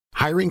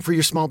Hiring for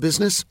your small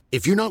business?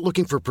 If you're not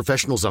looking for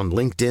professionals on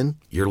LinkedIn,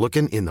 you're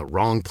looking in the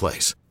wrong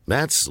place.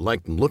 That's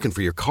like looking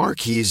for your car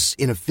keys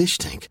in a fish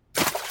tank.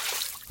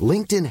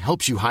 LinkedIn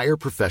helps you hire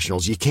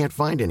professionals you can't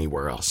find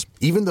anywhere else,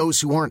 even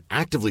those who aren't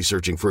actively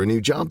searching for a new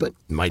job but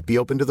might be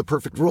open to the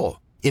perfect role.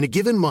 In a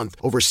given month,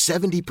 over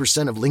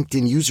 70% of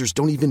LinkedIn users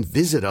don't even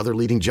visit other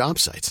leading job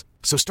sites.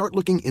 So start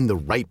looking in the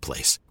right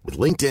place. With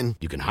LinkedIn,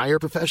 you can hire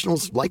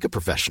professionals like a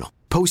professional.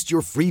 Post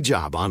your free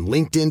job on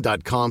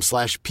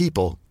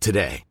linkedin.com/people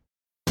today.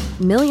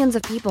 Millions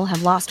of people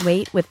have lost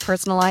weight with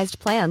personalized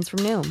plans from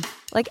Noom.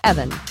 Like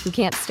Evan, who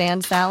can't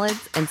stand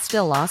salads and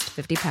still lost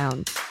 50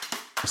 pounds.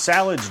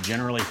 Salads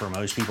generally for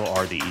most people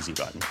are the easy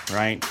button,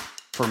 right?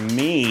 For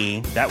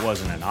me, that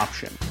wasn't an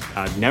option.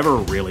 I never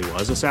really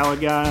was a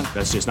salad guy.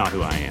 That's just not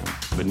who I am.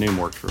 But Noom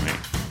worked for me.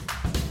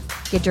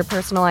 Get your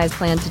personalized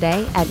plan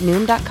today at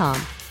Noom.com.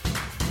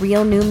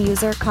 Real Noom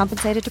user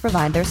compensated to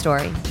provide their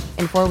story.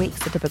 In 4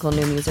 weeks, the typical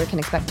Noom user can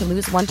expect to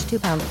lose 1 to 2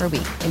 pounds per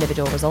week.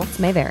 Individual results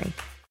may vary.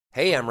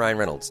 Hey, I'm Ryan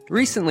Reynolds.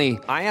 Recently,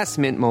 I asked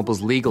Mint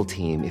Mobile's legal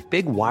team if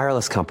big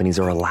wireless companies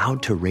are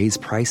allowed to raise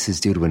prices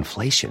due to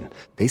inflation.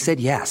 They said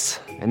yes.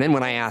 And then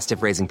when I asked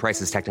if raising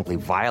prices technically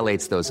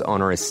violates those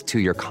onerous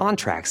two-year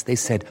contracts, they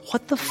said,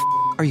 "What the f***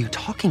 are you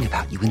talking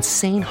about, you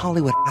insane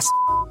Hollywood ass?"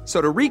 So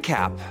to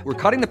recap, we're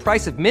cutting the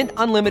price of Mint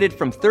Unlimited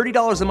from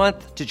 $30 a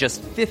month to just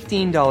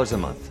 $15 a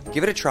month.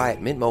 Give it a try at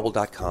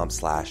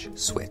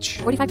mintmobile.com/switch.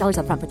 $45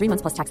 up front for 3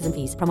 months plus taxes and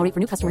fees. Promo rate for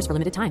new customers for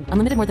limited time.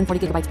 Unlimited more than 40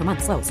 gigabytes per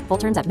month. Slows full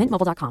terms at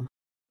mintmobile.com.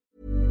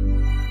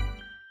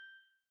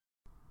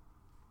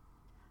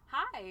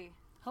 Hi.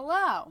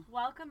 Hello.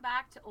 Welcome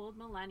back to Old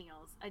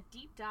Millennials, a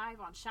deep dive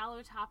on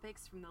shallow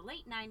topics from the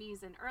late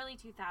 90s and early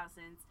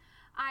 2000s.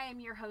 I am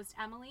your host,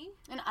 Emily.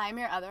 And I'm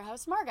your other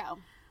host, Margot.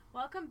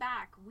 Welcome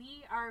back.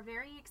 We are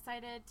very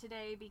excited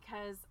today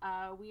because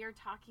we are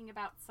talking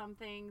about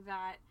something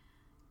that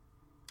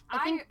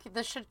I think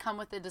this should come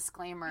with a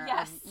disclaimer.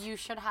 Yes. You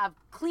should have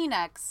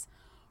Kleenex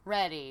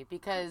ready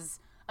because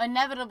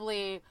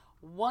inevitably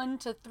 1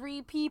 to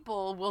 3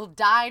 people will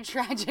die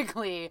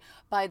tragically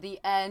by the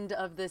end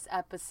of this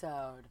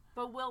episode.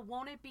 But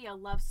won't it be a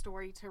love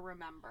story to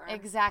remember?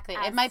 Exactly.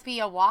 It might be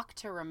a walk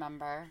to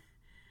remember.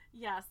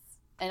 Yes.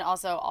 And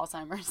also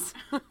Alzheimer's.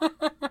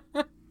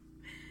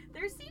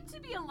 There seems to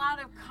be a lot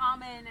of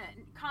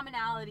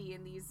commonality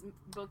in these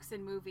books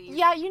and movies.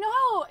 Yeah, you know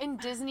how in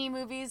Disney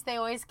movies they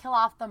always kill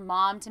off the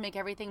mom to make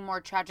everything more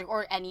tragic,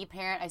 or any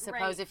parent, I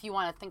suppose, Right. if you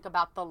want to think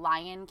about The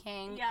Lion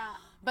King. Yeah.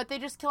 But they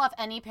just kill off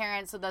any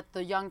parent so that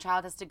the young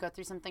child has to go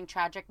through something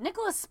tragic.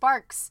 Nicholas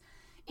Sparks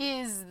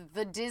is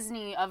the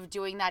Disney of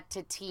doing that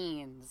to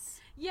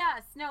teens.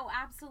 Yes, no,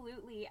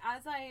 absolutely.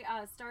 As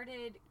I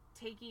started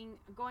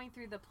going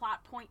through the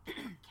plot point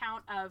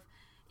count of,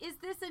 is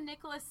this a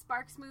Nicholas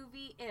Sparks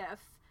movie?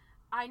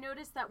 I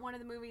noticed that one of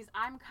the movies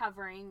I'm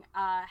covering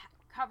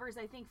covers,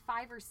 I think,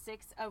 5 or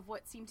 6 of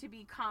what seem to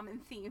be common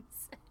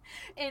themes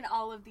in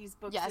all of these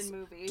books and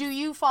movies. Do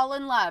you fall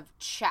in love?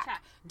 Check.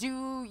 Check.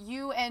 Do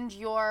you and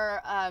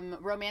your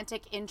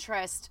romantic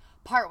interest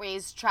part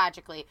ways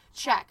tragically?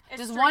 Check.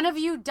 Does one of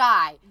you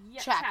die?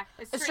 Yeah, check. check.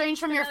 Estranged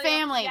from your familial-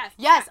 family?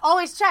 Yes, check.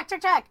 Always check.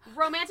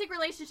 Romantic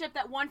relationship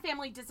that one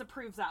family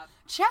disapproves of.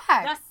 Check.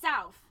 The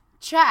South.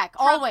 Check.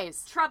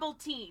 Always. Troubled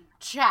teen.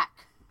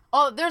 Check.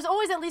 Oh, there's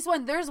always at least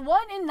one. There's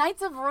one in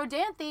Knights of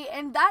Rodanthe,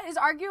 and that is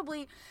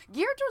arguably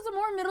geared towards a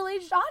more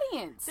middle-aged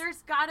audience.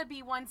 There's got to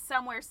be one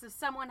somewhere, so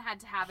someone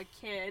had to have a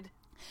kid.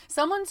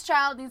 Someone's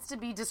child needs to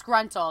be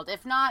disgruntled.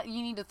 If not,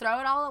 you need to throw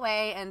it all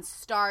away and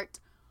start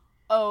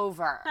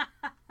over.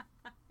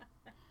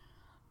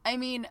 I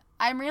mean,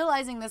 I'm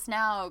realizing this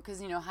now because,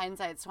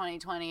 hindsight's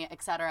 20/20,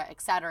 et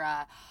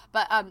cetera,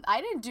 but I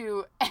didn't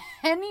do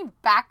any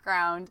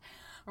background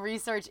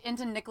research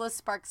into Nicholas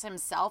Sparks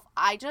himself.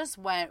 I just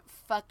went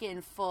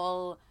fucking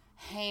full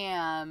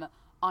ham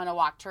on A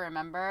Walk to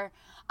Remember.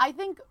 I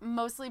think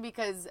mostly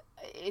because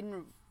at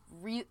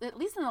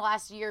least in the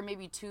last year,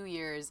 maybe 2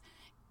 years,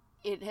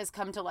 it has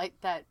come to light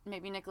that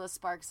maybe Nicholas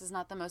Sparks is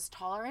not the most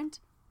tolerant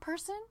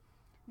person.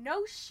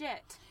 No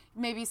shit.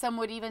 Maybe some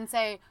would even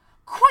say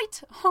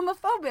quite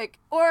homophobic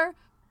or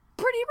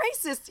pretty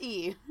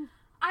racist-y.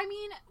 I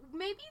mean,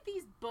 maybe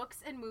these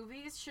books and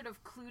movies should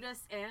have clued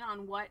us in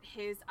on what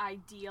his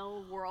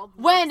ideal world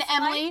looks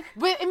Emily,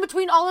 like. In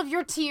between all of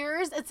your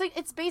tears,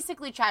 it's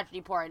basically tragedy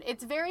porn.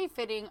 It's very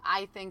fitting,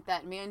 I think,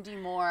 that Mandy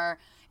Moore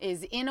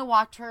is in A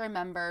Walk to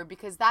Remember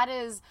because that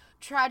is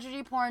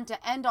tragedy porn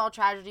to end all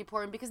tragedy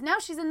porn because now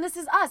she's in This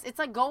Is Us. It's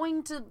like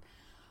going to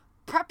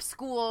prep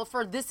school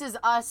for This Is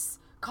Us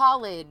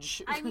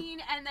college. I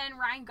mean, and then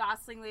Ryan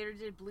Gosling later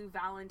did Blue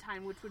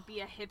Valentine, which would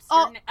be a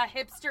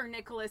hipster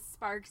Nicholas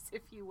Sparks,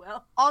 if you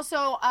will.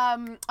 Also,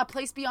 A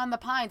Place Beyond the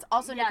Pines.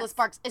 Also, Yes. Nicholas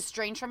Sparks,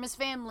 estranged from his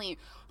family.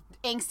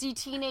 Angsty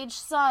teenage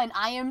son.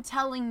 I am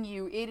telling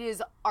you, it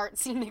is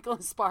artsy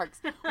Nicholas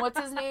Sparks. What's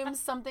his name?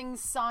 Something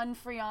Son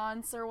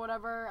Friance or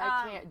whatever.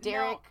 I can't.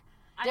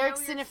 Derek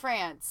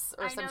Cinefrance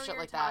or some shit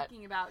like that.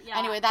 About. Yeah.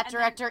 Anyway, that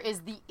director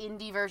is the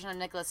indie version of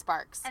Nicholas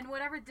Sparks. And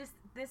whatever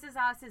This Is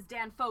Us is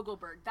Dan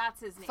Fogelberg.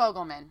 That's his name.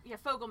 Fogelman. Yeah,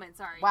 Fogelman,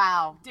 sorry.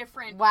 Wow.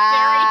 Different,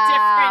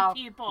 Wow.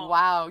 very different people.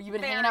 Wow. You've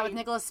been hanging out with Very.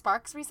 Nicholas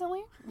Sparks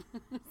recently?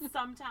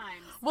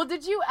 Sometimes. Well,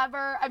 did you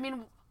ever, I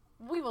mean,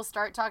 we will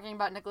start talking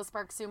about Nicholas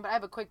Sparks soon, but I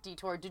have a quick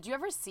detour. Did you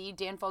ever see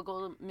Dan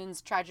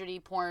Fogelman's tragedy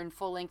porn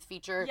full-length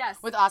feature? Yes.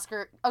 With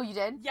Oscar, oh, you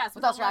did? Yes,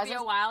 with with Oscar Olivia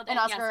Isaac? Wilde And and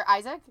Oscar yes.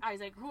 Isaac?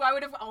 Isaac, who I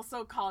would have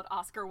also called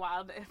Oscar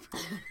Wilde if...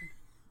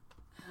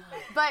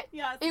 But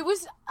Yes. it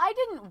was, I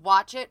didn't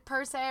watch it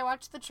per se. I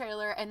watched the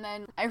trailer, and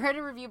then I read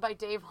a review by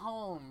Dave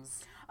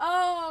Holmes.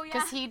 Oh, yeah.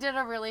 Because he did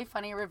a really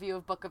funny review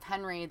of Book of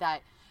Henry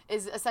that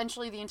is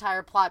essentially the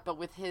entire plot, but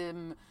with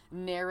him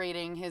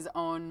narrating his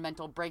own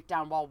mental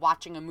breakdown while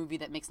watching a movie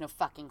that makes no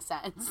fucking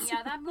sense.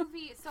 Yeah, that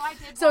movie, so I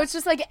did So watch- it's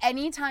just like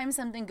anytime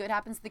something good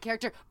happens to the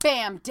character,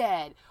 bam,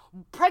 dead.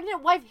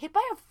 Pregnant wife hit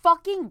by a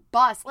fucking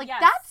bus. Like,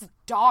 Yes. that's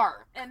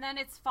dark. And then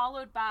it's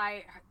followed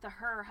by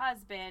her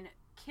husband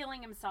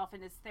killing himself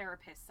in his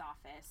therapist's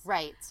office.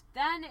 Right.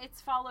 Then it's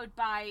followed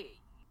by,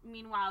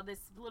 meanwhile, this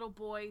little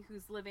boy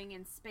who's living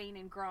in Spain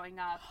and growing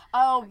up.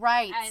 Oh,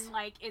 right. And,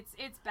 like, it's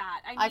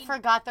bad. I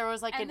forgot there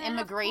was, like, and an then, of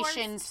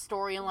immigration course,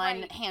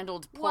 storyline right.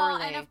 handled Well,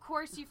 poorly. and of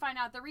course you find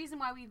out the reason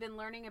why we've been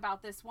learning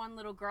about this one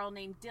little girl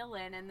named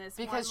Dylan and this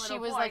because one she little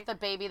was boy. like the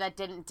baby that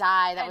didn't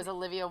die. That And- was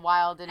Olivia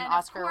Wilde and of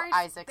Oscar course,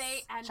 Isaac's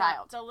and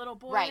child. The little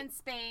boy Right. in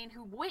Spain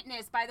who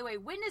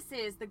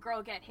witnesses the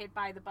girl get hit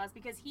by the bus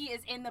because he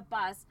is in the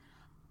bus.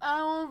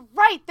 Oh,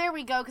 right. There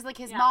we go. Because, like,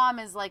 his Yeah. mom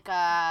is, like,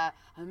 a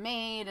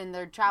maid, and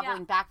they're traveling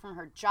Yeah. back from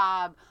her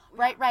job.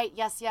 Right, right.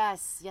 Yes. Yeah,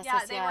 they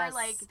were yes.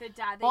 like the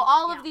dad. Well,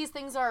 all yeah. of these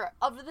things are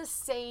of the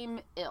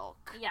same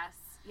ilk. Yes.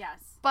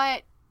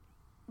 But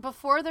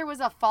before there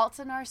was A Fault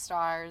in Our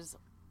Stars,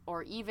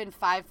 or even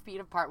 5 Feet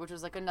Apart, which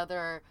was, like,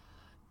 another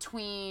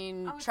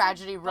tween Oh, it's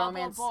tragedy like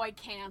romance. Bubble boy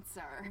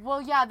cancer.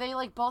 Well, yeah, they,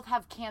 like, both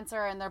have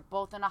cancer, and they're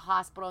both in a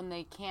hospital, and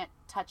they can't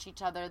touch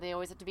each other. They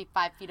always have to be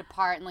 5 feet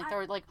apart, and, like,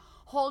 they're, like,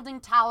 holding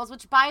towels,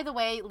 which, by the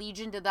way,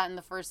 Legion did that in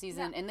the first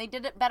season, and they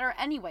did it better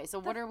anyway, so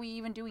what are we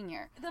even doing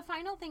here? The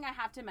final thing I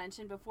have to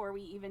mention before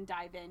we even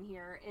dive in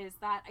here is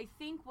that I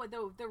think what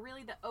the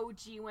really the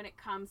OG when it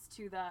comes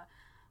to the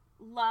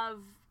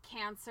love,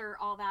 cancer,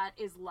 all that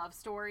is Love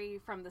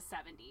Story from the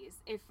 70s.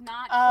 If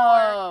not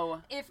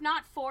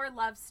for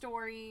Love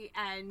Story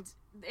and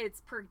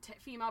its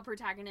female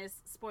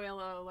protagonist,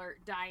 spoiler alert,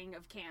 dying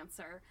of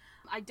cancer,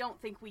 I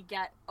don't think we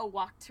get A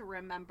Walk to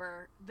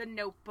Remember, The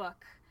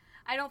Notebook.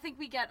 I don't think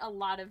we get a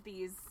lot of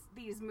these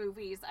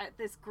movies,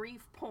 this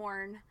grief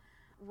porn,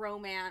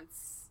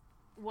 romance,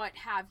 what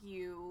have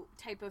you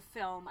type of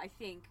film. I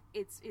think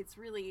it's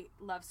really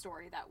Love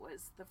Story that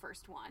was the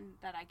first one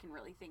that I can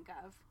really think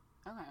of.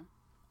 Okay.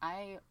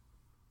 I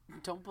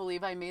don't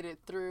believe I made it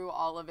through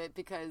all of it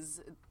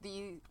because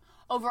the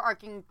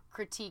overarching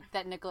critique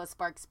that Nicholas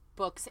Sparks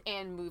books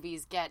and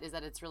movies get is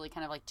that it's really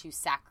kind of like too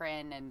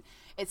saccharine, and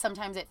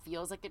sometimes it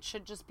feels like it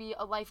should just be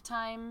a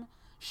Lifetime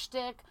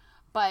shtick,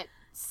 but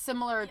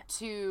similar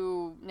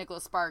to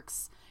Nicholas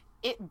Sparks,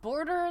 it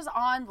borders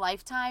on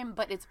Lifetime,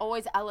 but it's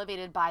always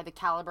elevated by the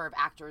caliber of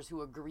actors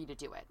who agree to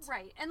do it.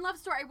 Right. And Love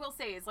Story, I will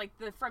say, is like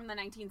from the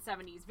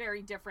 1970s,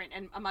 very different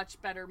and a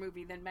much better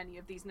movie than many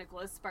of these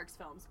Nicholas Sparks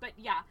films. But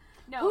yeah,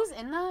 no. Who's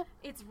in that?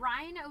 It's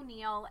Ryan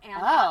O'Neal and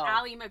Oh.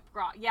 Ally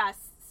McGraw. Yes.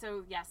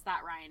 So yes,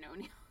 that Ryan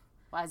O'Neal.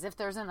 Well, as if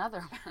there's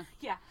another one.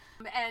 Yeah.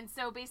 And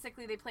so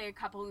basically they play a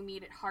couple who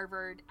meet at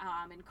Harvard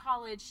in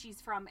college. She's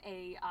from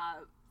a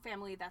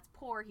family that's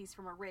poor. He's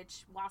from a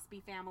rich,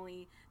 waspy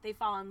family. They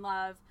fall in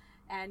love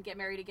and get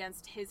married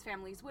against his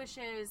family's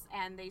wishes,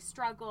 and they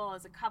struggle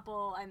as a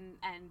couple,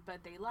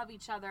 but they love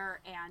each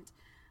other. And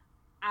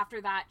after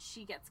that,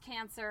 she gets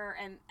cancer,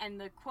 and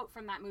the quote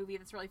from that movie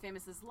that's really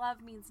famous is,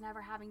 "Love means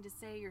never having to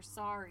say you're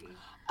sorry."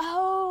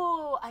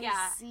 Oh, I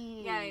Yeah.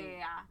 see.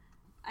 Yeah.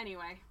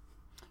 Anyway.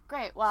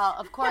 Great. Well,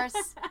 of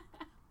course,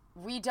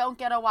 we don't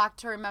get A Walk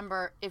to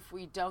Remember if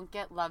we don't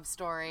get Love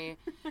Story,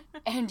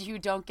 and you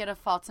don't get A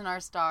Fault in Our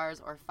Stars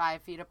or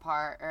 5 Feet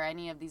Apart or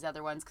any of these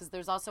other ones, because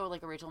there's also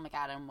like a Rachel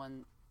McAdams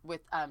one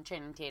with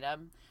Channing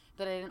Tatum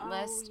that I didn't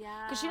list.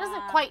 Yeah. Because she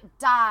doesn't quite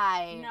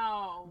die.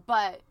 No.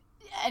 But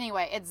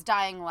anyway, it's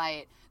Dying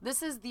Light.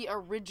 This is the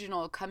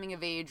original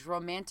coming-of-age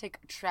romantic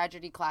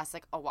tragedy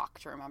classic, A Walk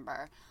to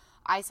Remember.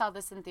 I saw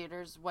this in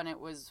theaters when it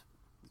was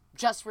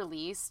just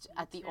released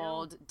at the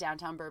old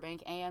downtown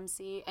Burbank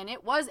AMC, and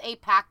it was a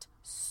packed,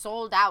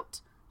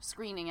 sold-out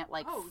screening at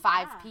like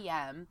 5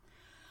 p.m.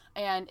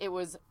 And it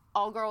was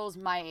all girls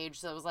my age,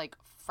 so it was like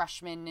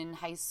freshmen in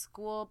high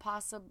school,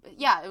 possibly.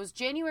 Yeah, it was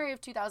January of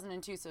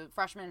 2002, so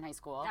freshmen in high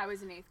school. I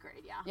was in 8th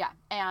grade, yeah. Yeah,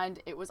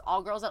 and it was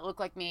all girls that looked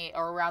like me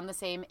or around the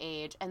same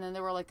age, and then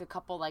there were like a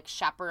couple like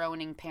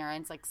chaperoning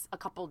parents, like a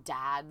couple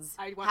dads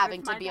I went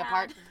having with to my be a dad.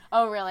 part.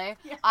 Oh, really?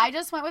 Yeah. I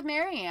just went with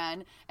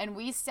Marianne, and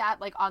we sat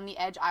like on the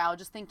edge aisle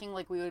just thinking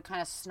like we would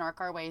kind of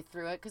snark our way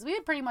through it, because we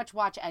would pretty much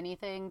watch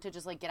anything to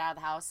just like get out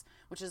of the house,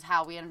 which is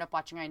how we ended up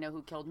watching I Know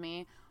Who Killed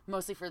Me,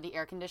 mostly for the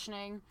air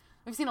conditioning.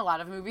 We've seen a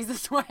lot of movies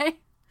this way.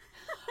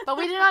 But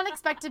we did not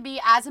expect to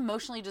be as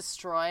emotionally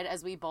destroyed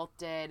as we both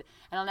did.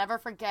 And I'll never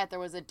forget, there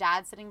was a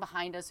dad sitting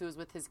behind us who was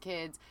with his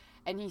kids,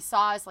 and he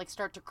saw us like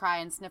start to cry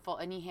and sniffle,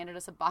 and he handed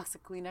us a box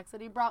of Kleenex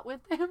that he brought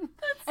with him.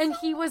 And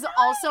he was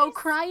also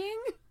crying.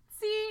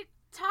 See,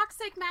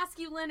 toxic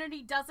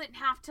masculinity doesn't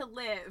have to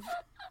live.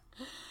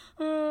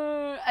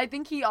 I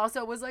think he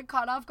also was like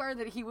caught off guard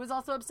that he was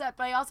also upset,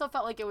 but I also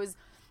felt like it was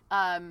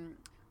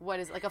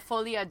like a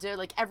folie à deux,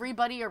 like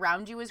everybody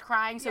around you is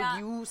crying, so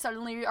you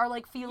suddenly are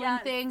like feeling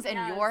things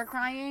and you're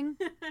crying.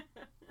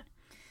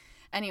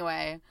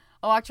 Anyway,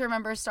 A Walk to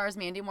Remember stars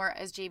Mandy Moore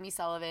as Jamie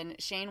Sullivan,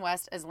 Shane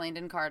West as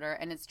Landon Carter,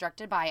 and it's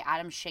directed by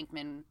Adam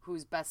Shankman,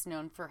 who's best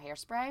known for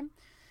Hairspray.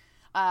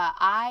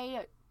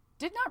 I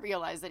did not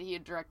realize that he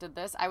had directed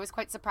this. I was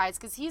quite surprised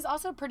because he's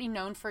also pretty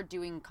known for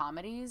doing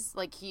comedies.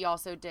 Like, he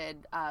also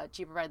did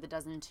Cheaper by the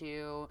Dozen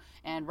 2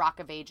 and Rock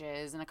of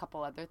Ages and a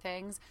couple other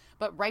things.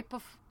 But right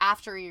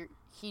after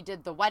he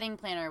did The Wedding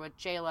Planner with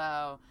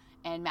J-Lo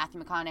and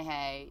Matthew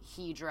McConaughey,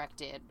 he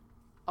directed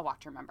A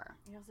Walk to Remember.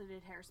 He also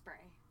did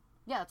Hairspray.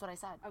 Yeah, that's what I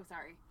said. Oh,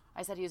 sorry.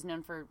 I said he was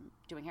known for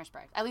doing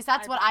Hairspray. At least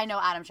that's what I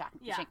know Adam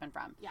Shankman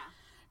from. Yeah.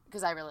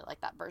 Because I really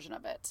like that version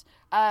of it.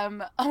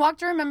 A Walk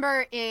to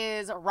Remember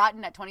is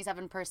rotten at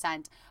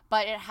 27%,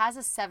 but it has a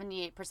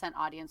 78%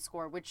 audience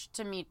score, which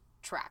to me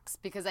tracks,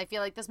 because I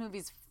feel like this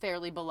movie's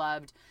fairly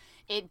beloved.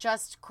 It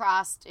just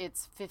crossed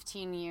its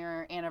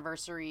 15-year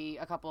anniversary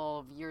a couple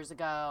of years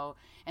ago,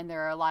 and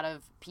there are a lot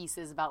of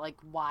pieces about like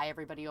why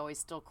everybody always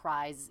still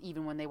cries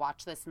even when they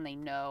watch this and they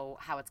know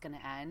how it's going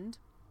to end.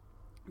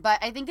 But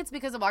I think it's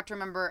because A Walk to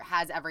Remember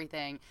has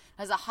everything. It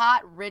has a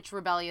hot, rich,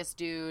 rebellious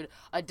dude,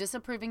 a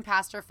disapproving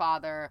pastor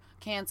father,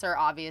 cancer,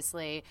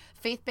 obviously,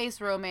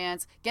 faith-based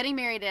romance, getting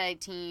married at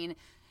 18,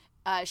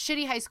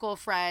 shitty high school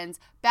friends,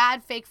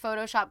 bad fake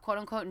Photoshop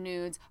quote-unquote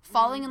nudes,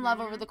 falling in love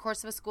over the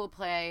course of a school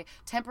play,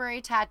 temporary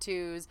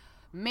tattoos,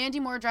 Mandy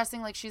Moore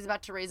dressing like she's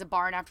about to raise a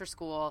barn after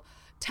school,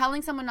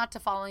 telling someone not to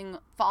fall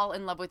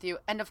in love with you,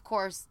 and of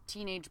course,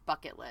 teenage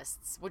bucket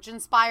lists, which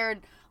inspired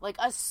like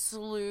a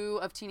slew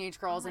of teenage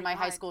girls in my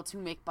high school to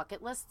make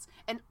bucket lists,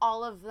 and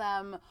all of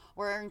them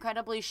were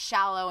incredibly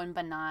shallow and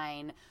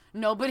benign.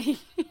 Nobody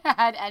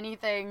had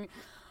anything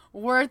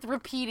worth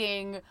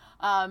repeating,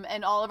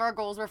 and all of our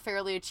goals were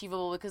fairly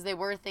achievable because they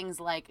were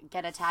things like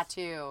get a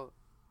tattoo,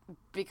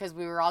 because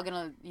we were all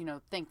gonna,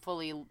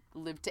 thankfully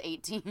live to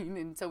 18,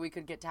 and so we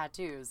could get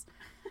tattoos.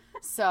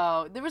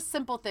 So there were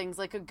simple things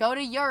like go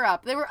to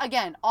Europe. They were,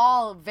 again,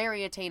 all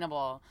very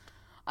attainable.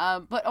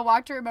 But A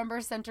Walk to Remember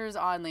centers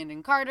on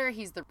Landon Carter.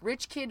 He's the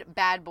rich kid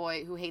bad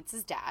boy who hates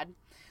his dad.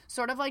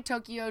 Sort of like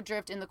Tokyo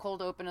Drift in the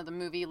cold open of the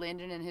movie,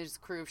 Landon and his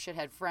crew of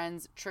shithead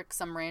friends trick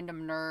some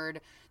random nerd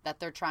that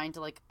they're trying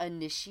to like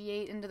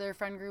initiate into their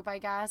friend group, I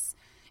guess,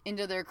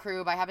 into their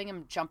crew by having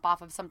him jump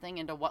off of something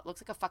into what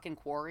looks like a fucking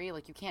quarry.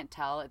 Like, you can't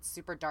tell. It's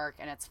super dark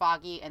and it's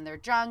foggy and they're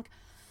drunk.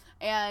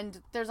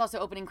 And there's also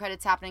opening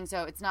credits happening,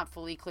 so it's not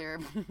fully clear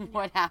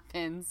what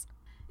happens.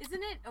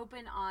 Isn't it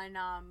open on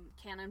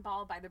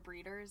Cannonball by the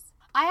Breeders?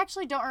 I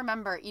actually don't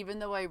remember, even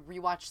though I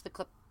rewatched the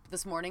clip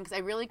this morning, because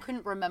I really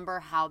couldn't remember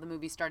how the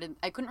movie started.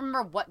 I couldn't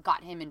remember what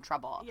got him in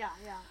trouble. Yeah.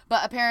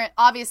 But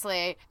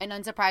obviously, and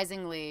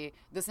unsurprisingly,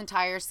 this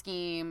entire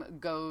scheme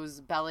goes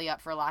belly up,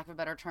 for lack of a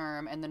better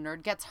term, and the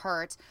nerd gets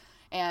hurt.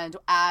 And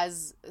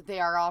as they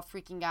are all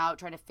freaking out,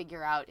 trying to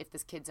figure out if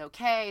this kid's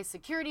okay,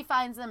 security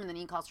finds them, and then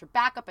he calls for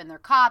backup, and they're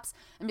cops.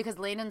 And because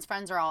Landon's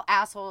friends are all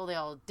assholes, they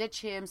all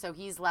ditch him, so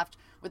he's left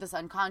with this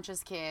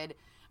unconscious kid.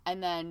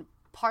 And then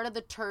part of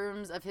the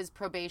terms of his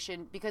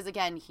probation, because,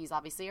 again, he's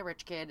obviously a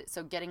rich kid,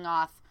 so getting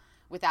off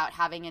without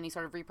having any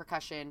sort of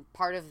repercussion,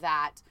 part of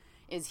that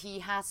is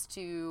he has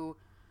to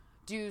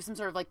do some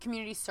sort of, like,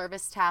 community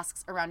service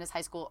tasks around his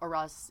high school or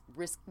else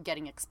risk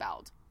getting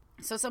expelled.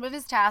 So some of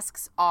his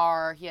tasks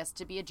are he has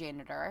to be a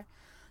janitor,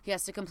 he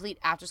has to complete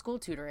after-school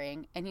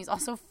tutoring, and he's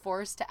also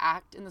forced to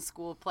act in the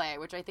school play,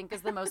 which I think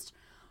is the most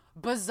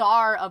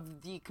bizarre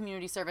of the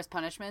community service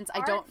punishments.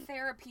 Art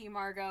therapy,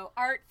 Margot.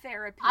 Art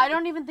therapy. I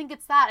don't even think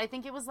it's that. I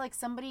think it was like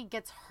somebody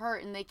gets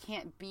hurt and they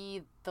can't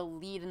be the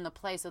lead in the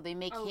play, so they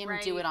make him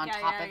do it on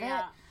top of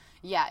it.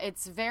 Yeah,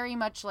 it's very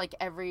much like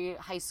every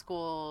high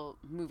school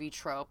movie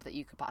trope that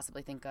you could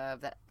possibly think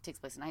of that takes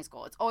place in high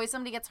school. It's always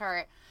somebody gets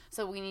hurt,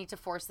 so we need to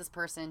force this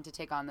person to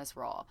take on this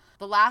role.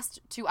 The last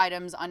two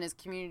items on his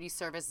community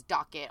service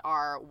docket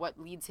are what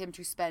leads him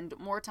to spend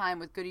more time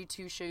with goody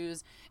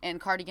two-shoes and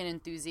cardigan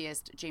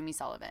enthusiast Jamie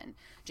Sullivan.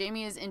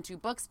 Jamie is into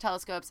books,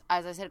 telescopes,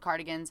 as I said,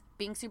 cardigans,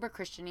 being super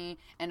Christian-y,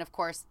 and of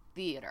course,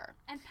 theater.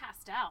 And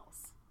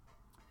pastels.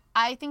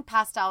 I think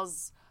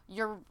pastels...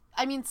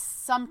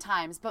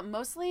 sometimes, but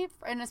mostly,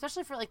 and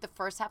especially for, like, the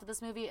first half of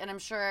this movie, and I'm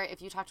sure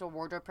if you talk to a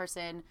wardrobe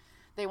person,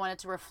 they wanted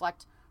to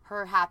reflect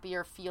her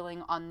happier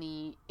feeling on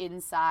the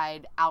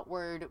inside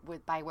outward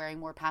by wearing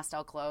more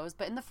pastel clothes.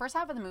 But in the first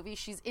half of the movie,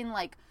 she's in,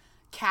 like,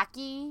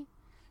 khaki.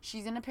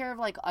 She's in a pair of,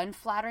 like,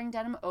 unflattering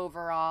denim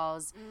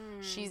overalls.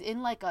 She's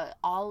in, like, a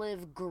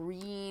olive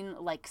green,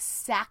 like,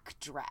 sack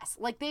dress.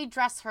 Like, they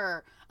dress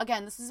her...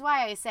 Again, this is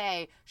why I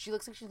say she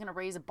looks like she's going to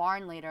raise a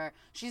barn later.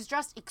 She's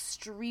dressed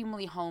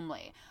extremely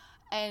homely.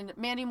 And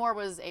Mandy Moore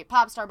was a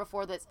pop star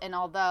before this, and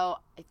although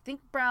I think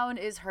brown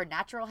is her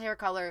natural hair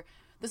color,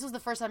 this was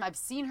the first time I've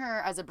seen her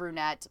as a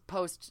brunette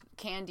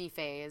post-Candy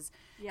phase,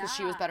 because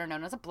she was better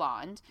known as a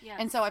blonde. Yes.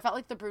 And so I felt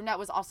like the brunette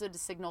was also to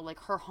signal, like,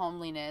 her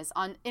homeliness,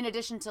 in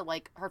addition to,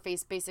 like, her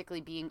face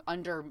basically being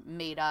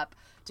under-made up,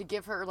 to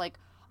give her, like,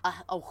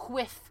 a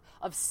whiff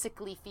of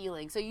sickly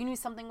feeling. So you knew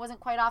something wasn't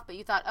quite off, but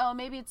you thought, oh,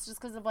 maybe it's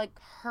just because of, like,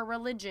 her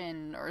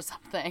religion or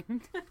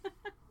something.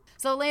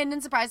 So Landon,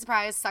 surprise,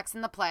 surprise, sucks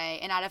in the play,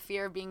 and out of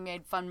fear of being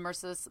made fun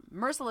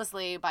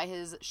mercilessly by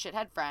his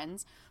shithead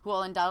friends, who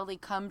will undoubtedly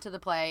come to the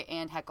play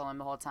and heckle him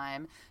the whole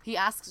time, he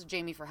asks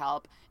Jamie for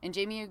help, and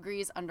Jamie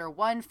agrees under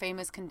one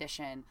famous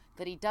condition,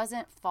 that he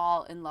doesn't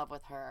fall in love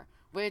with her,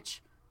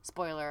 which,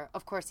 spoiler,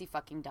 of course he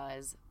fucking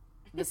does.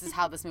 This is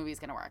how this movie is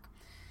going to work.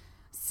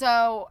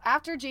 So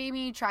after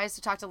Jamie tries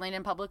to talk to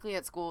Landon publicly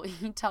at school,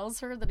 he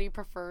tells her that he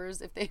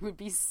prefers if they would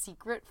be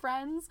secret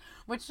friends,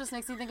 which just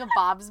makes me think of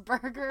Bob's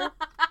Burger.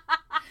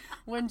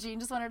 When Gene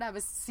just wanted to have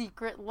a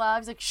secret love,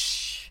 he's like,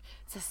 shh,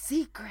 it's a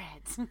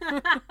secret.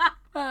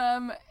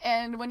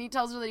 And when he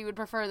tells her that he would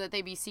prefer that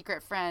they be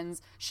secret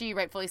friends, she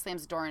rightfully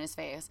slams the door in his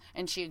face,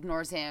 and she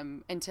ignores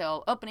him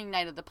until opening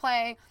night of the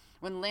play,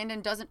 when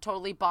Landon doesn't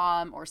totally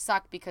bomb or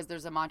suck because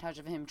there's a montage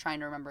of him trying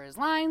to remember his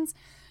lines.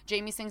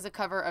 Jamie sings a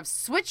cover of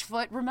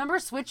Switchfoot. Remember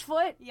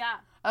Switchfoot? Yeah.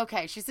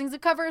 Okay, she sings a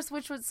cover of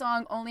Switchfoot's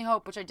song, Only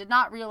Hope, which I did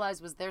not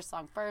realize was their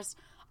song first.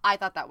 I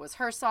thought that was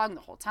her song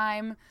the whole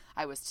time.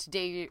 I was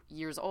today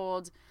years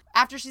old.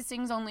 After she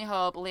sings Only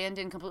Hope,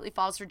 Landon completely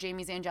falls for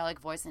Jamie's angelic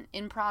voice and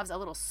improvs a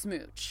little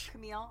smooch.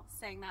 Camille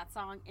sang that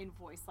song in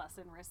voice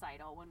lesson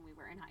recital when we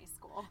were in high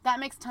school. That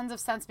makes tons of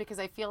sense because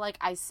I feel like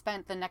I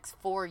spent the next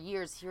 4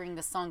 years hearing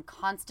the song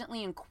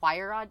constantly in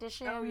choir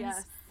auditions. Oh,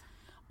 yes.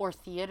 Or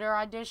theater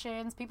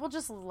auditions. People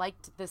just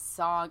liked this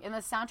song, and the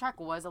soundtrack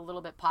was a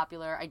little bit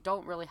popular. I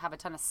don't really have a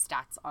ton of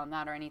stats on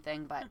that or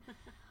anything, but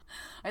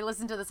I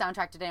listened to the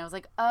soundtrack today and I was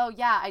like, oh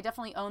yeah, I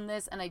definitely own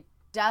this, and I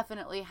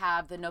definitely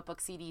have the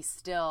Notebook CD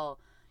still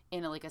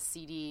in a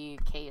CD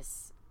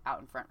case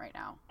out in front right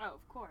now. Oh,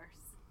 of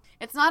course.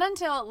 It's not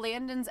until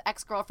Landon's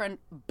ex-girlfriend,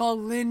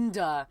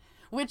 Belinda,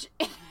 which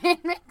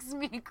it makes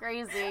me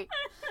crazy,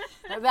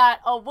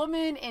 that a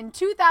woman in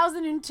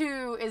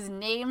 2002 is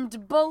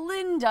named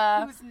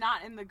Belinda. Who's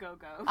not in the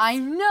Go-Go's. I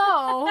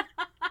know.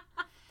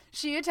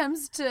 She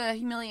attempts to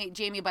humiliate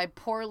Jamie by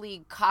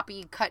poorly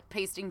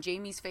cut-pasting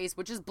Jamie's face,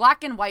 which is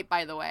black and white,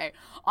 by the way,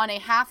 on a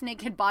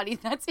half-naked body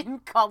that's in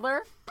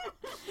color.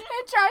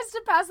 And tries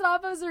to pass it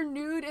off as her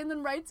nude and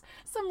then writes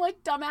some,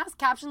 dumbass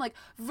caption like,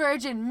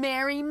 Virgin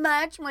Mary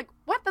much? I'm like,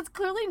 what? That's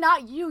clearly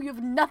not you. You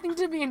have nothing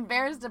to be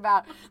embarrassed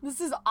about.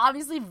 This is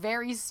obviously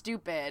very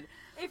stupid.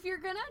 If you're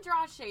gonna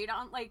draw shade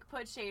on,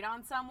 put shade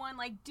on someone,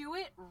 do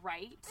it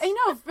right. I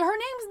know. Her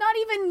name's not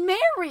even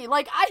Mary.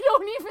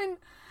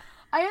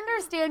 I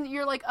understand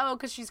you're oh,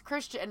 because she's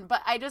Christian,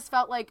 but I just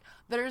felt like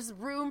there's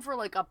room for,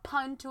 a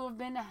pun to have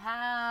been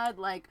had,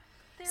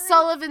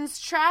 Sullivan's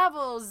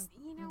Travels,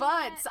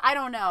 I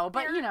don't know,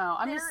 but,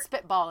 I'm just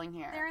spitballing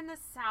here. They're in the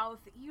South.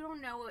 You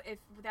don't know if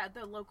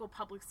the local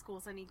public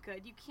school's any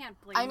good. You can't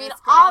blame I mean, this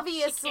girl.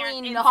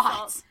 obviously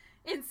not.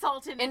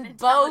 Insult in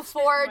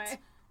Beaufort, way.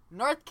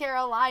 North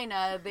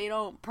Carolina, they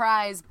don't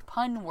prize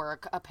pun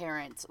work,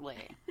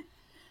 apparently.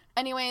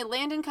 Anyway,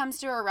 Landon comes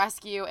to her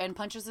rescue and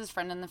punches his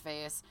friend in the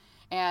face.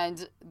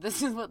 And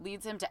this is what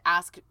leads him to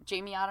ask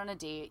Jamie out on a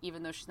date,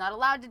 even though she's not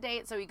allowed to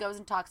date. So he goes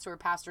and talks to her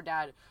pastor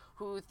dad,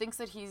 who thinks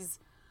that he's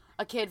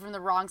a kid from the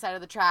wrong side of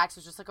the tracks,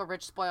 who's just a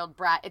rich, spoiled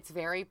brat. It's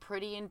very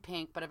pretty and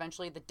pink, but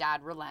eventually the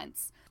dad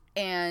relents.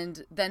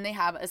 And then they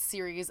have a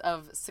series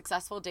of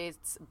successful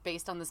dates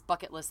based on this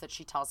bucket list that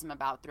she tells him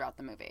about throughout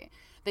the movie.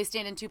 They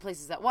stand in two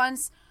places at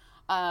once.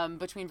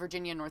 Between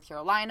Virginia and North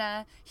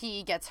Carolina.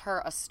 He gets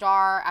her a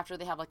star after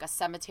they have a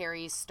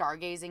cemetery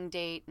stargazing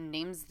date and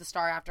names the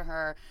star after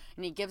her,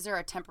 and he gives her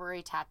a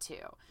temporary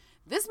tattoo.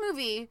 This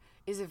movie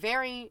is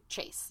very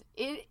chaste.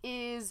 It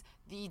is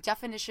the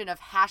definition of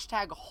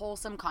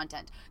 #wholesome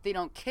content. They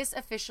don't kiss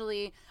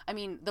officially,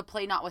 the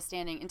play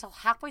notwithstanding, until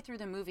halfway through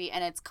the movie,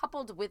 and it's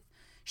coupled with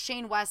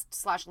Shane West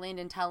 /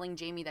 Landon telling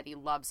Jamie that he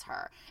loves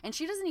her. And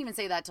she doesn't even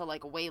say that till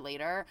way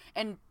later.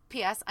 And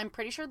P.S. I'm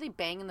pretty sure they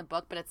bang in the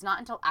book, but it's not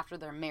until after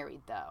they're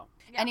married, though.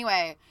 Yeah.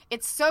 Anyway,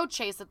 it's so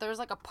chaste that there's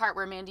a part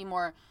where Mandy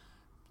Moore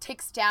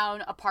takes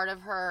down a part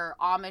of her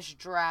Amish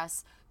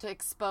dress to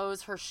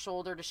expose her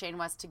shoulder to Shane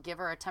West to give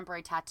her a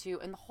temporary tattoo.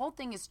 And the whole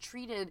thing is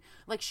treated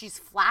like she's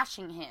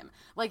flashing him.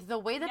 The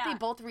way that they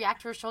both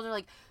react to her shoulder,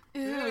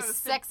 ooh,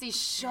 sexy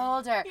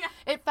shoulder. Yeah.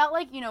 It felt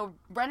like,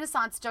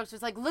 Renaissance jokes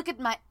was look at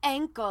my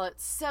ankle.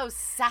 It's so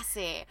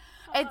sassy.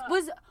 It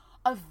was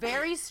a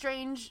very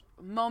strange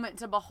moment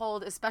to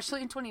behold,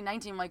 especially in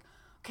 2019.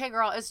 Okay,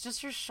 girl, it's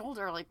just your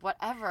shoulder.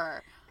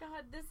 Whatever.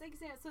 God,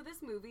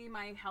 this movie,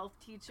 my health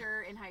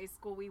teacher in high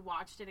school, we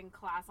watched it in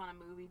class on a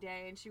movie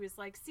day, and she was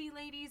like, see,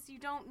 ladies, you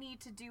don't need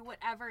to do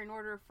whatever in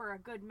order for a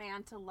good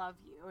man to love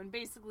you. And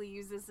basically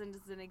use this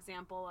as an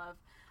example of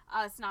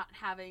us not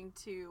having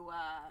to,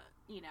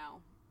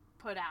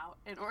 put out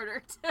in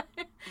order to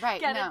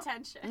Right, get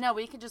attention. No,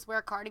 we could just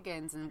wear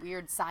cardigans and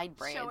weird side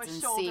braids Show a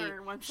and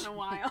shoulder once in a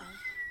while.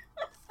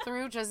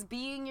 through just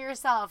being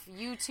yourself,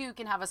 you too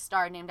can have a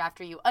star named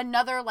after you.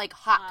 Another like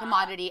hot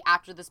commodity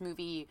after this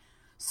movie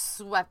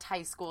swept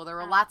high school. There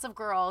were lots of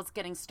girls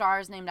getting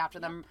stars named after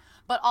them,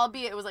 but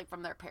albeit it was like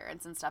from their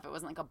parents and stuff. It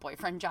wasn't like a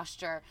boyfriend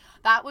gesture.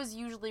 That was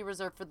usually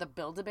reserved for the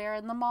Build-A-Bear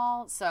in the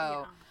mall,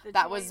 so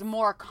that was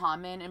more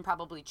common and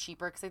probably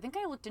cheaper, because I think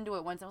I looked into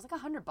it once and it was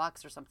like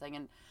 $100 or something,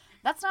 and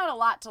that's not a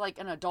lot to like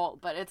an adult,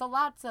 but it's a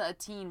lot to a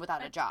teen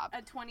without a job.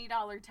 A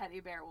 $20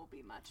 teddy bear will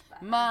be much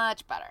better.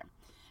 Much better.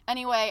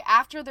 Anyway,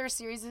 after their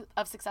series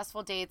of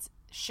successful dates,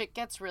 shit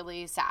gets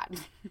really sad.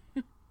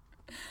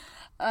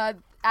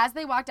 As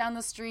they walk down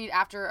the street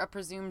after a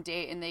presumed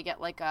date and they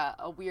get like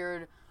a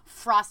weird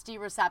frosty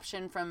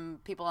reception from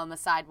people on the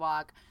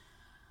sidewalk,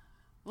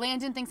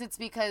 Landon thinks it's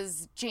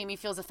because Jamie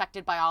feels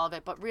affected by all of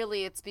it, but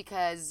really it's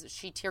because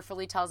she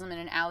tearfully tells him in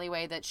an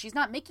alleyway that she's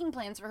not making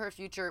plans for her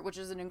future, which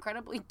is an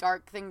incredibly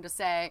dark thing to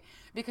say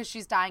because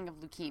she's dying of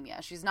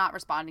leukemia. She's not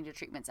responding to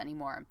treatments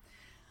anymore.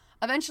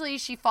 Eventually,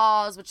 she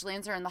falls, which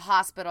lands her in the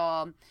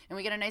hospital, and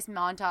we get a nice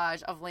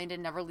montage of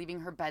Landon never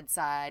leaving her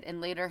bedside,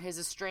 and later his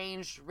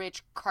estranged,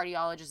 rich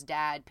cardiologist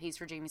dad pays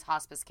for Jamie's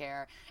hospice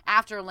care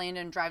after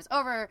Landon drives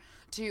over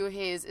to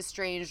his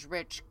estranged,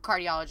 rich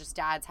cardiologist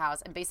dad's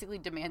house and basically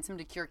demands him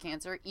to cure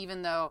cancer,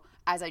 even though,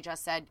 as I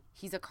just said,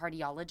 he's a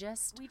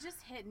cardiologist. We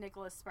just hit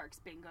Nicholas Sparks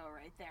bingo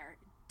right there.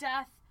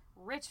 Death,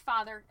 rich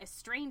father,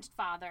 estranged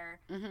father,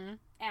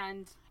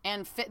 and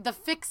the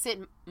fix-it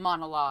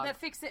monologue. The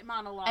fix-it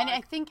monologue. And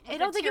I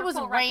don't think it was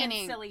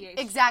raining.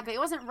 Exactly. It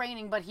wasn't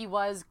raining, but he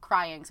was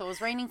crying, so it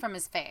was raining from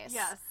his face.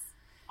 Yes.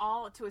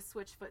 All to a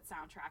Switchfoot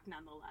soundtrack,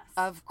 nonetheless.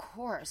 Of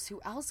course. Who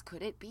else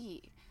could it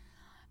be?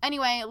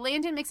 Anyway,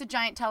 Landon makes a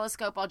giant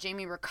telescope while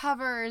Jamie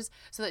recovers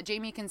so that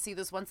Jamie can see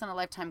this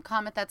once-in-a-lifetime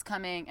comet that's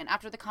coming, and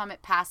after the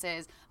comet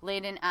passes,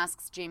 Landon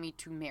asks Jamie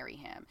to marry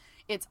him.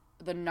 It's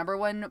the number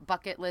one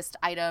bucket list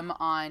item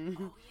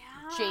on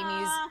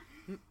Jamie's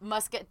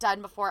must get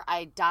done before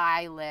I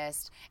die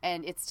list,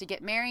 and it's to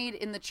get married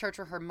in the church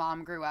where her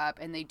mom grew up,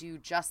 and they do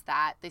just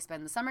that. They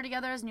spend the summer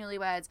together as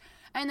newlyweds,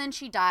 and then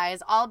she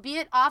dies,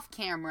 albeit off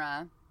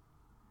camera.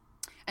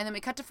 And then we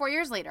cut to 4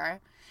 years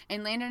later,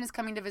 and Landon is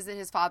coming to visit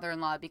his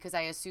father-in-law because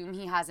I assume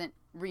he hasn't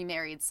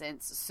remarried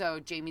since, so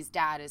Jamie's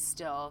dad is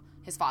still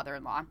his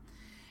father-in-law.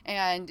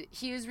 And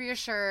he is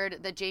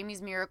reassured that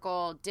Jamie's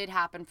miracle did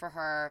happen for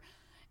her,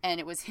 and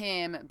it was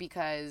him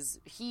because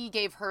he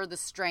gave her the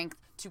strength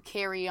to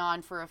carry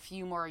on for a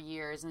few more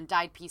years and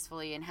died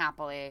peacefully and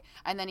happily.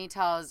 And then he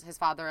tells his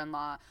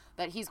father-in-law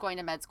that he's going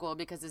to med school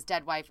because his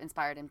dead wife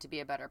inspired him to be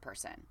a better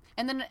person.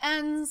 And then it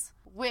ends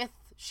with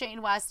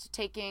Shane West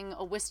taking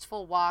a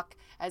wistful walk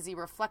as he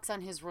reflects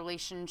on his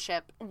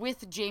relationship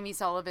with Jamie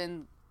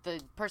Sullivan,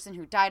 the person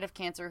who died of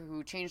cancer,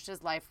 who changed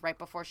his life right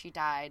before she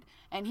died.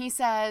 And he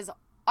says,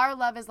 "Our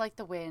love is like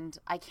the wind.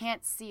 I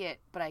can't see it,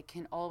 but I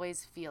can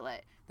always feel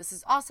it." This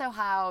is also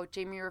how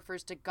Jamie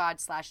refers to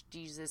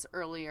God/Jesus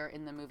earlier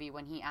in the movie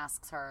when he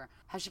asks her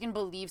how she can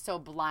believe so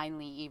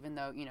blindly even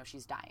though,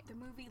 she's dying. The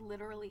movie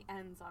literally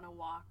ends on a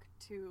walk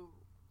to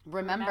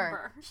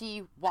remember.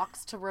 He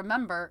walks to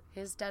remember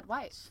his dead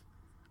wife.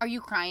 Are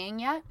you crying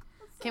yet?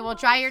 Okay, well,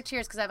 dry your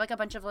tears because I have a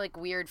bunch of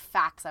weird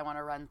facts I want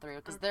to run through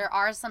because there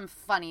are some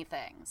funny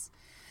things.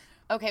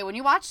 Okay, when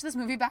you watch this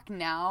movie back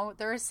now,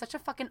 there is such a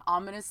fucking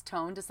ominous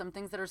tone to some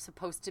things that are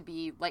supposed to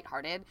be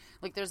lighthearted.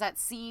 There's that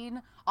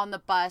scene on the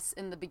bus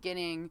in the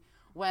beginning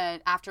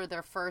when, after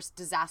their first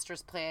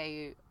disastrous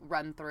play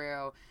run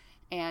through,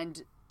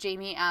 and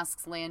Jamie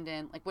asks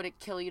Landon, would it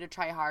kill you to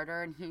try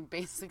harder? And he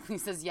basically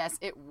says, yes,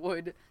 it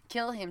would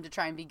kill him to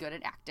try and be good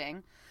at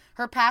acting.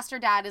 Her pastor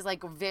dad is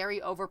very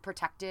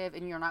overprotective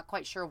and you're not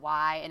quite sure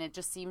why, and it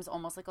just seems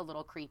almost a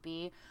little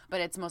creepy, but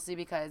it's mostly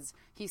because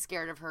he's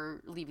scared of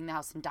her leaving the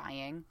house and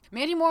dying.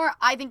 Mandy Moore,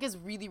 I think, is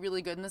really,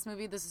 really good in this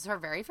movie. This is her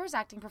very first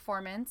acting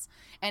performance,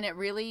 and it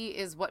really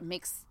is what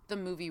makes the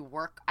movie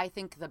work, I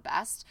think, the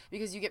best,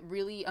 because you get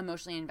really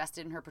emotionally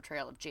invested in her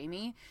portrayal of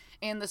Jamie,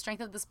 and the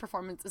strength of this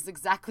performance is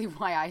exactly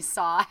why I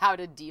saw How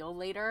to Deal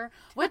later,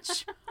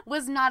 which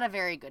was not a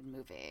very good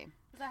movie.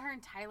 Was that her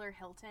and Tyler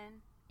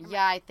Hilton?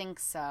 Yeah, I think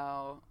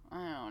so.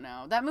 I don't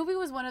know. That movie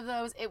was one of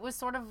those, it was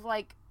sort of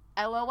like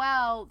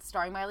LOL,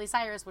 starring Miley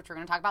Cyrus, which we're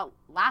going to talk about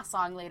last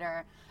song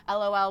later.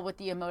 LOL with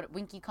the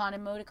Winky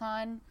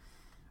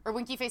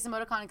Face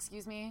emoticon,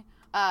 excuse me,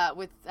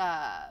 with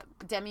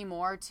Demi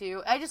Moore,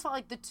 too. I just felt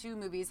like the two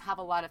movies have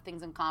a lot of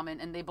things in common,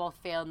 and they both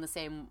fail in the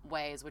same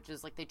ways, which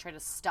is they try to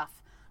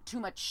stuff too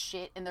much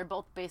shit, and they're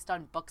both based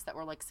on books that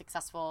were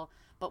successful,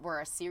 but were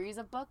a series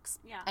of books.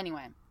 Yeah.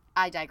 Anyway,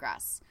 I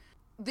digress.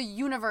 The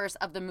universe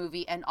of the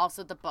movie and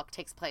also the book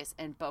takes place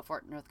in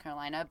Beaufort, North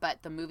Carolina,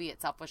 but the movie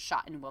itself was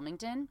shot in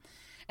Wilmington,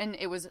 and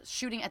it was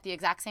shooting at the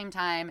exact same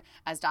time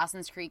as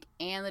Dawson's Creek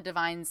and The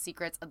Divine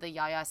Secrets of the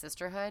Yaya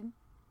Sisterhood.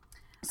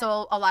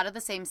 So a lot of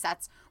the same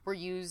sets were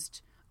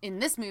used in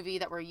this movie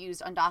that were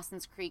used on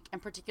Dawson's Creek, in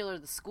particular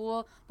the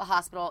school, the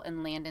hospital,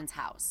 and Landon's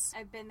house.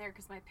 I've been there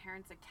because my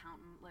parents'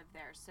 accountant lived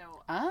there,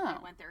 so Oh.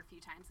 I went there a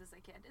few times as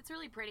a kid. It's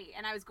really pretty,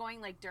 and I was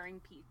going like during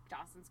peak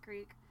Dawson's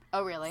Creek.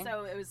 Oh, really?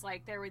 So it was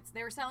like they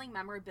were selling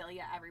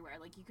memorabilia everywhere.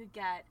 Like you could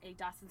get a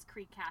Dawson's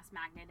Creek cast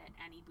magnet at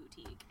any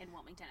boutique in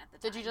Wilmington at the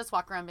time. Did you just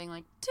walk around being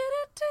like,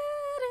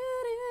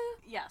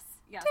 Yes,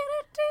 yes.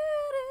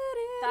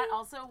 That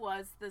also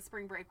was the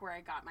spring break where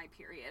I got my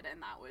period,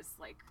 and that was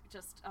like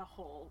just a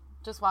whole.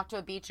 just walked to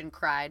a beach and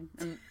cried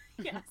and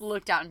Yes.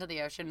 looked out into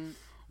the ocean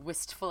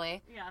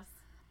wistfully? Yes.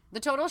 The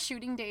total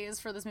shooting days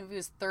for this movie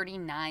was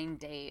 39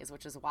 days,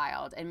 which is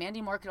wild. And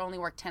Mandy Moore could only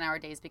work 10-hour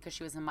days because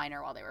she was a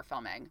minor while they were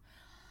filming.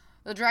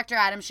 The director,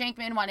 Adam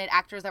Shankman, wanted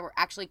actors that were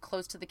actually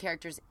close to the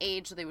character's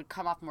age so they would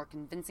come off more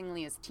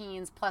convincingly as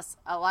teens. Plus,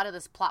 a lot of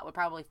this plot would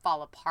probably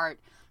fall apart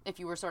if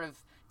you were sort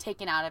of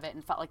taken out of it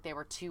and felt like they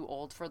were too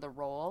old for the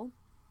role.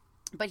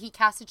 But he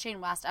casted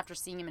Shane West after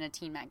seeing him in a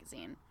teen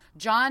magazine.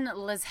 John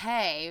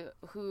Lizhay,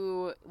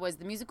 who was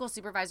the musical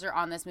supervisor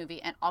on this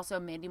movie and also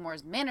Mandy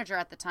Moore's manager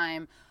at the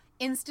time,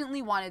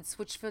 instantly wanted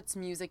Switchfoot's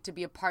music to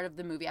be a part of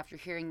the movie after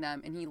hearing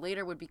them, and he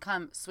later would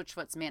become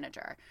Switchfoot's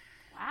manager.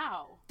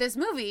 Wow. This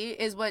movie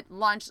is what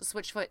launched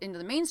Switchfoot into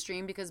the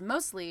mainstream because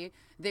mostly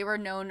they were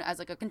known as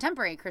like a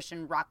contemporary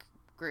Christian rock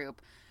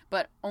group,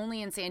 but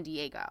only in San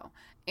Diego.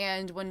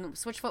 And when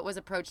Switchfoot was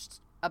approached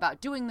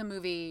about doing the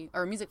movie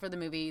or music for the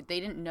movie,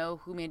 they didn't know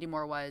who Mandy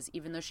Moore was,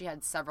 even though she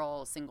had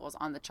several singles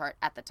on the chart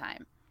at the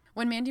time.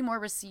 When Mandy Moore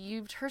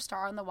received her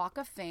star on the Walk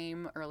of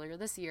Fame earlier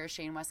this year,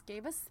 Shane West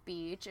gave a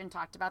speech and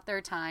talked about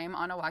their time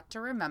on A Walk to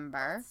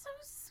Remember. So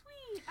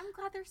sweet. I'm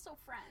glad they're still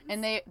friends.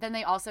 And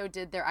they also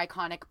did their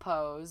iconic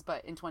pose,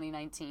 but in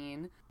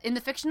 2019. In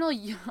the fictional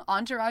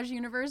Entourage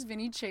universe,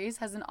 Vinny Chase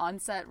has an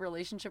on-set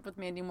relationship with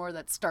Mandy Moore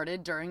that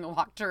started during A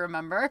Walk to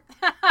Remember.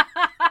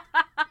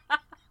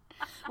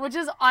 Which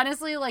is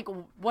honestly like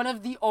one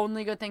of the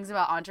only good things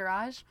about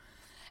Entourage.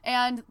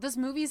 And this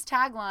movie's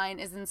tagline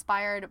is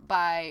inspired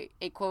by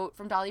a quote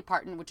from Dolly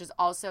Parton, which is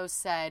also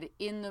said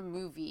in the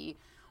movie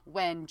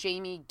when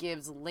Jamie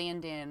gives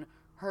Landon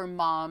her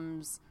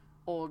mom's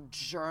old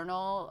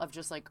journal of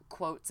just like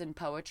quotes and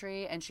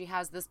poetry. And she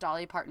has this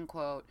Dolly Parton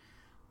quote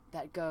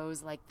that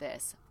goes like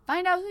this: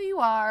 "Find out who you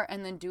are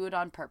and then do it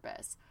on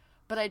purpose."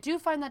 But I do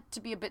find that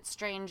to be a bit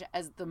strange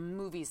as the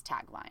movie's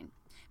tagline.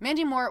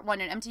 Mandy Moore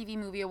won an MTV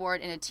Movie Award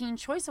and a Teen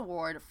Choice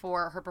Award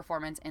for her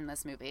performance in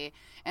this movie.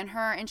 And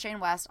her and Shane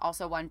West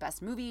also won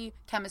Best Movie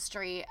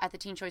Chemistry at the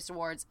Teen Choice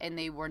Awards, and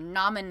they were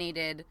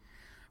nominated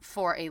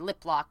for a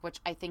lip lock, which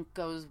I think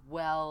goes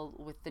well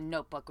with The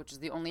Notebook, which is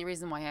the only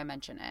reason why I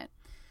mention it.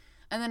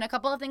 And then a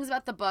couple of things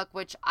about the book,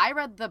 which I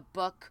read the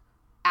book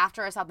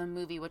after I saw the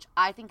movie, which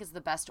I think is the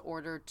best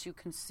order to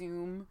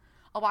consume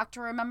A Walk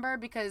to Remember,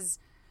 because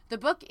the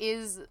book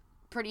is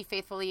pretty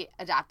faithfully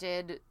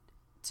adapted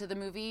to the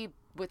movie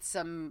with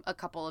a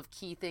couple of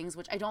key things,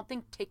 which I don't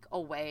think take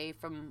away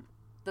from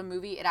the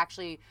movie. It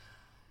actually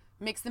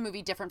makes the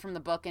movie different from the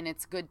book, and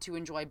it's good to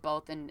enjoy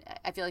both. And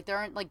I feel like there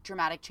aren't like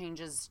dramatic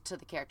changes to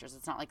the characters.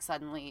 It's not like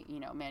suddenly,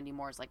 Mandy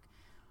Moore's like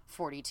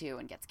 42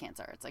 and gets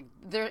cancer. It's like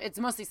it's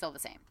mostly still the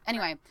same.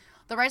 Anyway,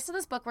 the rights to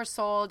this book were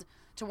sold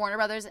to Warner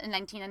Brothers in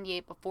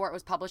 1998 before it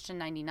was published in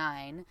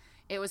 1999.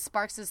 It was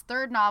Sparks'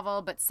 third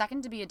novel, but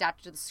second to be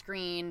adapted to the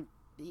screen.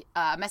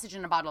 Message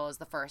in a Bottle is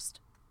the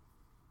first.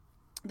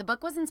 The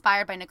book was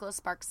inspired by Nicholas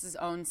Sparks'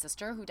 own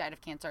sister, who died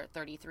of cancer at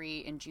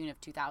 33 in June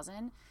of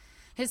 2000.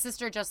 His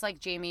sister, just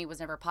like Jamie, was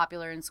never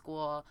popular in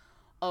school,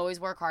 always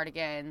wore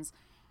cardigans.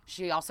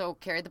 She also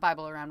carried the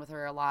Bible around with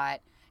her a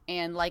lot.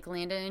 And like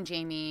Landon and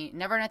Jamie,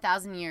 never in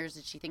 1,000 years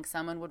did she think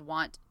someone would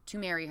want to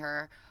marry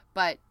her.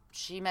 But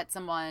she met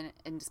someone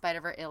in spite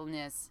of her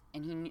illness,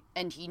 and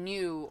he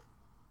knew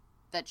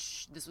that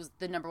this was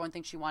the number one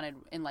thing she wanted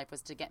in life,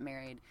 was to get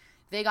married.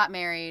 They got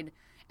married,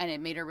 and it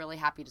made her really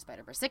happy despite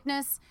of her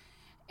sickness.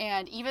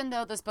 And even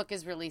though this book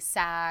is really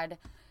sad,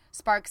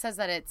 Sparks says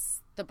that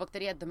it's the book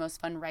that he had the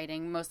most fun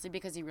writing, mostly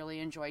because he really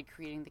enjoyed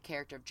creating the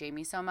character of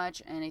Jamie so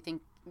much, and I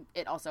think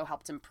it also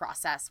helped him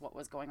process what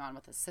was going on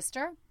with his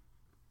sister.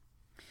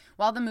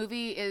 While the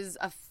movie is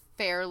a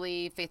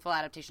fairly faithful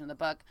adaptation of the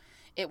book,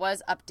 it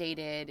was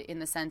updated in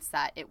the sense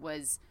that it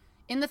was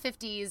in the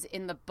 50s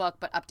in the book,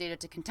 but updated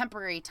to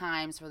contemporary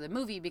times for the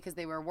movie because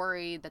they were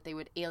worried that they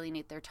would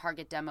alienate their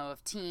target demo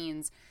of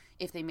teens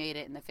if they made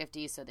it in the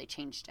 50s, so they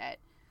changed it.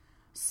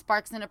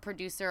 Sparks and a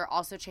producer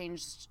also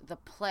changed the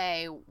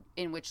play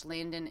in which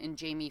Landon and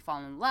Jamie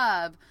fall in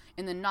love.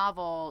 In the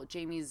novel,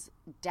 Jamie's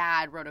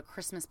dad wrote a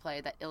Christmas play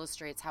that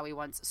illustrates how he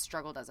once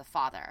struggled as a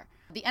father.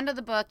 At the end of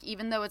the book,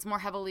 even though it's more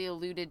heavily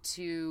alluded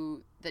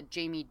to that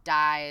Jamie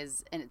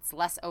dies, and it's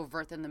less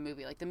overt than the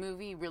movie. Like, the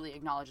movie really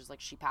acknowledges, like,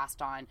 she passed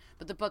on,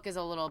 but the book is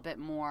a little bit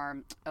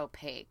more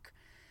opaque.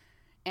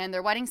 And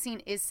their wedding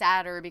scene is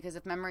sadder because,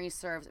 if memory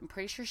serves, I'm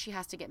pretty sure she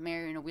has to get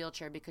married in a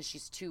wheelchair because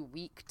she's too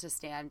weak to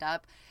stand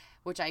up,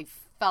 which I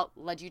felt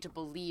led you to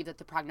believe that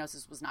the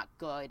prognosis was not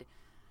good.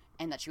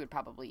 and that she would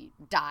probably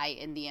die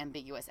in the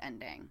ambiguous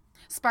ending.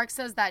 Sparks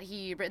says that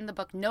he written the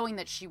book knowing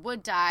that she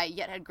would die,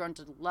 yet had grown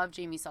to love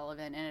Jamie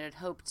Sullivan and had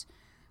hoped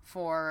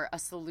for a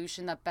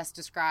solution that best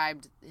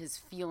described his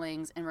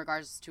feelings in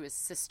regards to his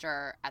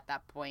sister at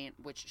that point,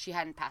 which she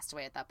hadn't passed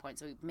away at that point,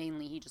 so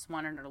mainly he just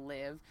wanted her to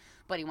live,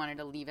 but he wanted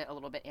to leave it a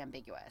little bit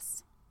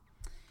ambiguous.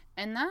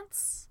 And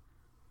that's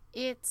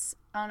it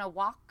on A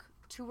Walk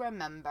to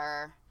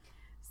Remember.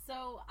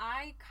 So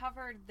I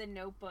covered The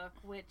Notebook,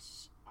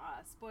 which,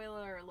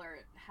 spoiler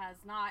alert, has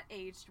not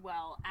aged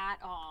well at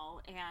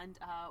all, and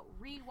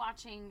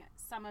rewatching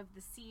some of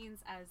the scenes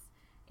as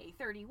a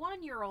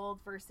 31-year-old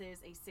versus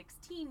a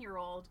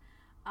 16-year-old,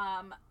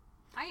 I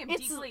am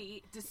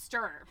deeply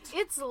disturbed.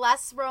 It's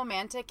less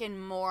romantic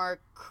and more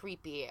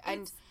creepy.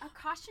 And it's a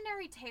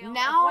cautionary tale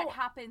now, of what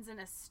happens in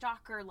a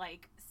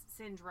stalker-like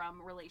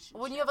syndrome relationship.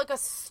 When you have like a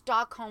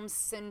Stockholm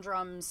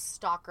Syndrome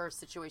stalker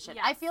situation.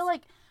 Yes. I feel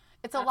like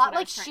it's That's a lot what I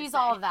like was trying She's to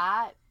All say.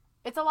 That.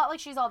 It's a lot like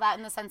She's All That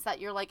in the sense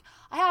that you're like,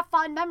 I have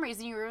fond memories,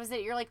 and you revisit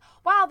it, you're like,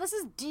 wow, this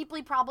is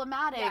deeply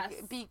problematic Yes.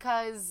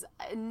 because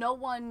no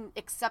one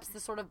accepts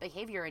this sort of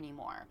behavior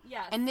anymore.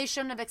 Yes. And they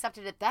shouldn't have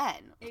accepted it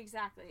then.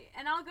 Exactly.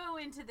 And I'll go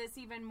into this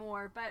even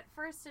more, but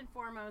first and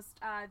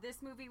foremost,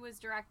 this movie was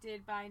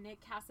directed by Nick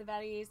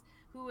Cassavetes,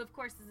 who, of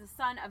course, is the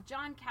son of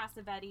John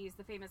Cassavetes,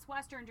 the famous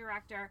Western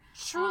director.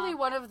 Truly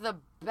one of the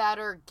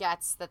better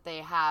gets that they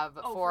have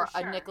for for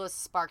sure. a Nicholas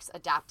Sparks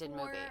adapted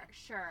movie. For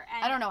sure.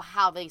 And I don't know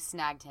how they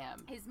snagged him.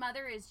 his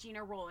mother is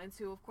Gina Rollins,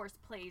 who, of course,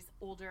 plays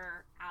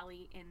older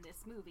Allie in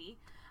this movie.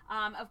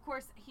 Of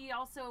course, he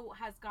also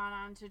has gone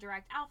on to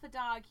direct Alpha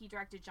Dog. He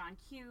directed John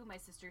Q, My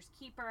Sister's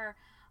Keeper.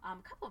 A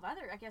couple of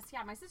other, I guess,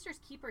 yeah. My Sister's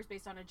Keeper is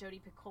based on a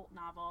Jodi Picoult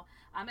novel.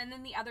 And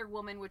then The Other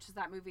Woman, which is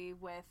that movie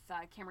with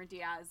Cameron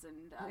Diaz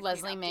and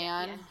Leslie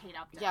Mann. and Kate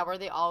Upton. Yeah, where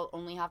they all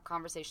only have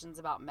conversations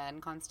about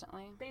men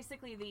constantly.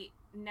 Basically the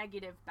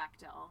negative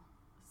Bechdel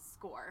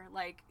score.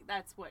 Like,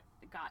 that's what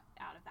got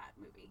out of that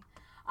movie.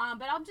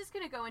 But I'm just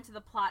going to go into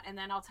the plot, and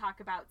then I'll talk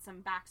about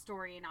some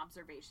backstory and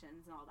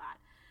observations and all that.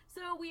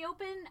 So we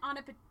open on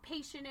a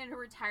patient in a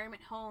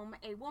retirement home.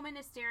 A woman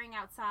is staring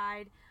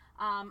outside.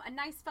 A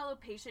nice fellow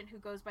patient who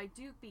goes by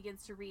Duke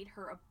begins to read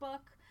her a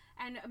book,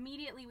 and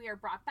immediately we are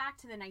brought back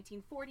to the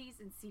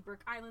 1940s in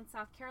Seabrook Island,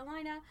 South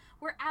Carolina,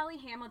 where Allie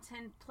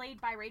Hamilton,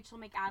 played by Rachel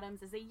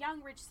McAdams, is a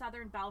young, rich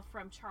Southern belle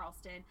from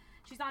Charleston.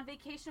 She's on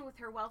vacation with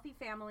her wealthy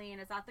family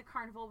and is at the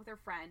carnival with her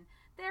friend.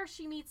 There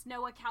she meets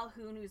Noah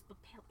Calhoun,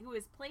 who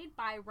is played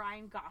by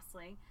Ryan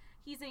Gosling.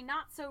 He's a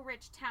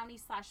not-so-rich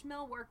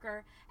townie/mill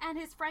worker, and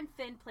his friend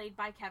Finn, played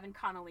by Kevin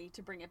Connolly,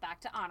 to bring it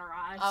back to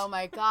Entourage. Oh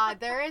my god,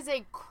 there is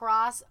a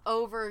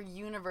crossover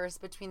universe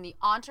between the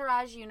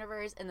Entourage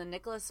universe and the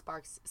Nicholas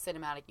Sparks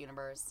cinematic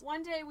universe.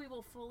 One day we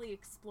will fully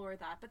explore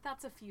that, but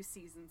that's a few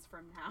seasons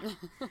from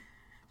now.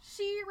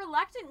 She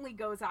reluctantly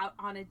goes out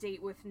on a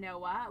date with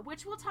Noah,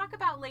 which we'll talk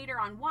about later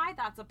on why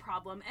that's a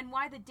problem and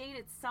why the date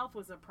itself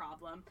was a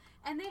problem.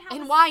 And they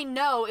have why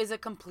no is a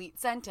complete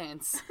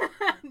sentence.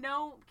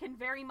 No can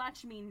very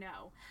much mean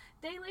no.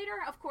 They later,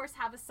 of course,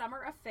 have a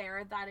summer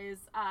affair that is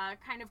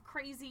kind of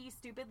crazy,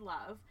 stupid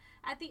love.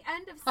 At the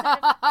end of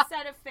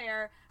said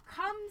affair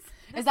comes...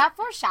 Is that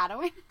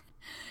foreshadowing?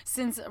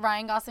 Since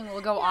Ryan Gosling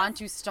will go on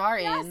to star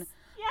in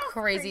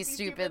Crazy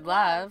Stupid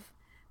Love.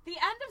 The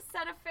end of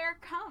said affair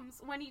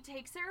comes when he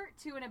takes her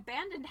to an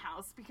abandoned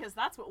house, because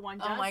that's what one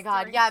does. Oh my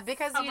god, during yeah,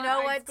 because you summer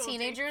know high what? school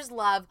Teenagers dates.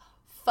 love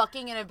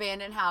fucking in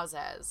abandoned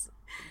houses.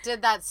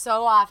 Did that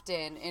so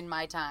often in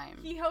my time.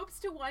 He hopes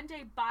to one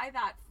day buy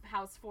that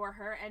house for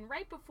her, and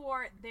right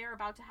before they're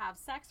about to have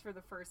sex for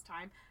the first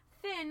time,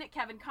 Finn,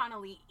 Kevin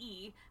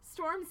Connolly,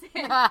 storms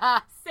in,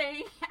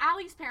 saying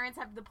Allie's parents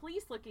have the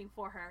police looking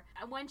for her.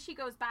 And when she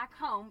goes back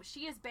home,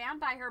 she is banned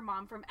by her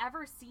mom from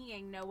ever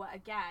seeing Noah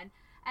again.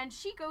 And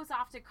she goes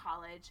off to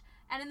college,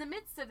 and in the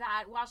midst of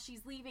that, while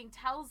she's leaving,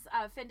 tells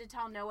Finn to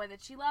tell Noah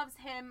that she loves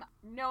him.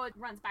 Noah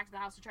runs back to the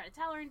house to try to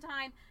tell her in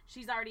time.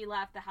 She's already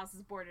left. The house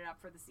is boarded up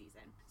for the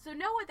season. So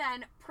Noah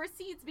then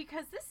proceeds,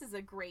 because this is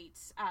a great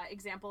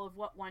example of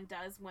what one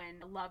does when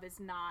love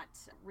is not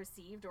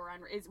received or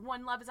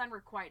when love is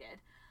unrequited.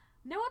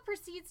 Noah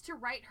proceeds to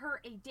write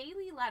her a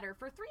daily letter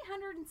for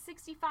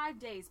 365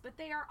 days, but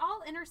they are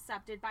all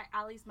intercepted by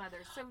Allie's mother.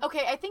 So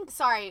Okay,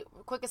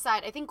 quick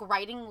aside, I think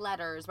writing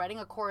letters, writing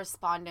a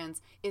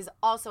correspondence is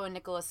also a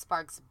Nicholas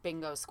Sparks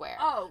bingo square.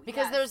 Oh,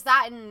 because yes. there's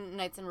that in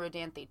Nights in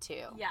Rodanthe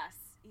too. Yes,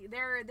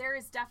 there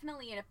is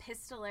definitely an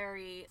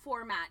epistolary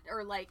format,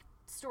 or like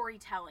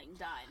storytelling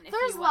done.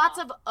 There's lots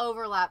of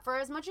overlap. For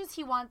as much as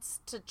he wants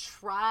to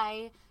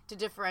try to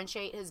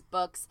differentiate his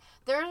books,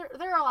 there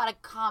are a lot of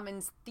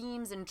common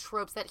themes and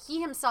tropes that he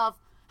himself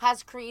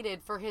has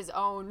created for his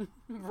own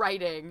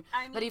writing.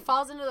 I mean, but he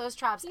falls into those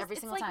traps every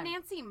single time. It's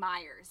like Nancy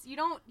Myers. You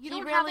don't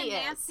really have a is.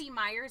 Nancy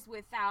Myers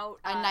without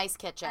A nice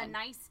kitchen. a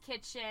nice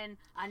kitchen,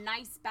 a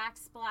nice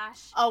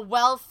backsplash, A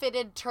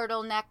well-fitted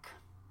turtleneck.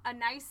 a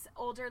nice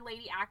older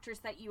lady actress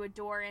that you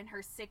adore in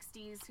her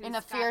 60s, In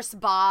a fierce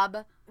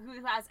bob.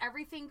 who has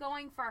everything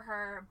going for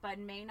her, but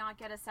may not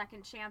get a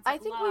second chance I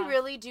at think love. we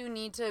really do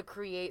need to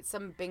create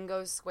some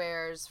bingo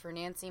squares for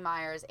Nancy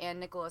Myers and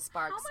Nicholas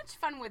Sparks. How much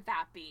fun would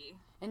that be?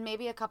 And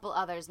maybe a couple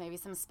others, maybe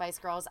some Spice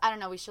Girls. I don't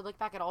know. We should look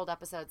back at old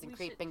episodes and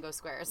create bingo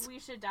squares. We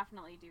should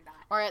definitely do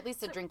that. Or at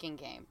least a drinking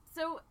game.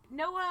 So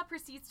Noah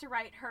proceeds to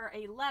write her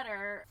a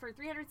letter for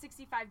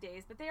 365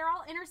 days, but they are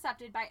all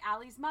intercepted by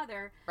Allie's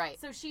mother. Right.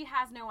 So she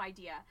has no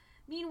idea.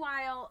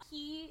 Meanwhile,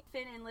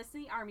 Finn enlists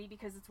in the army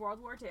because it's World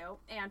War II,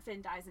 and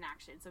Finn dies in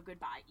action, so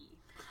goodbye, E.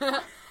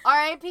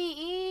 R.I.P.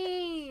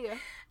 E!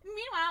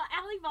 Meanwhile,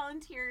 Allie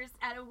volunteers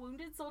at a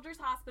wounded soldier's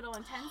hospital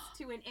and tends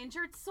to an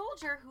injured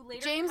soldier who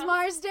later James comes,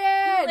 Marsden!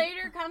 Who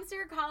later comes to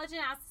her college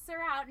and asks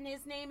her out, and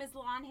his name is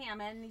Lon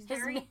Hammond. He's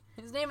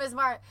his name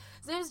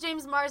is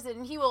James Marsden,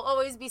 and he will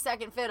always be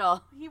second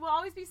fiddle. He will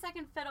always be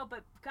second fiddle,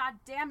 but god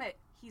damn it,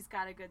 he's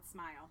got a good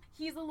smile.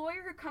 He's a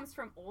lawyer who comes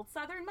from old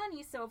Southern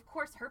money, so of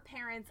course her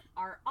parents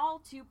are all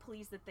too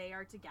pleased that they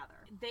are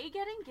together. They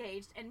get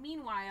engaged, and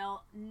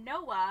meanwhile,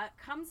 Noah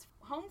comes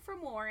home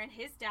from war, and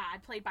his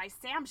dad, played by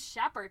Sam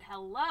Shepard,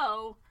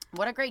 hello.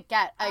 What a great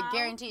get. I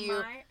guarantee you,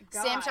 my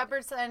God. Sam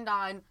Shepard signed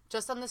on,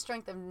 just on the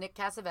strength of Nick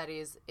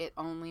Cassavetes, it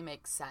only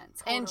makes sense.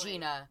 Totally. And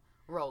Gina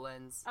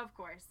Rollins. Of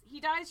course. He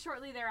dies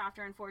shortly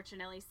thereafter,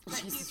 unfortunately. But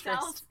he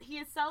sold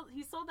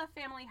the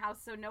family house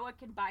so Noah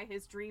can buy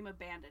his dream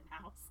abandoned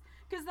house.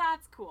 Because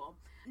that's cool.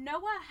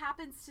 Noah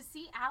happens to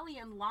see Allie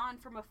and Lon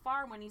from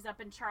afar when he's up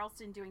in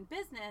Charleston doing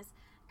business,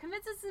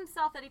 convinces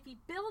himself that if he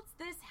builds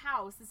this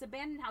house, this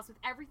abandoned house, with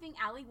everything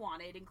Allie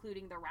wanted,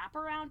 including the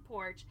wraparound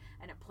porch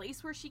and a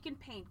place where she can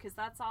paint, because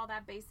that's all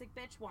that basic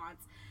bitch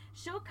wants,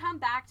 she'll come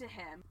back to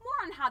him.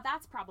 More on how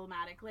that's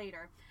problematic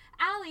later.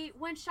 Allie,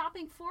 when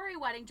shopping for a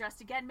wedding dress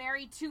to get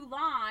married to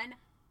Lon,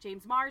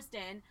 James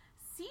Marsden,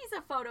 sees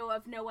a photo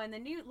of Noah in the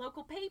new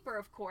local paper,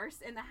 of course,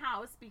 in the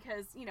house,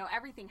 because,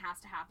 everything has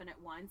to happen at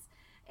once.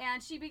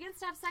 And she begins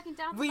to have second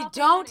doubts about the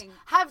wedding. We don't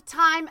have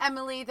time,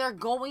 Emily. They're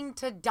going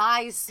to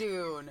die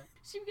soon.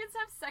 She begins to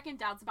have second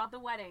doubts about the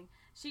wedding.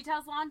 She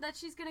tells Lon that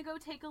she's going to go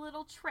take a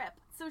little trip.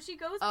 So she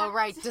goes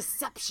back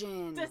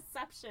Deception.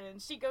 Deception.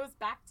 She goes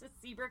back to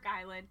Seabrook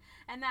Island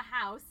and the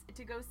house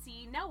to go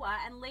see Noah,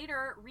 and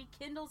later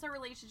rekindles her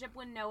relationship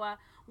with Noah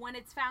when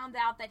it's found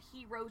out that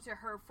he wrote to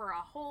her for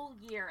a whole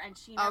year and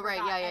she never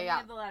got any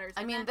of the letters.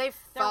 I And mean, then they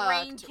the fucked,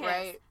 rain kiss.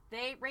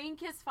 right? Rain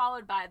kiss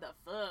followed by the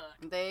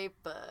fuck. They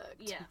fucked.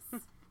 Yes.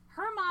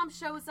 Her mom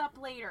shows up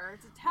later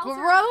to tell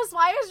her. Gross.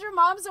 Why is your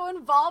mom so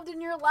involved in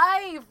your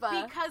life?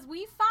 Because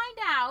we find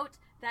out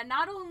that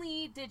not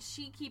only did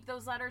she keep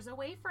those letters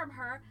away from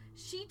her,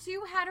 she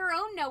too had her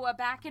own Noah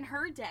back in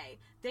her day.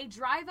 They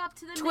drive up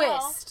to the mill.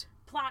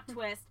 Plot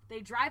twist. They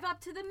drive up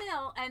to the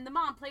mill, and the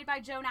mom, played by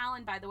Joan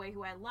Allen, by the way,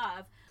 who I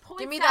love,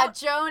 Give me that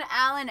Joan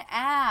Allen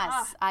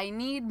ass. I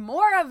need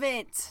more of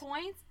it.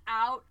 Points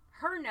out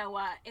her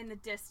Noah in the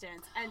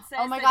distance and says,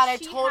 oh my God, I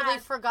totally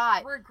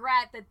forgot.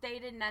 Regret that they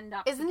didn't end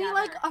up Isn't together. he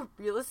like a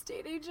real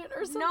estate agent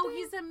or something? No,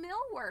 he's a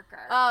mill worker.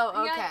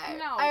 Oh, okay.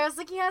 No. I was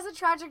like, he has a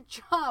tragic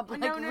job,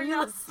 like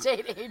real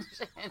estate agent.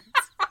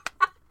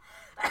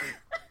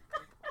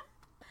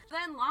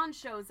 Then Lon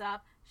shows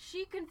up.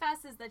 She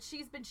confesses that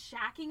she's been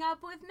shacking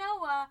up with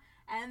Noah,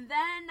 and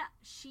then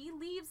she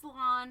leaves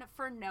Lon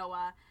for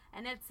Noah.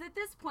 And it's at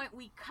this point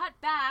we cut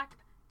back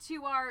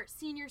to our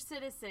senior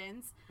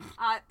citizens,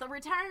 the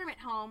retirement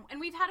home, and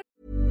we've had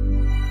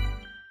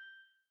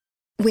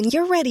When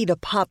you're ready to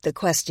pop the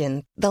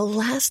question, the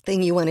last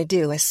thing you want to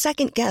do is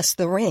second-guess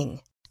the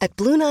ring. At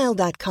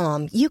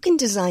BlueNile.com, you can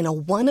design a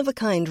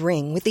one-of-a-kind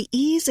ring with the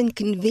ease and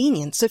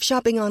convenience of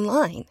shopping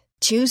online.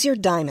 Choose your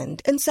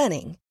diamond and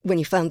setting. When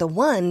you find the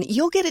one,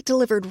 you'll get it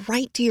delivered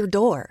right to your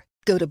door.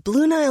 Go to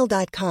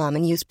BlueNile.com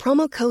and use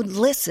promo code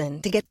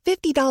LISTEN to get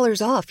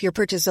 $50 off your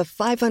purchase of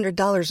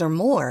 $500 or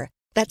more.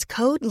 That's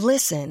code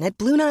LISTEN at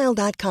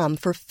BlueNile.com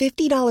for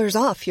 $50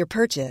 off your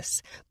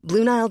purchase.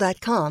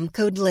 BlueNile.com,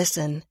 code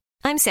LISTEN.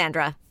 I'm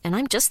Sandra, and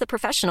I'm just the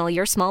professional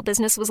your small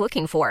business was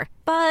looking for.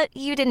 But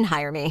you didn't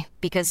hire me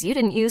because you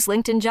didn't use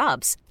LinkedIn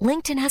Jobs.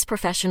 LinkedIn has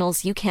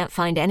professionals you can't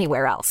find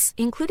anywhere else,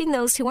 including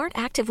those who aren't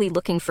actively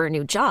looking for a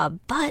new job,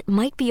 but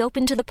might be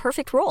open to the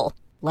perfect role,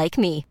 like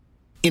me.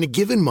 In a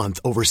given month,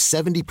 over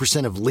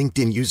 70% of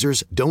LinkedIn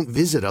users don't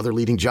visit other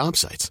leading job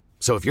sites.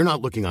 So if you're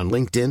not looking on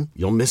LinkedIn,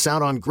 you'll miss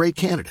out on great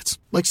candidates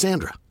like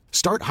Sandra.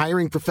 Start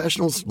hiring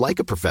professionals like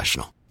a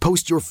professional.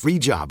 Post your free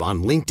job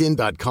on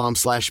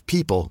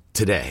linkedin.com/people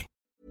today.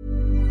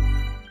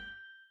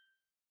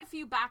 a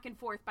few back and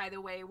forth, by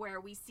the way,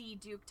 where we see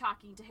Duke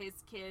talking to his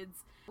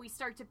kids. We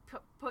start to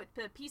put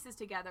the pieces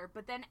together,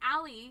 but then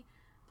Allie,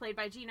 played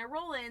by Gina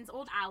Rollins,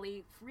 old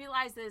Allie,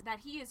 realizes that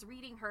he is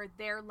reading her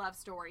their love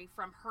story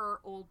from her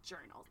old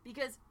journal.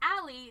 Because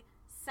Allie,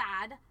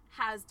 sad,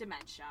 has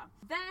dementia.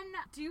 Then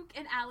Duke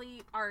and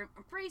Allie are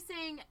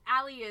embracing.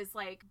 Allie is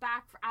like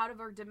back out of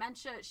her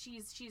dementia.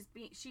 She's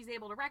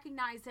able to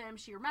recognize him.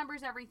 She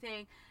remembers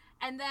everything.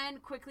 And then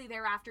quickly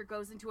thereafter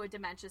goes into a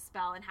dementia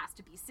spell and has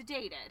to be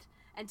sedated.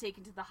 and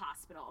taken to the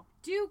hospital.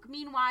 Duke,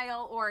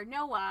 meanwhile, or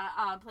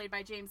Noah, played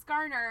by James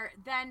Garner,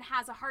 then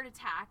has a heart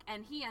attack,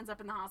 and he ends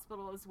up in the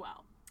hospital as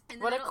well.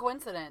 What a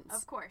coincidence.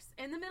 Of course.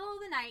 In the middle of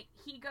the night,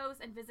 he goes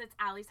and visits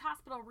Allie's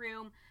hospital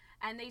room,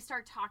 and they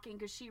start talking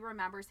because she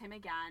remembers him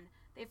again.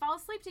 They fall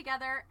asleep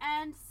together,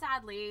 and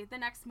sadly, the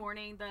next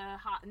morning, the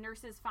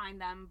nurses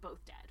find them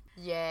both dead.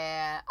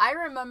 Yeah, I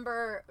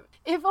remember,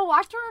 if a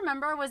watch to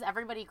remember was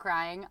everybody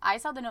crying, I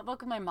saw The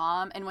Notebook with my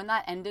mom, and when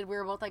that ended, we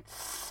were both like,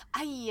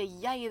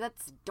 ay,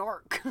 that's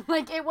dark.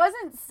 Like, it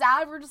wasn't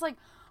sad, we're just like,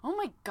 oh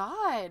my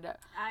god,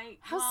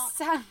 how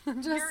sad,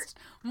 just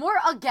more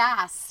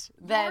aghast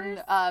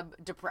than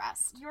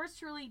depressed. Yours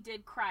truly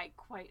did cry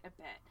quite a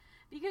bit.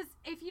 Because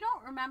if you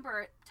don't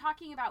remember,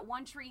 talking about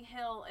One Tree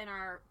Hill in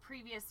our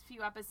previous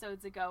few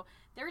episodes ago,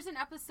 there's an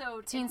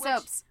episode Teen in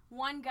Soaps. Which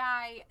one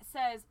guy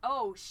says,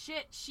 oh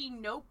shit, she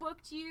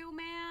notebooked you,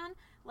 man.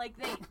 Like,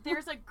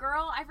 there's a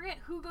girl, I forget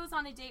who goes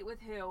on a date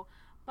with who,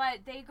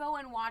 but they go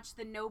and watch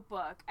The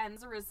Notebook, and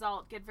as a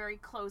result, get very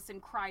close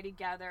and cry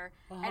together.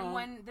 Uh-huh. And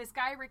when this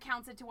guy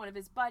recounts it to one of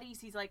his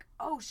buddies, he's like,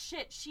 oh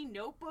shit, she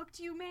notebooked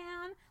you,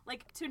 man?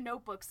 Like, to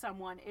notebook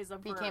someone is a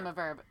verb. Became a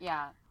verb,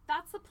 yeah.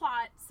 That's the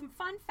plot, some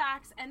fun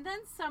facts, and then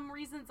some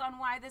reasons on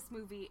why this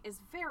movie is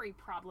very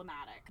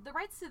problematic. The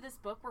rights to this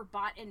book were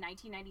bought in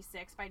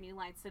 1996 by New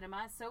Line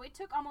Cinema, so it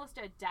took almost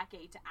a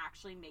decade to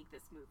actually make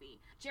this movie.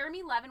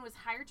 Jeremy Levin was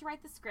hired to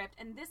write the script,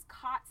 and this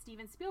caught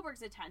Steven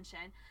Spielberg's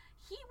attention.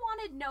 He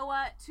wanted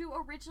Noah to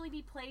originally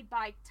be played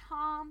by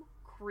Tom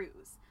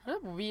Cruise. What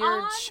a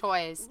weird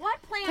choice.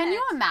 What planet? Can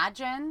you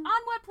imagine?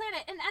 On what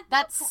planet? And at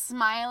that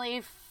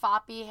smiley,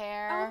 foppy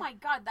hair. Oh my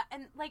god!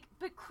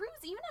 But Cruise,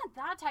 even at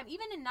that time,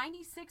 even in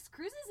 '96,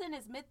 Cruise is in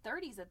his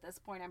mid-30s at this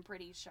point. I'm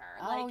pretty sure.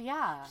 Oh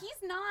yeah.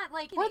 He's not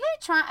like. Were they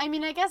trying? I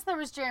mean, I guess there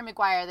was Jerry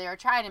Maguire. They were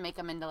trying to make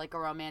him into like a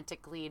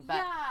romantic lead,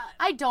 but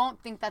I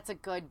don't think that's a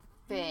good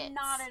fit.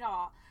 Not at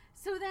all.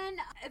 So then,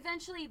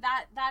 eventually,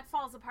 that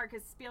falls apart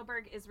because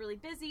Spielberg is really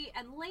busy,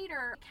 and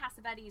later,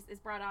 Cassavetes is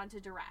brought on to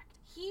direct.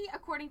 He,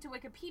 according to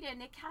Wikipedia,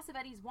 Nick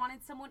Cassavetes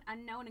wanted someone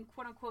unknown and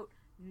quote-unquote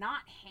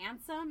not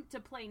handsome to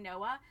play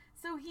Noah,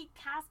 so he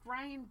cast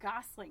Ryan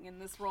Gosling in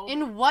this role.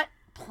 In what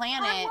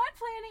planet? On what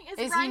planet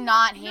is Ryan he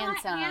not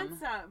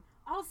handsome?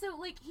 Also,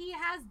 like, he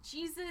has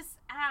Jesus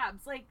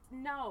abs. Like,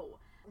 no.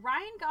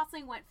 Ryan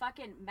Gosling went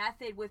fucking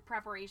method with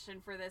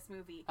preparation for this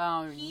movie.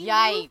 Oh,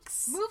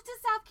 yikes. Moved to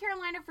South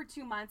Carolina for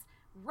 2 months,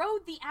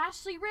 rode the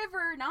Ashley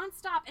River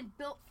nonstop, and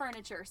built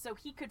furniture so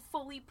he could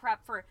fully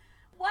prep for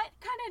what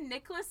kind of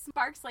Nicholas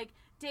Sparks, like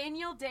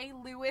Daniel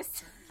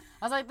Day-Lewis.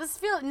 I was like, this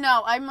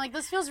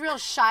feels real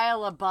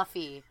Shia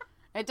LaBeouf-y.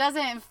 It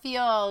doesn't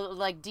feel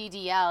like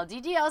DDL.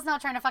 DDL's not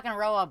trying to fucking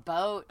row a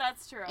boat.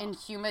 That's true. In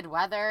humid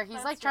weather.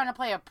 He's trying to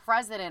play a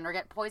president or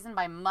get poisoned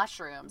by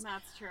mushrooms.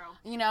 That's true.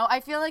 You know,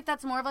 I feel like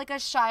that's more of like a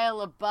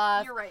Shia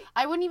LaBeouf. You're right.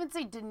 I wouldn't even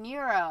say De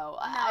Niro. No.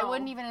 I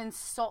wouldn't even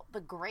insult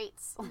the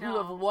greats who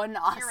have won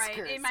Oscars.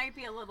 You're right. It might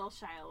be a little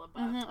Shia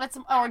LaBeouf.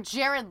 Mm-hmm. Or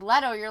Jared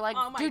Leto. You're like,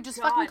 dude, just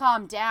fucking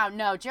calm down.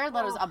 No, Jared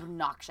Leto's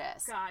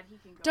obnoxious. God, he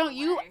can go Don't away.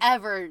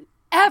 You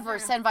ever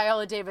send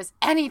Viola Davis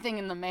anything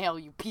in the mail,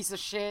 you piece of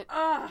shit.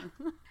 Ugh.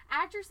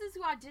 Actresses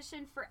who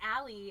auditioned for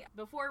Allie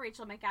before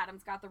Rachel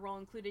McAdams got the role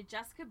included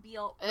Jessica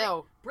Biel,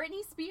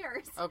 Britney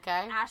Spears,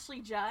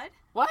 Ashley Judd,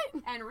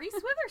 and Reese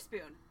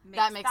Witherspoon.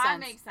 That makes sense. That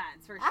makes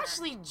sense for sure.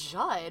 Ashley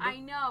judd. I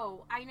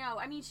know.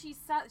 I mean, she's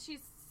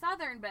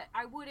Southern, but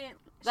I wouldn't.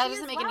 That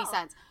doesn't make any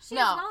sense. She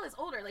as well is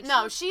older. Like,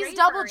 no, she's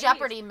double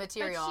Jeopardy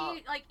material. But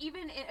she, like,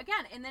 even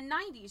again in the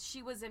 '90s,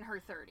 she was in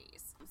her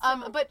 30s.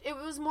 But it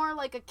was more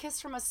like A Kiss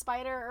from a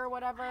Spider or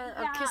whatever,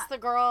 or Kiss the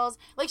Girls.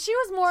 Like, she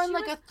was more in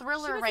like a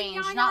thriller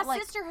range, not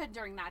like Sisterhood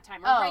during that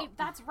time. Right,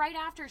 that's right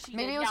after she.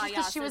 Maybe did it was just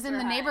because she was in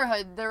The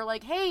Neighborhood. They're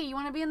like, hey, you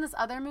want to be in this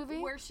other movie?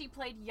 Where she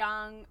played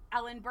young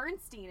Ellen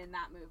Bernstein in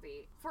that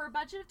movie. For a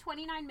budget of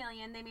 $29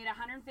 million, they made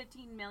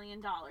 $115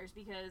 million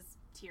because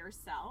tears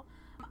sell.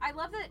 I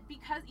love that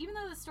because even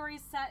though the story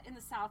is set in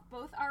the South,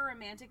 both our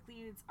romantic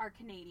leads are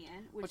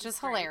Canadian, which is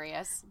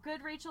hilarious.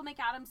 Good Rachel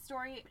McAdams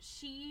story.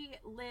 She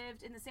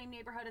lived in the same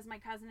neighborhood as my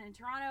cousin in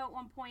Toronto at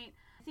one point.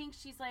 I think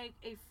she's like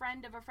a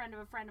friend of a friend of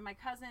a friend of my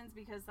cousin's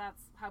because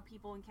that's how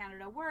people in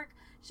Canada work.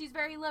 She's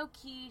very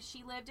low-key.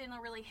 She lived in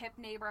a really hip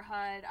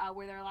neighborhood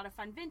where there are a lot of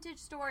fun vintage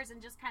stores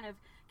and just kind of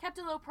kept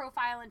a low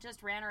profile and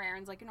just ran her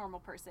errands like a normal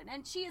person.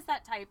 And she is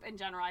that type in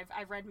general.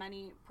 I've read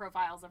many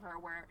profiles of her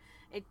where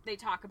they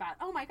talk about,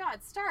 oh my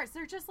God, stars,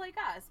 they're just like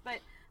us. But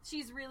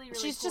she's really, really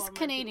She's cool just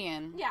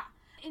Canadian. Yeah.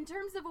 In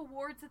terms of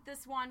awards at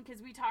this one, because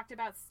we talked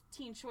about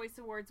Teen Choice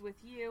Awards with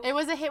you. It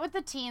was a hit with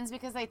the teens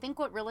because I think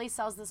what really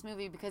sells this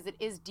movie, because it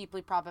is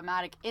deeply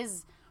problematic,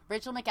 is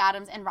Rachel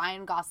McAdams and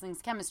Ryan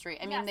Gosling's chemistry.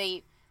 I mean,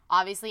 they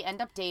obviously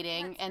end up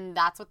dating, and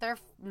that's what they're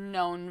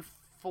known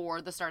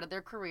for the start of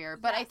their career.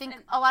 But I think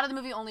a lot of the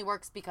movie only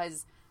works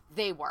because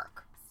they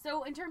work.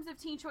 So in terms of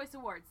Teen Choice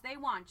Awards, they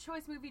won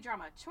Choice Movie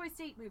Drama, Choice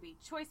Date Movie,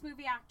 Choice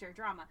Movie Actor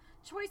Drama,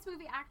 Choice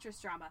Movie Actress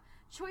Drama,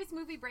 Choice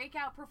Movie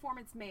Breakout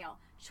Performance Male,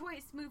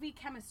 Choice Movie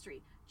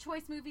Chemistry,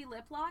 Choice Movie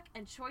Lip Lock,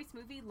 and Choice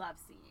Movie Love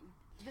Scene.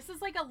 This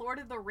is like a Lord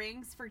of the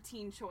Rings for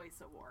Teen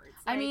Choice Awards.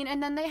 I mean,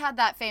 and then they had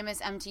that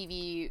famous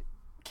MTV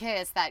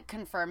kiss that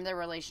confirmed their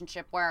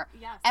relationship where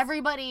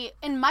everybody,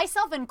 and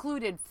myself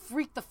included,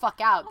 freaked the fuck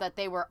out that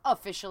they were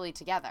officially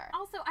together.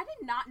 Also, I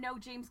did not know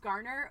James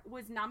Garner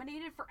was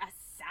nominated for a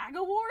SAG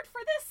award for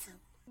this.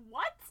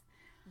 What?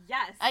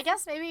 Yes. I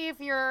guess maybe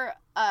if you're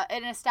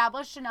an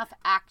established enough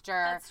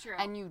actor That's true.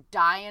 and you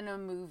die in a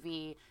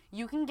movie,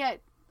 you can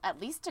get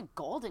at least a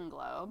Golden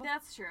Globe.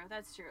 That's true.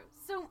 That's true.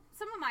 So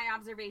some of my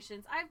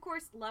observations. I, of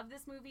course, loved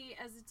this movie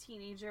as a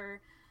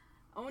teenager.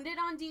 Owned it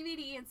on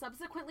DVD and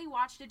subsequently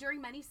watched it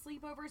during many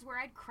sleepovers where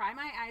I'd cry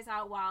my eyes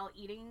out while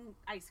eating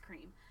ice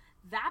cream.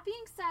 That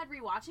being said,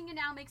 rewatching it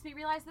now makes me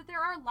realize that there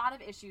are a lot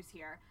of issues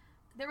here.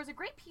 There was a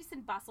great piece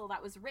in Bustle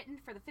that was written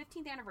for the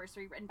 15th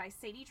anniversary, written by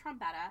Sadie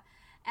Trombetta,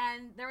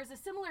 and there was a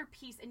similar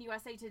piece in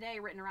USA Today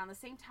written around the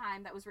same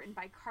time that was written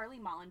by Carly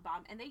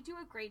Mollenbaum, and they do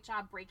a great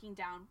job breaking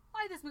down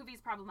why this movie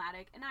is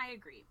problematic, and I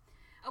agree.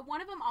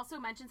 One of them also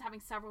mentions having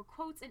several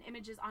quotes and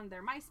images on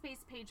their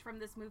MySpace page from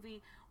this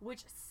movie,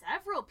 which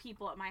several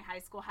people at my high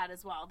school had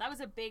as well. That was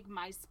a big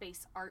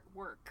MySpace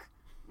artwork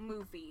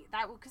movie.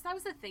 Because that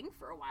was a thing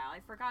for a while.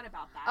 I forgot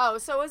about that. Oh,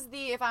 so was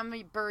the If I'm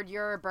a Bird,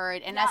 You're a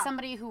Bird. And as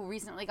somebody who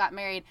recently got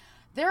married,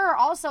 there are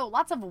also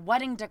lots of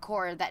wedding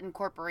decor that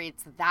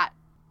incorporates that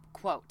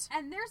quote.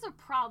 And there's a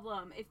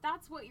problem. If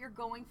that's what you're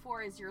going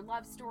for as your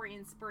love story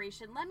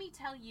inspiration, let me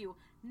tell you,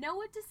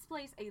 Noah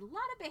displays a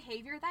lot of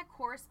behavior that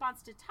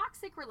corresponds to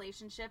toxic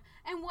relationship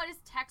and what is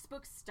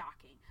textbook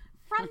stalking.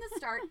 From the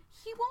start,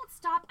 he won't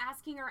stop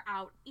asking her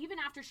out, even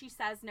after she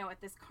says no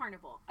at this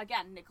carnival.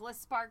 Again, Nicholas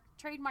Spark,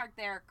 trademark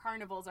there,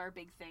 carnivals are a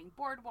big thing.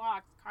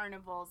 Boardwalks,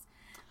 carnivals.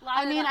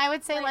 I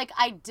would say like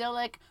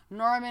idyllic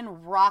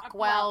Norman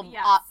Rockwell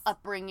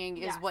upbringing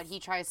is what he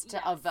tries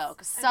to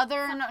evoke.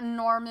 Southern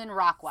Norman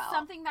Rockwell.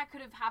 Something that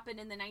could have happened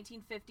in the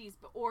 1950s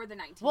or the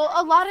 1990s. Well,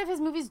 a lot of his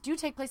movies do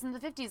take place in the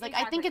 50s. Like,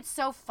 exactly. I think it's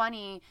so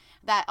funny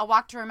that A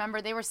Walk to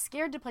Remember, they were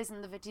scared to place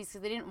in the 50s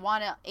because they didn't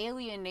want to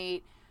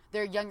alienate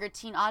their younger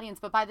teen audience,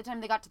 but by the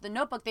time they got to The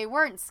Notebook, they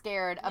weren't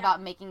scared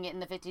about making it in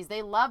the 50s.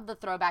 They loved the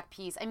throwback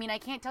piece. I mean, I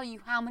can't tell you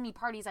how many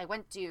parties I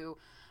went to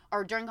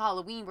or during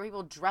Halloween where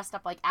people dressed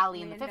up like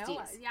Allie in the 50s.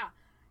 Noah, yeah.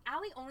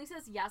 Allie only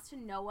says yes to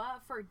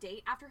Noah for a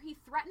date after he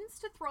threatens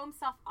to throw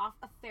himself off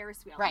a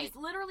Ferris wheel. Right. He's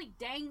literally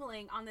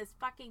dangling on this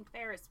fucking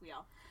Ferris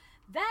wheel.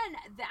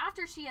 Then,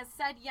 after she has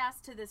said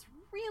yes to this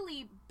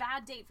really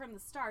bad date from the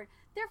start,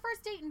 their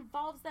first date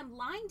involves them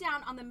lying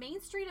down on the main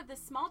street of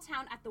this small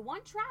town at the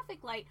one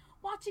traffic light,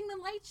 watching the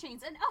light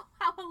change. And oh,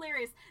 how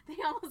hilarious. They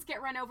almost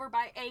get run over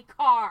by a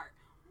car.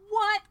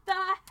 What the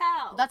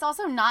hell? That's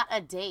also not a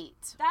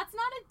date. That's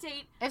not a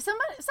date. If some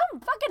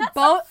fucking That's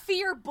some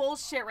fear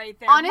bullshit right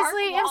there.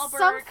 Honestly, if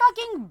some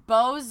fucking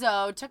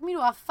bozo took me to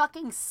a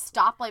fucking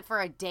stoplight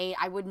for a date,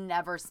 I would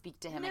never speak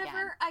to him again.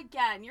 Never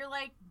again. You're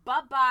like,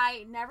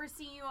 bye-bye, never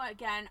see you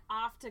again,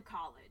 off to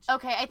college.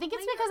 Okay, I think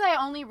it's because I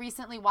only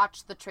recently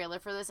watched the trailer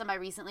for this, and by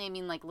recently I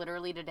mean like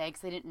literally today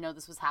because I didn't know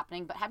this was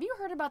happening, but have you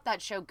heard about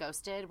that show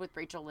Ghosted with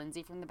Rachel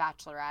Lindsay from The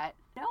Bachelorette?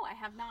 No, I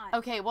have not.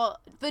 Okay, well,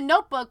 The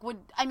Notebook would,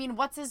 I mean,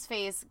 what's his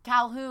face?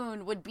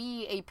 Calhoun would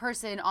be a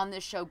person on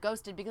this show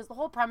Ghosted because the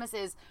whole premise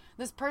is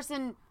this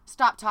person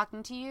stopped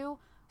talking to you,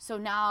 so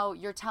now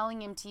you're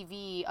telling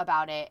MTV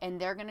about it, and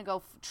they're going to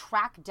go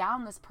track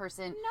down this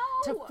person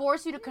to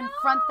force you to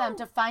confront them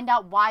to find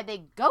out why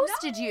they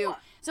ghosted you.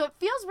 So it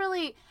feels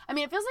really, I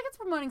mean, it feels like it's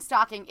promoting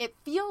stalking. It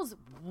feels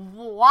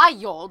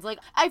wild. Like,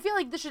 I feel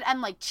like this should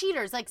end like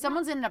Cheaters. Like,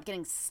 someone's ended up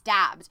getting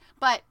stabbed.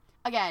 But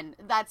again,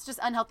 that's just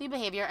unhealthy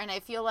behavior, and I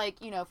feel like,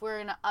 you know, if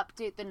we're going to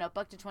update The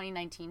Notebook to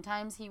 2019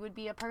 times, he would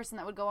be a person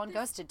that would go on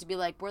Ghosted to be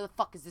like, where the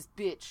fuck is this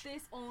bitch?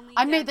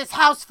 I made this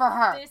house for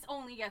her. This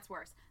only gets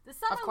worse. The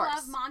Summer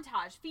Love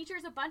montage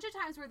features a bunch of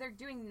times where they're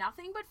doing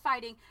nothing but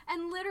fighting,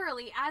 and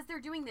literally, as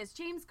they're doing this,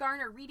 James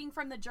Garner reading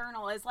from the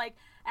journal is like,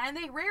 and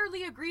they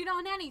rarely agreed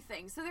on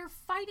anything, so they're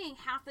fighting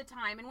half the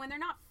time, and when they're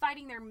not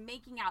fighting, they're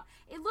making out.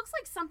 It looks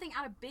like something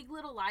out of Big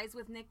Little Lies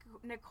with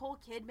Nicole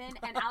Kidman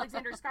and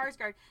Alexander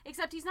Skarsgård,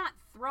 except he's not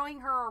throwing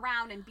her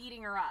around and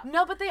beating her up.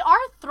 No, but they are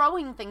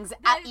throwing things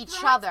at each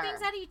other.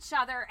 Things at each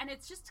other, and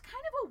it's just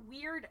kind of a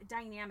weird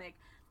dynamic.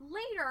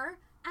 Later,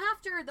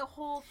 after the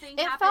whole thing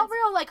happens, it felt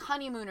real like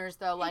honeymooners,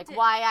 though, like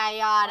why I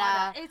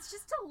yada. It's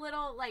just a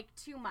little like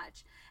too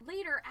much.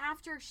 Later,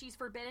 after she's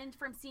forbidden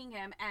from seeing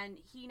him and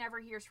he never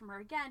hears from her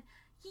again,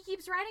 he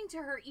keeps writing to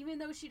her even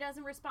though she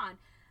doesn't respond.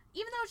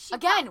 Even though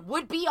she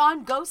would be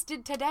on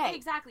Ghosted today.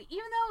 Exactly.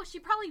 Even though she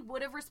probably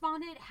would have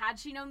responded had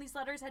she known these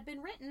letters had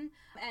been written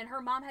and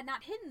her mom had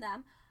not hidden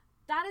them.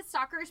 That is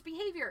stalkerish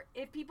behavior.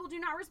 If people do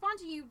not respond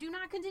to you, do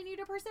not continue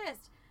to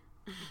persist.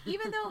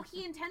 Even though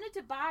he intended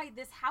to buy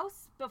this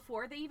house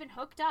before they even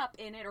hooked up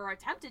in it or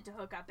attempted to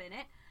hook up in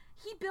it,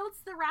 he builds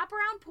the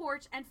wraparound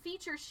porch and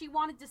features she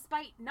wanted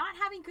despite not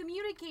having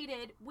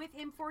communicated with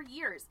him for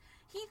years.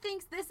 He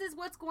thinks this is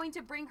what's going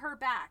to bring her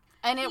back.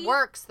 And it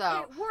works,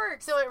 though. It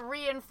works. So it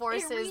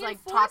reinforces like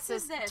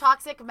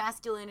toxic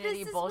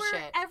masculinity bullshit.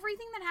 Where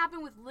everything that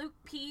happened with Luke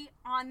P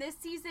on this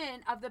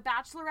season of The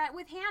Bachelorette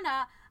with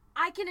Hannah,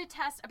 I can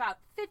attest about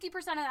 50%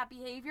 of that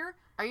behavior.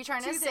 Are you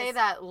trying to say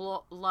that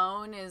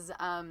Lone is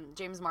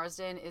James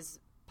Marsden is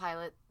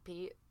Pilot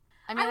Pete?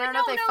 I mean, I don't know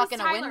if they fucking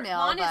a windmill.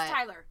 Lon is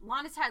Tyler.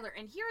 Lon is Tyler,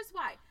 and here's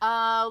why.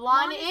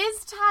 Lon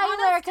is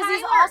Tyler because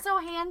he's also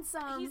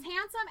handsome. He's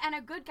handsome and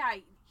a good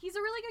guy. He's a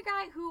really good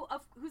guy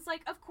who's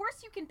like, of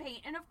course you can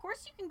paint, and of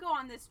course you can go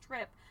on this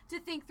trip to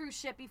think through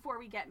shit before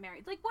we get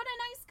married. Like, what a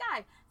nice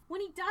guy. When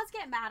he does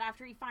get mad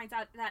after he finds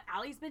out that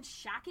Allie's been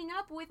shacking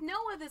up with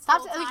Noah this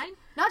whole time.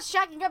 Not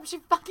shacking up, she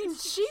fucking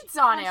cheats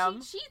on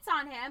him. She cheats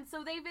on him,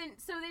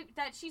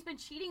 that she's been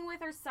cheating with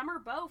her summer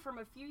beau from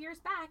a few years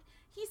back.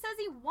 He says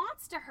he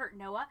wants to hurt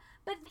Noah,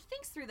 but he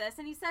thinks through this,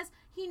 and he says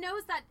he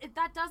knows that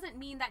that doesn't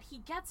mean that he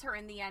gets her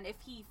in the end if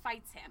he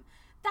fights him.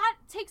 That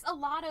takes a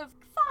lot of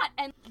thought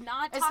and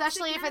not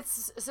especially if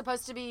it's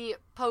supposed to be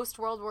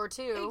post-World War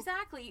II.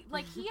 Exactly.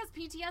 Like, he has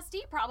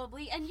PTSD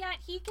probably, and yet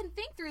he can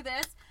think through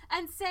this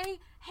and say,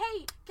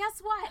 hey, guess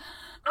what?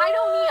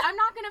 I'm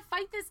not going to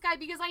fight this guy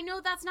because I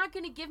know that's not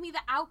going to give me the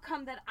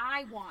outcome that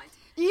I want.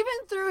 Even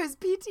through his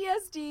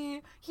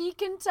PTSD, he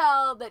can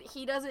tell that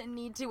he doesn't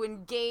need to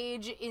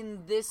engage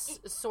in this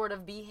sort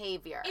of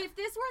behavior. If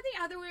this were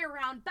the other way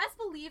around, best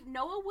believe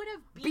Noah would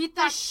have beat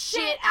the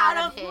shit out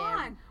of him.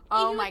 Lon.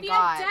 Oh my God. He would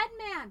be a dead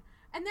man.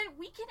 And then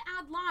we can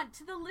add Lon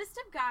to the list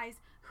of guys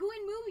who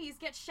in movies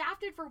get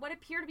shafted for what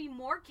appear to be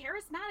more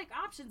charismatic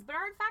options, but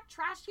are in fact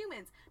trash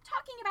humans.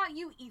 Talking about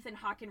you, Ethan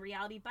Hawke in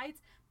Reality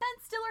Bites. Ben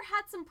Stiller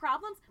had some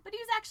problems, but he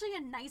was actually a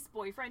nice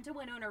boyfriend to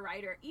Winona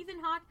Ryder. Ethan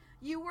Hawke,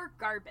 you were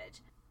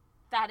garbage.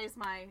 That is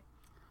my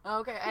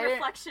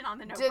reflection on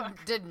the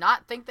Notebook. Did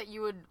not think that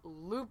you would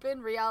loop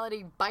in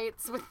Reality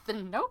Bites with the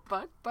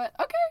Notebook, but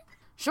okay,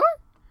 sure.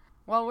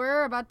 Well,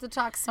 we're about to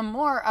talk some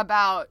more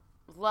about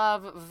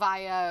love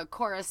via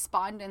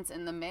correspondence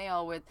in the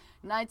mail with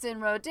Nights in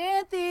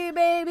Rodanthe,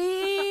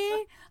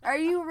 baby. Are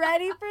you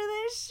ready for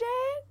this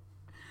shit?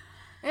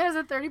 It has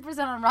a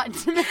 30% on Rotten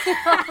Tomatoes.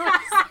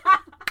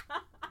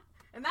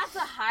 And that's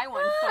a high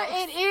one, folks.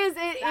 It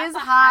is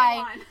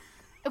high.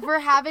 If we're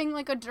having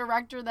like a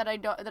director that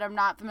I'm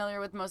not familiar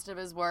with most of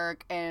his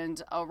work,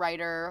 and a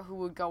writer who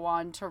would go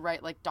on to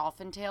write like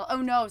Dolphin Tale.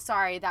 Oh no,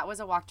 sorry, that was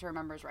a Walk to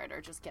Remember's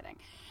writer. Just kidding.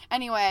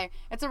 Anyway,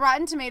 it's a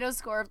Rotten Tomatoes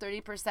score of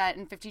 30%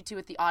 and 52%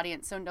 with the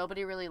audience, so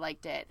nobody really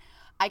liked it.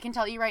 I can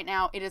tell you right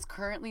now, it is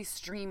currently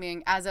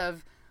streaming as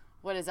of,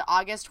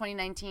 August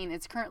 2019.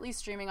 It's currently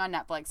streaming on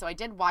Netflix, so I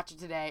did watch it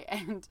today,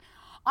 and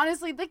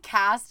honestly, the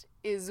cast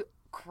is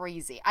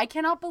crazy. I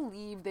cannot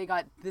believe they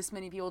got this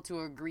many people to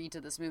agree to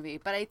this movie,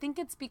 but I think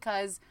it's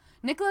because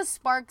Nicholas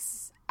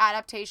Sparks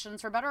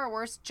adaptations, for better or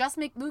worse, just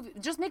make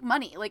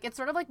money. Like, it's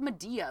sort of like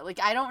Medea. Like,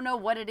 I don't know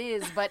what it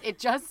is, but it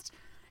just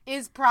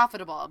is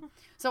profitable.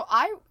 So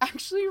I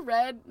actually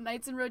read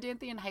Nights in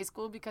Rodanthe in high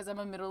school because I'm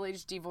a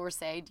middle-aged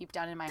divorcee deep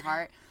down in my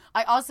heart.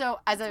 I also,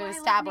 as I've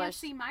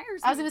established,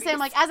 I was going to say,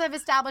 as I've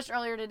established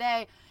earlier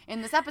today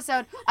in this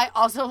episode, I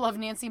also love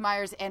Nancy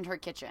Meyers and her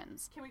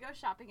kitchens. Can we go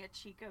shopping at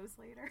Chico's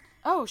later?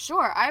 Oh,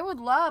 sure. I would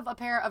love a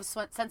pair of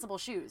sensible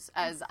shoes,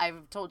 as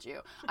I've told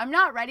you. I'm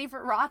not ready for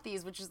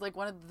Rothy's, which is like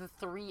one of the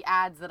 3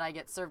 ads that I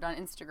get served on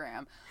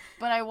Instagram,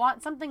 but I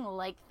want something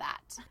like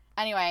that.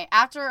 Anyway,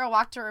 after A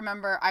Walk to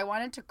Remember, I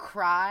wanted to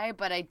cry,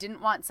 but I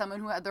didn't want someone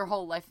who had their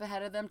whole life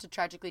ahead of them to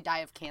tragically die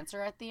of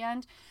cancer at the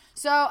end.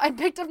 So I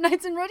picked up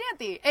Nights in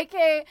Rodanthe,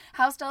 a.k.a.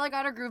 How Stella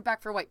Got Her Groove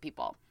Back for White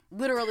People.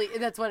 Literally,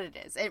 that's what it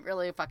is. It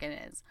really fucking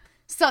is.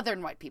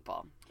 Southern white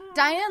people.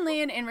 Diane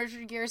Lane and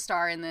Richard Gere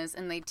star in this,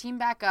 and they team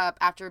back up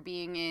after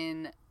being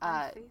in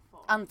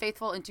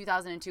Unfaithful in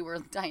 2002, where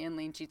Diane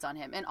Lane cheats on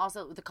him. And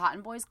also the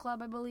Cotton Boys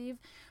Club, I believe,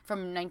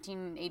 from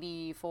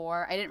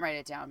 1984. I didn't write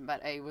it down,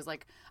 but I was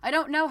like, I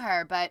don't know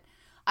her, but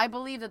I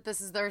believe that this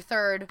is their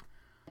 3rd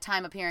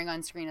time appearing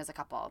on screen as a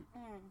couple.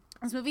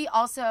 This movie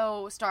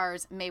also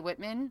stars Mae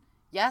Whitman.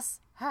 Yes,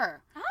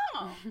 her.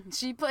 Oh.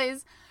 She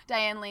plays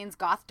Diane Lane's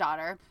goth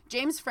daughter.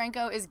 James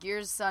Franco is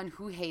Gere's son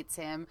who hates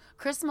him.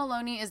 Chris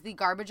Maloney is the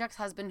garbage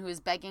ex-husband who is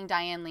begging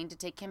Diane Lane to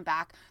take him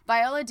back.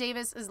 Viola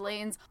Davis is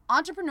Lane's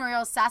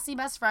entrepreneurial, sassy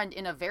best friend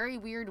in a very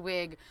weird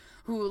wig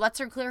who lets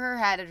her clear her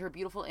head at her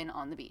beautiful inn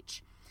on the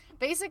beach.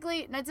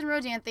 Basically, Nights in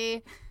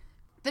Rodanthe,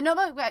 the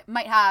Notebook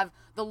might have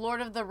the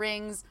Lord of the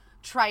Rings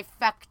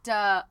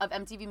trifecta of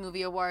MTV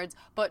Movie Awards,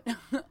 but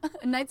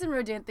Nights in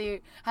Rodanthe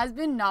has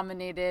been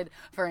nominated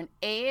for an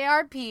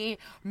AARP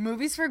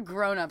Movies for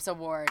Grown-Ups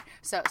Award.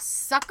 So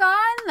suck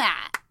on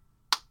that.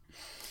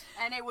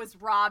 And it was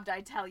robbed,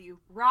 I tell you.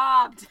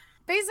 Robbed.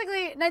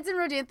 Basically, Nights in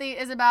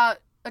Rodanthe is about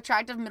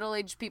attractive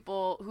middle-aged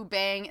people who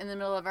bang in the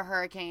middle of a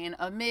hurricane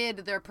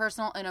amid their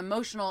personal and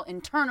emotional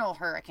internal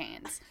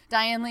hurricanes.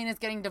 Diane Lane is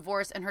getting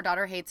divorced and her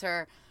daughter hates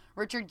her.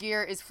 Richard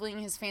Gere is fleeing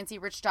his fancy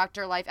rich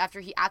doctor life after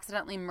he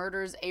accidentally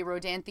murders a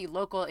Rodanthe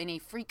local in a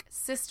freak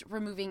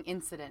cyst-removing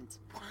incident.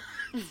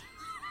 This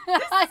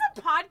is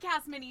a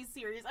podcast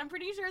mini-series. I'm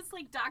pretty sure it's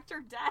like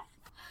Dr. Death.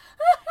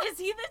 Is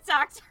he the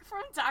doctor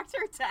from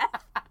Dr.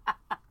 Death?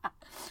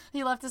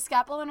 He left a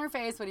scalpel in her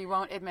face, but he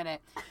won't admit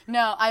it.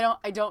 No,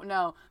 I don't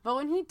know. But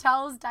when he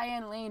tells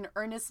Diane Lane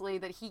earnestly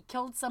that he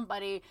killed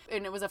somebody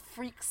and it was a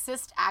freak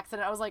cyst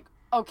accident, I was like,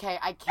 Okay,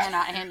 I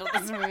cannot handle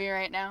this movie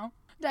right now.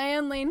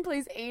 Diane Lane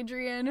plays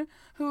Adrian,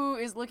 who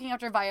is looking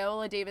after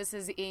Viola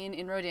Davis's inn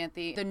in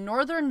Rodanthe, the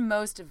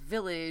northernmost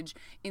village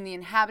in the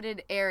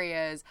inhabited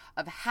areas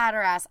of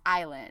Hatteras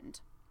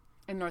Island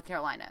in North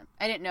Carolina.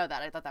 I didn't know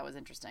that. I thought that was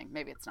interesting.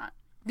 Maybe it's not.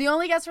 The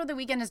only guest for the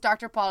weekend is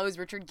Dr. Paul, who's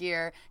Richard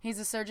Gere. He's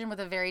a surgeon with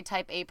a very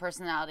type A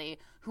personality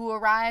who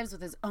arrives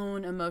with his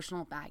own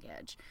emotional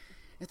baggage.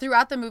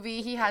 Throughout the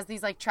movie, he has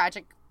these, like,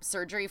 tragic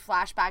surgery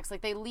flashbacks.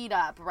 Like, they lead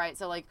up, right?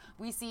 So, like,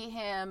 we see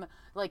him,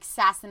 like,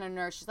 sassing a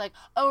nurse. She's like,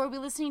 oh, are we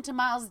listening to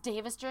Miles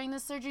Davis during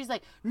this surgery? He's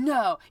like,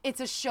 no, it's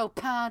a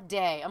Chopin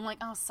day. I'm like,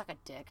 oh, suck a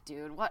dick,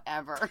 dude.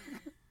 Whatever.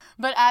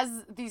 But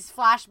as these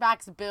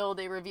flashbacks build,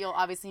 they reveal,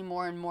 obviously,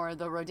 more and more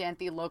the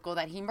Rodanthe local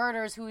that he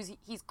murders, who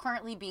he's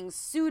currently being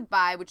sued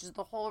by, which is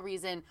the whole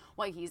reason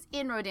why he's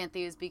in Rodanthe,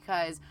 is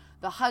because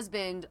the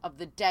husband of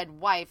the dead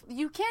wife.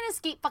 You can't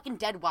escape fucking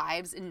dead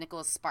wives in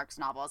Nicholas Sparks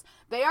novels.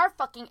 They are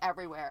fucking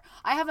everywhere.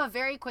 I have a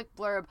very quick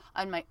blurb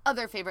on my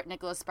other favorite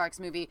Nicholas Sparks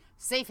movie,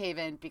 Safe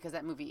Haven, because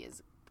that movie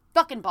is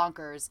fucking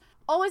bonkers.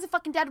 Always a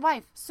fucking dead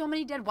wife. So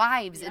many dead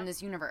wives in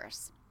this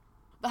universe.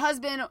 The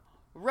husband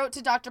wrote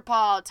to Dr.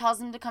 Paul, tells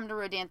him to come to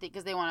Rodanthe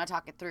because they want to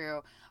talk it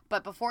through.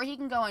 But before he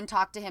can go and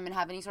talk to him and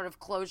have any sort of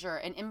closure,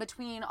 and in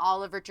between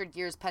all of Richard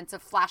Gere's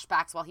pensive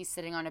flashbacks while he's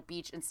sitting on a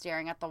beach and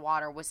staring at the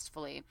water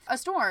wistfully, a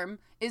storm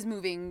is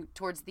moving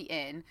towards the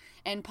inn,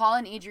 and Paul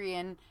and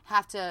Adrian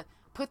have to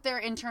put their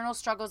internal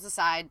struggles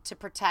aside to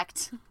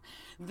protect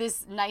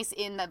this nice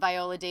inn that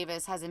Viola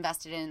Davis has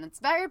invested in. It's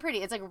very pretty.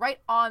 It's like right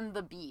on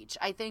the beach.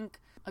 I think,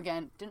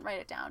 again, didn't write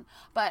it down,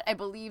 but I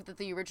believe that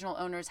the original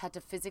owners had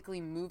to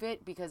physically move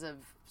it because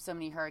of so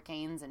many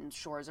hurricanes and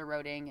shores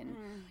eroding and,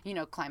 you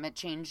know, climate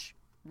change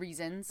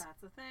reasons.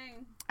 That's a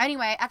thing.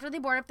 Anyway, after they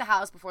board up the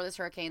house before this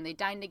hurricane, they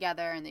dine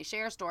together and they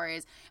share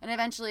stories, and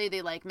eventually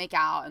they, like, make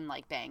out and,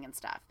 like, bang and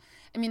stuff.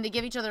 I mean, they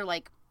give each other,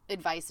 like,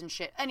 advice and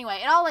shit.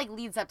 Anyway, it all, like,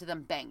 leads up to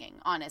them banging,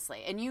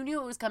 honestly. And you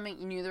knew it was coming.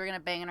 You knew they were going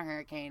to bang in a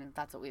hurricane.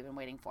 That's what we've been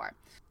waiting for.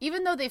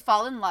 Even though they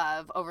fall in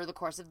love over the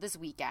course of this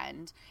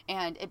weekend,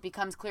 and it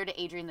becomes clear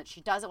to Adrian that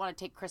she doesn't want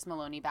to take Chris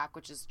Maloney back,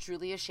 which is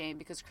truly a shame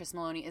because Chris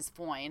Maloney is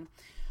fine.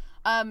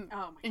 And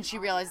she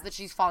realizes that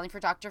she's falling for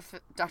Dr.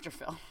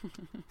 Phil.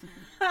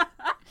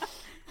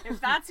 If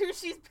that's who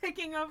she's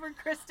picking over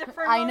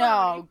Christopher I Maloney.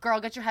 know.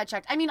 Girl, get your head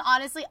checked. I mean,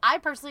 honestly, I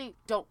personally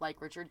don't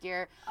like Richard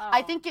Gere. Oh.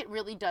 I think it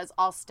really does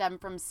all stem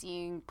from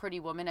seeing Pretty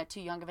Woman at too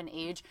young of an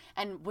age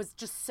and was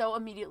just so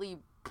immediately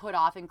put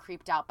off and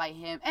creeped out by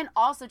him. And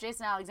also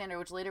Jason Alexander,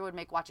 which later would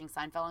make watching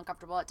Seinfeld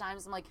uncomfortable at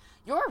times. I'm like,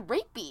 you're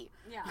rapey.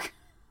 Yeah.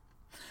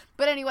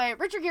 But anyway,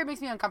 Richard Gere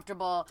makes me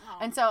uncomfortable. Oh,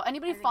 and so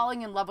anybody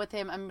falling in love with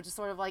him, I'm just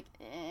sort of like,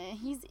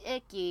 he's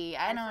icky.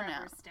 I don't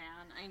know. Stan.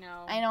 I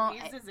know. I don't. He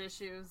has his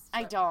issues. But...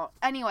 I don't.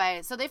 Anyway,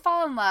 so they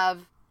fall in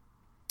love,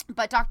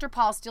 but Dr.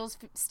 Paul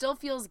still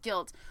feels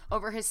guilt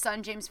over his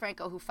son, James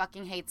Franco, who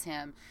fucking hates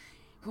him,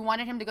 who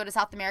wanted him to go to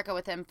South America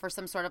with him for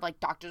some sort of,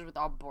 like, Doctors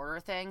Without Border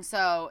thing.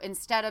 So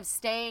instead of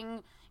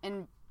staying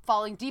and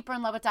falling deeper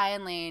in love with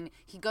Diane Lane,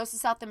 he goes to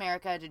South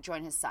America to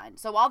join his son.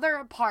 So while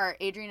they're apart,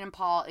 Adrian and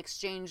Paul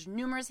exchange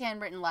numerous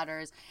handwritten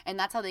letters, and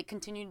that's how they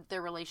continued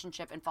their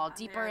relationship and fall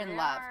deeper in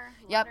love.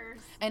 Yep.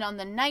 And on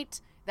the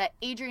night that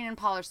Adrian and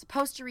Paul are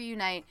supposed to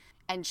reunite,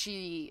 and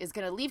she is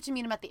going to leave to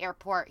meet him at the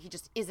airport, he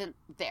just isn't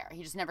there.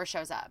 He just never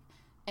shows up.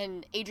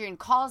 And Adrian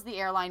calls the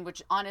airline,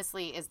 which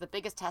honestly is the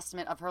biggest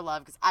testament of her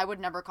love, because I would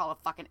never call a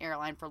fucking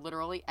airline for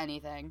literally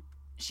anything.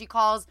 She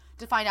calls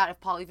to find out if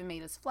Paul even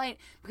made his flight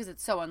because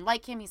it's so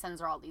unlike him. He sends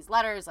her all these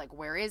letters, like,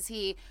 where is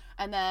he?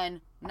 And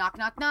then, knock,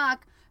 knock,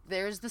 knock,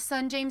 there's the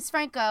son, James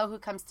Franco, who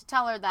comes to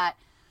tell her that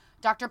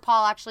Dr.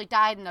 Paul actually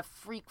died in a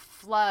freak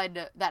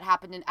flood that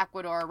happened in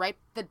Ecuador right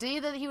the day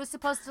that he was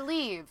supposed to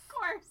leave. Of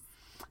course.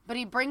 But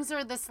he brings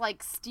her this,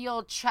 like,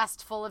 steel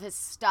chest full of his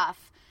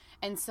stuff.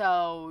 And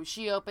so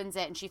she opens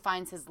it and she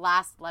finds his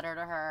last letter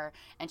to her,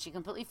 and she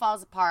completely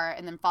falls apart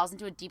and then falls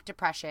into a deep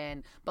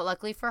depression. But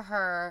luckily for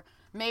her,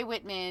 Mae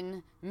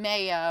Whitman,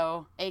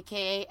 Mayo,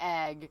 a.k.a.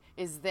 Egg,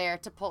 is there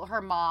to pull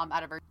her mom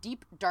out of her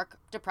deep, dark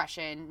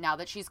depression. Now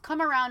that she's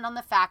come around on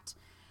the fact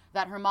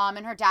that her mom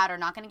and her dad are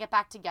not going to get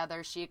back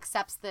together, she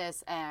accepts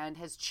this and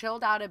has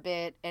chilled out a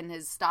bit and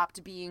has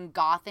stopped being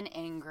goth and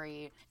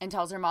angry and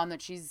tells her mom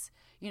that she's,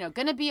 you know,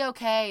 going to be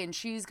okay and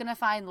she's going to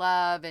find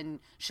love and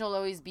she'll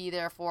always be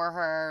there for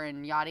her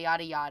and yada,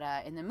 yada,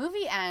 yada. And the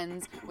movie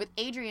ends with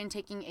Adrian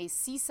taking a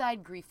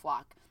seaside grief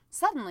walk.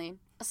 Suddenly,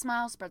 a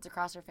smile spreads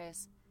across her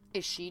face.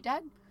 Is she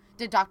dead?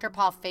 Did Dr.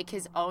 Paul fake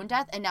his own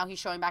death and now he's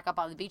showing back up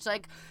on the beach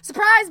like,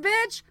 surprise,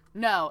 bitch?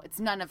 No, it's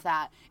none of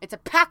that. It's a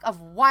pack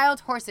of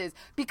wild horses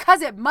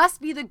because it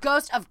must be the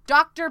ghost of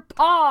Dr.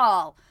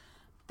 Paul.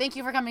 Thank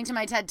you for coming to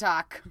my TED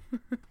Talk.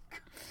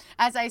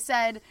 As I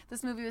said,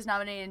 this movie was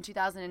nominated in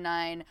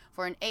 2009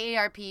 for an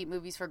AARP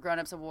Movies for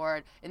Grown-Ups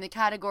Award in the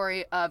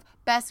category of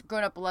Best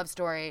Grown-Up Love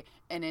Story,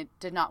 and it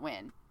did not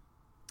win.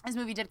 This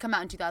movie did come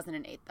out in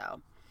 2008,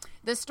 though.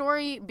 The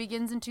story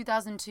begins in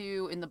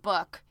 2002 in the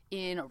book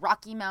in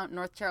Rocky Mount,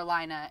 North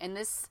Carolina, and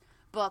this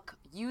book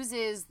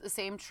uses the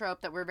same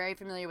trope that we're very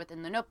familiar with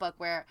in The Notebook,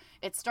 where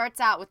it starts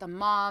out with a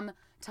mom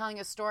telling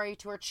a story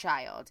to her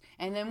child,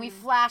 and then we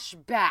flash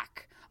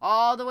back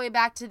all the way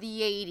back to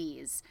the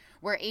 80s,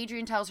 where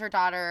Adrienne tells her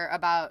daughter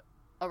about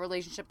a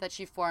relationship that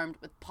she formed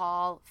with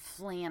Paul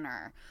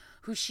Flanner,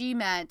 who she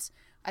met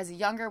as a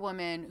younger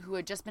woman who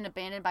had just been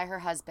abandoned by her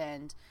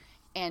husband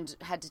and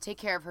had to take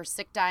care of her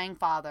sick, dying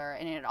father,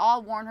 and it had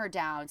all worn her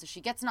down. So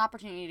she gets an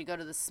opportunity to go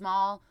to the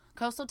small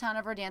coastal town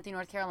of Rodanthe,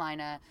 North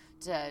Carolina,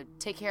 to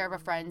take care of a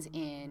friend's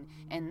inn.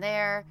 And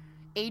there,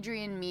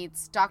 Adrienne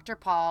meets Dr.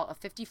 Paul, a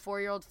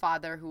 54-year-old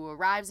father who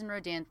arrives in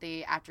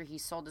Rodanthe after he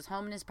sold his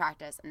home and his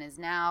practice and is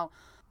now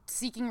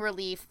seeking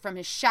relief from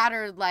his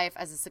shattered life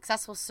as a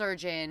successful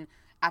surgeon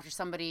after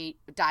somebody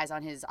dies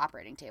on his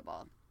operating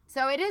table.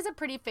 So it is a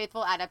pretty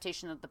faithful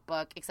adaptation of the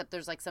book, except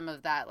there's like some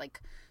of that,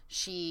 like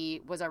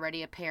she was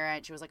already a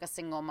parent, she was like a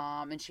single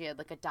mom, and she had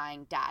like a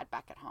dying dad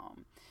back at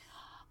home.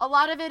 A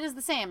lot of it is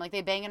the same. Like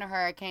they bang in a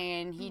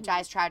hurricane, he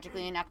dies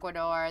tragically in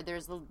Ecuador,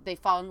 they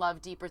fall in love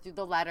deeper through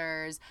the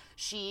letters,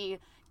 she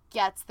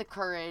gets the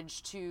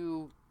courage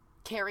to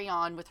carry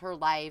on with her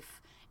life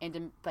and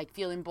to, like,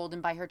 feel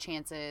emboldened by her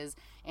chances,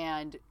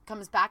 and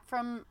comes back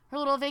from her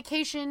little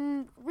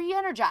vacation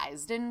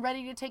re-energized and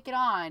ready to take it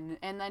on.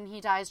 And then he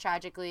dies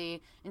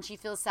tragically, and she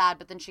feels sad,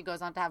 but then she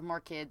goes on to have more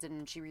kids,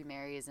 and she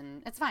remarries,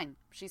 and it's fine.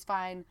 She's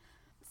fine.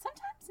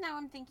 Sometimes now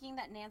I'm thinking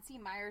that Nancy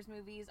Meyers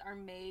movies are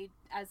made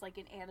as like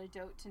an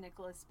antidote to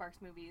Nicholas Sparks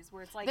movies,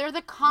 where it's like they're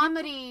the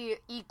comedy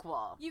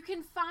equal. You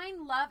can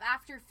find love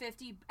after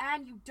 50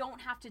 and you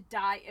don't have to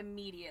die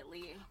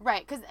immediately.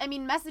 Right, because I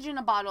mean, Message in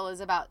a Bottle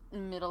is about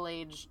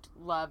middle-aged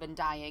love and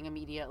dying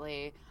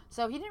immediately.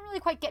 So he didn't really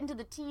quite get into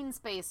the teen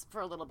space for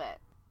a little bit.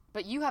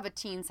 But you have a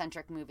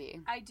teen-centric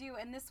movie. I do,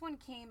 and this one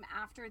came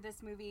after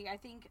this movie. I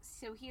think,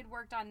 so he had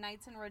worked on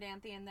Nights in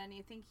Rodanthe, and then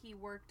I think he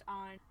worked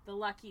on The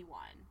Lucky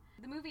One.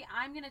 The movie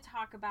I'm going to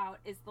talk about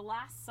is The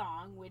Last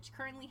Song, which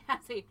currently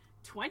has a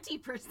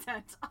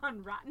 20%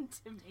 on Rotten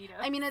Tomatoes.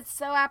 I mean, it's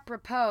so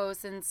apropos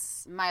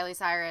since Miley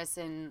Cyrus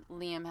and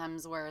Liam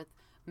Hemsworth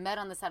met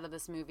on the set of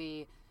this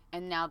movie,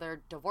 and now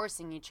they're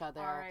divorcing each other.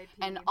 R.I.P.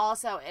 And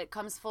also, it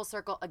comes full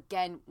circle.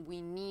 Again,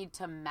 we need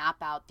to map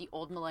out the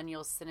old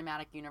millennial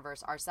cinematic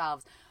universe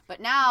ourselves.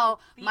 But now,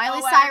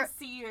 Miley Cyrus...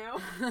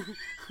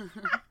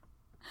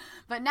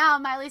 But now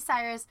Miley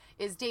Cyrus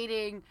is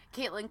dating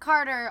Caitlyn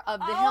Carter of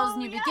The Hills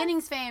New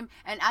Beginnings fame.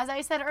 And as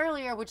I said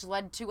earlier, which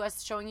led to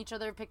us showing each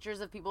other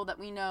pictures of people that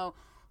we know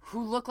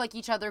who look like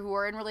each other, who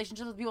are in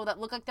relationships with people that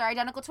look like their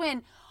identical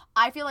twin,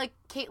 I feel like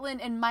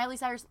Caitlyn and Miley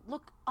Cyrus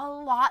look a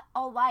lot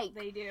alike.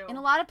 They do. In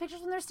a lot of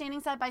pictures when they're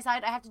standing side by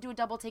side, I have to do a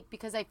double take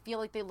because I feel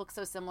like they look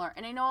so similar.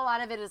 And I know a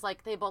lot of it is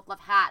like they both love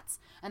hats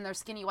and they're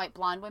skinny white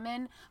blonde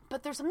women,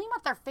 but there's something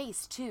about their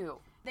face too.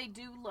 They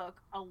do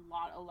look a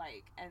lot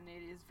alike, and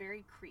it is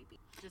very creepy.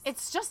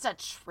 It's just a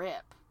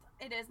trip.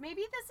 It is.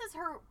 Maybe this is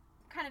her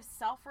kind of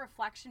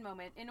self-reflection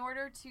moment. In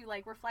order to,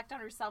 like, reflect on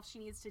herself, she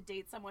needs to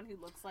date someone who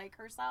looks like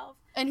herself.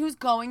 And who's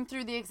going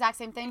through the exact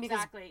same thing.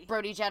 Exactly. Because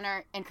Brody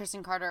Jenner and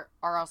Kristen Carter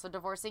are also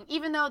divorcing,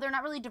 even though they're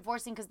not really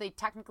divorcing because they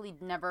technically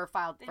never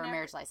filed for a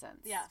marriage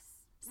license. Yes.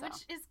 So.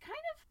 Which is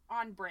kind of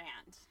on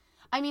brand.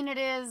 I mean, it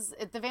is.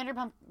 The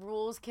Vanderpump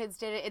Rules kids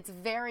did it. It's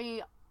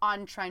very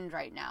on trend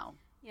right now.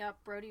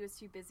 Yep, Brody was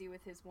too busy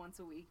with his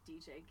once-a-week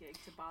DJ gig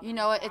to bother. You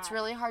know what? It's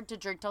really hard to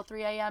drink till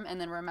 3 a.m. and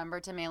then remember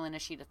to mail in a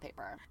sheet of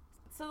paper.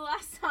 So The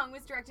Last Song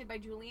was directed by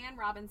Julianne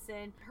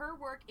Robinson. Her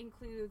work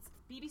includes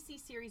BBC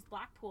series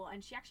Blackpool,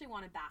 and she actually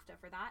won a BAFTA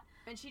for that.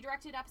 And she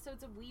directed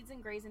episodes of Weeds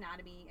and Grey's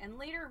Anatomy, and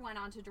later went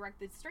on to direct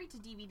the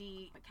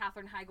straight-to-DVD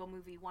Katherine Heigl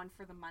movie, One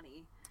for the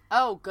Money.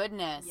 Oh,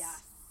 goodness.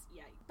 Yes.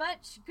 Yeah.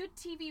 But good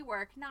TV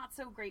work, not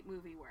so great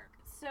movie work.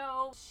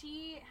 So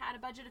she had a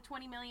budget of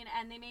 $20 million,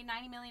 and they made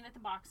 $90 million at the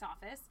box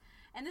office.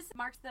 And this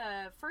marks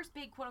the first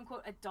big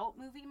quote-unquote adult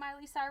movie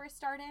Miley Cyrus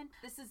starred in.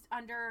 This is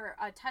under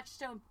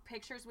Touchstone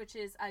Pictures, which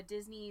is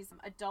Disney's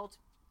adult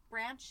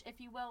branch, if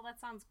you will. That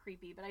sounds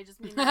creepy, but I just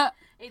mean that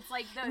it's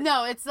like the...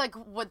 No, it's like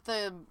what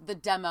the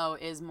demo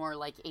is more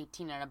like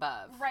 18 and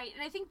above. Right,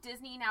 and I think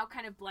Disney now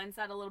kind of blends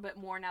that a little bit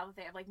more now that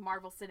they have like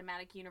Marvel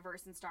Cinematic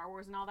Universe and Star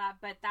Wars and all that,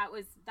 but that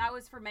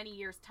was for many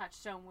years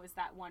Touchstone was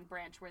that one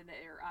branch where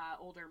their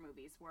older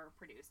movies were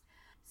produced.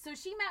 So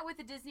she met with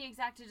the Disney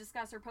exec to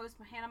discuss her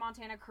post-Hannah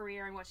Montana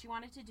career and what she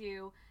wanted to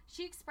do.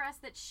 She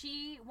expressed that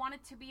she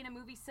wanted to be in a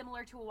movie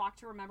similar to A Walk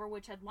to Remember,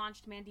 which had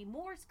launched Mandy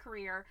Moore's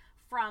career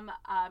from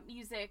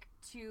music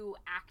to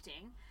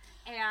acting.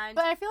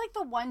 But I feel like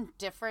the one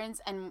difference,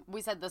 and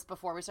we said this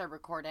before we started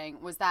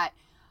recording, was that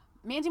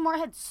Mandy Moore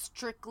had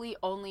strictly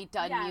only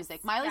done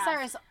music. Miley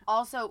Cyrus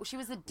also, she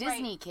was a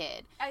Disney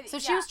kid. So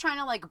she was trying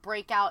to like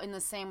break out in the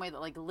same way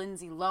that like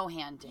Lindsay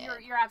Lohan did.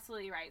 You're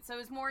absolutely right. So it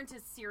was more into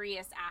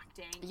serious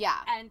acting. Yeah.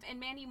 And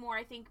Mandy Moore,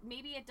 I think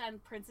maybe had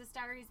done Princess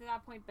Diaries at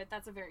that point, but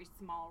that's a very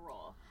small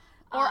role.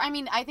 Or, I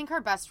mean, I think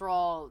her best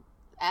role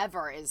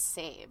ever is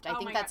Saved. I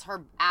think that's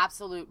her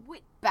absolute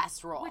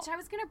best role. Which I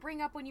was going to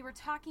bring up when you were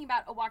talking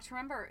about A Walk to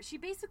Remember. She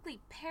basically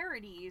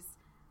parodies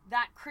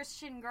that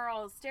Christian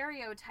girl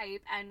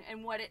stereotype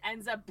and what it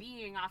ends up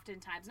being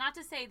oftentimes. Not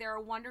to say there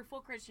are wonderful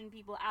Christian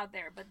people out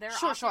there, but there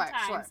are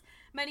oftentimes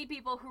many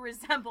people who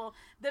resemble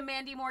the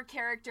Mandy Moore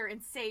character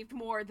and saved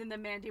more than the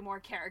Mandy Moore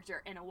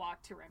character in A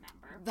Walk to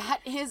Remember.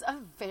 That is a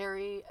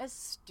very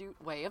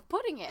astute way of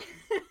putting it.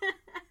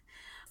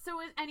 So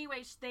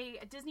anyway,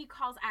 Disney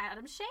calls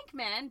Adam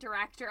Shankman,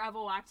 director of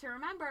A Walk to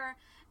Remember,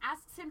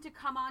 asks him to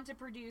come on to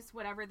produce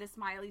whatever this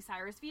Miley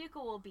Cyrus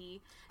vehicle will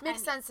be.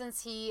 Makes sense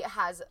since he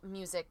has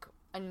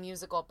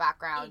musical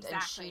background, exactly.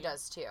 And she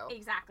does too.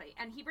 Exactly.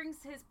 And he brings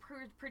his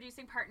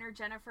producing partner,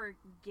 Jennifer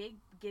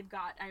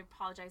Gibgot, I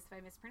apologize if I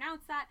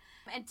mispronounced that,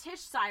 and Tish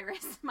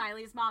Cyrus,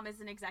 Miley's mom,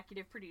 is an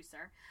executive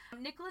producer.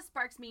 Nicholas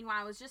Sparks,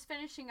 meanwhile, was just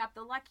finishing up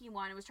The Lucky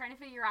One and was trying to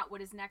figure out what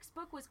his next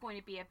book was going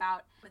to be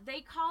about. They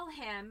call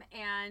him,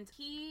 and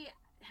he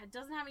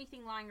doesn't have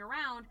anything lying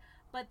around,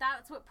 but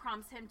that's what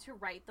prompts him to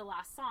write the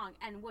last song.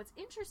 And what's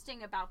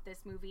interesting about this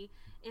movie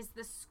is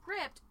the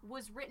script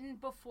was written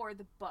before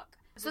the book.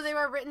 So they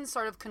were written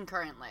sort of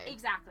concurrently.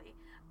 Exactly.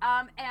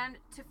 And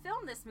to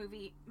film this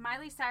movie,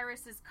 Miley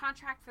Cyrus's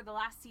contract for the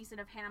last season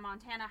of Hannah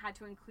Montana had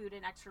to include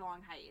an extra long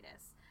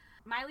hiatus.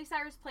 Miley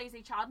Cyrus plays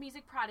a child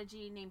music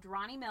prodigy named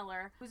Ronnie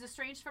Miller, who's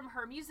estranged from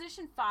her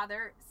musician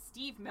father,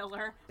 Steve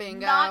Miller.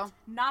 Bingo.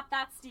 Not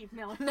that Steve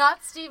Miller.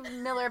 Not Steve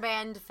Miller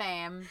Band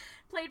fame.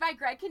 Played by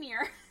Greg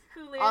Kinnear.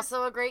 Who lives,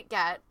 also a great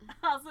get.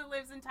 Also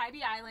lives in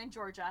Tybee Island,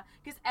 Georgia,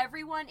 because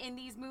everyone in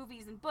these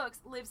movies and books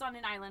lives on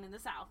an island in the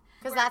South.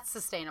 Because that's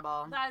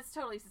sustainable. That's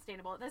totally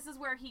sustainable. This is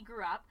where he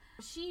grew up.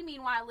 She,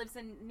 meanwhile, lives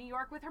in New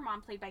York with her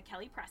mom, played by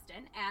Kelly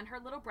Preston, and her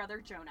little brother,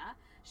 Jonah.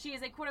 She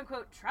is a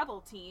quote-unquote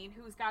trouble teen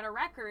who's got a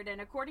record and,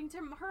 according to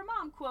her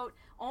mom, quote,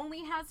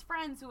 only has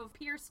friends who have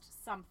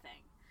pierced something.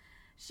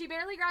 She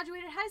barely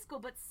graduated high school,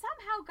 but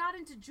somehow got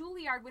into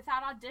Juilliard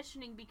without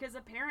auditioning because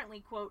apparently,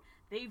 quote,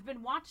 they've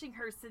been watching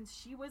her since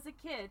she was a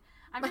kid.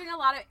 I'm doing a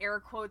lot of air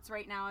quotes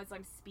right now as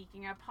I'm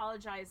speaking. I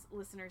apologize,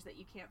 listeners, that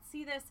you can't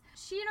see this.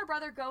 She and her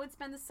brother go and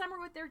spend the summer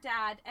with their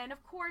dad, and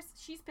of course,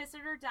 she's pissed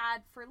at her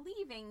dad for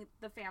leaving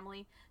the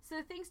family,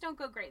 so things don't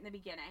go great in the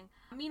beginning.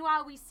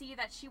 Meanwhile, we see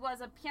that she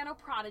was a piano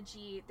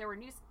prodigy. There were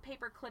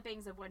newspaper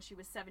clippings of when she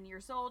was 7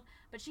 years old,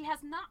 but she has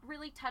not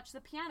really touched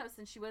the piano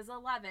since she was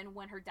 11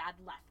 when her dad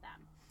left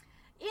them.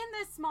 In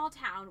this small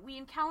town, we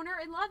encounter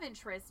a love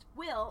interest,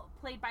 Will,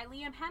 played by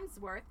Liam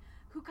Hemsworth,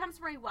 who comes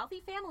from a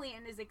wealthy family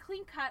and is a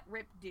clean-cut,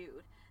 ripped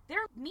dude.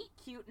 Their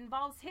meet-cute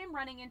involves him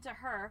running into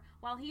her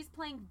while he's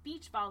playing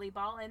beach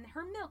volleyball, and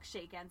her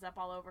milkshake ends up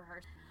all over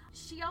her.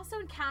 She also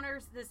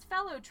encounters this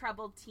fellow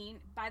troubled teen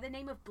by the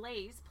name of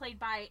Blaze, played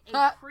by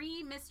a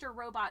pre-Mr.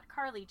 Robot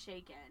Carly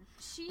Chaikin.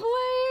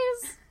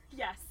 Blaze!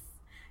 Yes.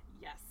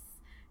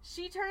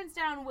 She turns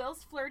down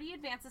Will's flirty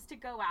advances to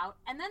go out,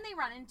 and then they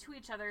run into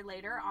each other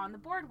later on the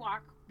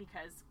boardwalk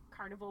because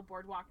Carnival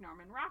Boardwalk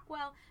Norman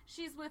Rockwell.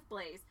 She's with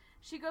Blaze.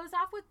 She goes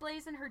off with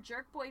Blaze and her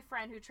jerk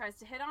boyfriend who tries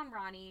to hit on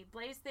Ronnie.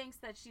 Blaze thinks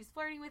that she's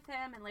flirting with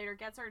him and later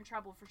gets her in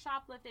trouble for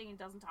shoplifting and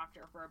doesn't talk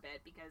to her for a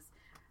bit because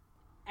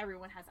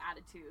everyone has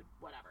attitude,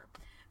 whatever.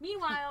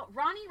 Meanwhile,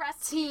 Ronnie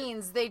rescues...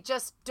 Teens, they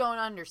just don't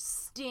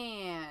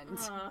understand.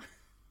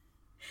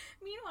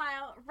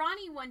 Meanwhile,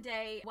 Ronnie one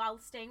day, while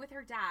staying with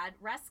her dad,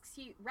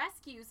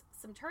 rescues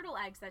some turtle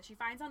eggs that she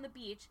finds on the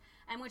beach,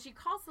 and when she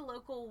calls the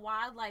local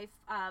wildlife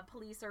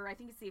police, or I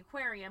think it's the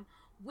aquarium,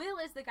 Will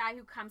is the guy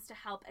who comes to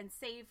help and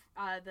save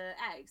the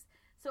eggs.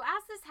 So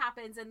as this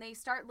happens and they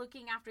start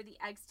looking after the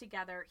eggs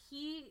together,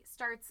 he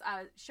starts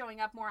showing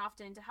up more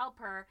often to help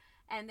her,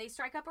 and they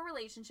strike up a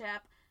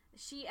relationship.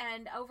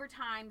 And over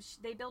time,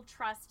 they build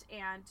trust,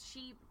 and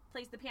she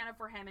plays the piano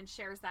for him and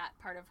shares that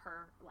part of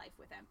her life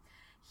with him.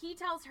 He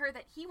tells her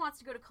that he wants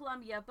to go to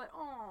Columbia, but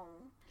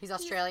He's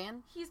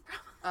Australian? He's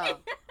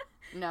probably...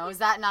 No, is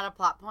that not a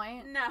plot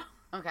point? No.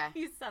 Okay.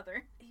 He's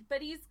Southern.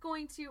 But he's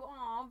going to,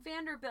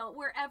 Vanderbilt,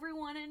 where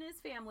everyone in his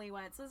family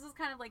went. So this is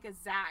kind of like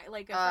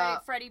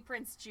a Freddie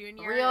Prinze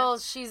Jr. Real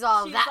she's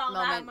all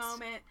that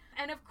moment.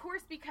 And of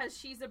course, because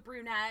she's a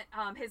brunette,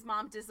 his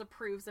mom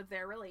disapproves of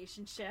their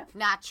relationship.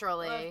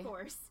 Naturally. Of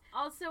course.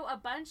 Also, a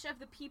bunch of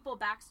the people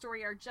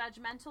backstory are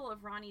judgmental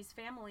of Ronnie's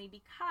family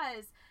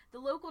because the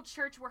local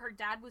church where her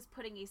dad was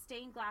putting a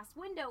stained glass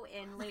window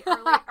in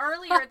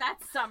earlier that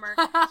summer,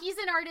 he's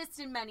an artist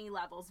in many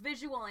levels,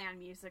 visual and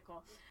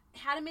musical,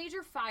 had a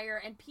major fire,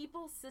 and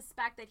people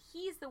suspect that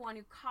he's the one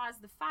who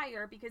caused the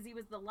fire because he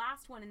was the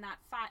last one in that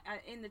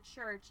in the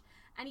church,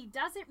 and he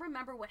doesn't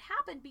remember what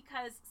happened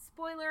because,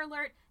 spoiler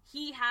alert,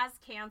 he has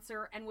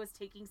cancer and was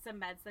taking some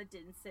meds that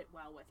didn't sit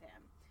well with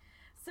him.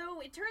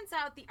 So it turns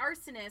out the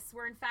arsonists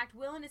were in fact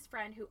Will and his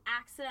friend who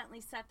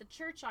accidentally set the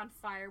church on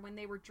fire when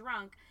they were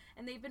drunk,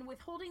 and they've been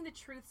withholding the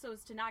truth so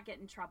as to not get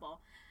in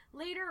trouble.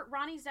 Later,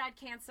 Ronnie's dad's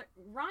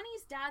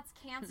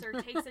cancer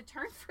takes a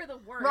turn for the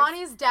worse.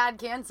 Ronnie's dad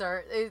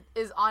cancer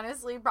is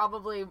honestly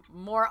probably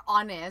more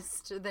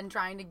honest than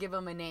trying to give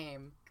him a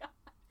name.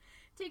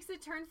 takes a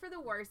turn for the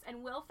worse,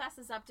 and Will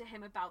fesses up to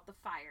him about the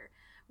fire.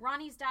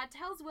 Ronnie's dad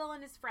tells Will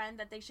and his friend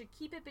that they should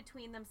keep it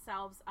between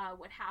themselves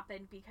what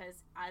happened,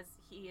 because as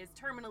he is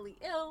terminally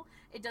ill,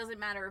 it doesn't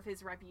matter if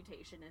his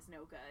reputation is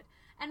no good.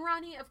 And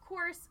Ronnie, of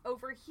course,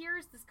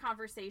 overhears this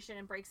conversation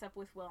and breaks up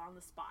with Will on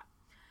the spot.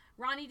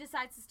 Ronnie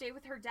decides to stay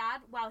with her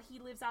dad while he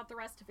lives out the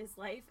rest of his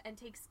life and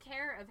takes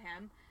care of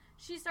him.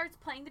 She starts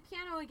playing the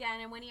piano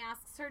again, and when he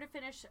asks her to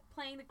finish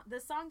playing the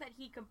song that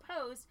he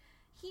composed,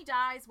 he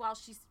dies while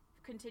she's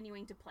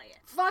continuing to play it.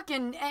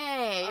 Fucking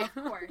A. Of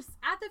course.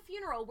 At the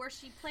funeral where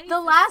she plays the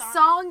last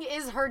song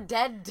is her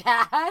dead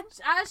dad.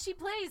 As she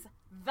plays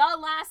the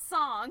last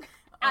song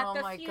at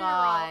the funeral,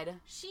 God.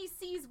 she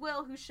sees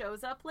Will, who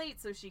shows up late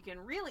so she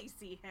can really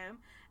see him,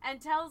 and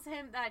tells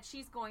him that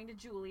she's going to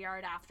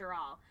Juilliard after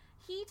all.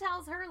 He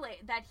tells her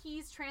that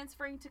he's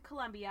transferring to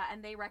Columbia,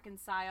 and they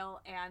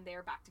reconcile, and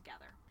they're back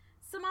together.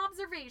 Some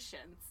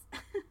observations.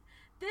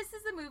 This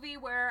is a movie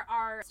where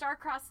our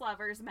star-crossed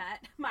lovers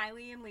met,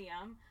 Miley and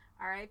Liam,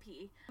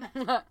 R.I.P.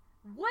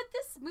 Would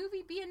this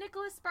movie be a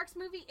Nicholas Sparks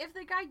movie if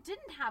the guy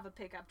didn't have a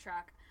pickup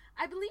truck?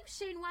 I believe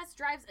Shane West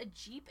drives a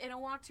Jeep in A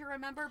Walk to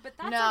Remember, but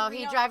that's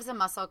he drives a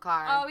muscle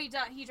car. Oh, he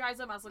does. He drives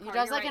a muscle car. He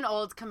drives like an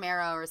old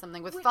Camaro or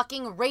something with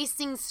fucking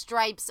racing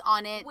stripes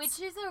on it. Which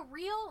is a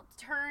real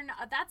turn.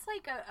 That's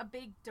like a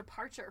big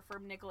departure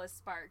from Nicholas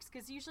Sparks,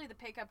 because usually the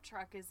pickup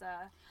truck is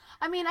a...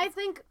 I mean, I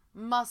think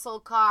muscle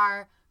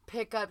car,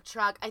 pickup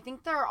truck, I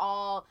think they're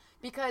all...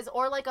 Because,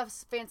 or like a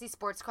fancy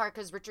sports car,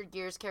 because Richard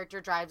Gere's character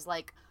drives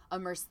like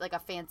a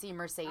fancy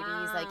Mercedes,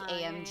 like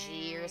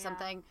AMG or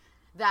something.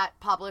 That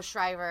Pablo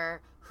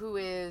Schreiber, who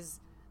is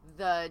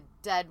the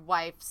dead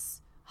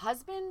wife's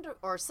husband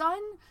or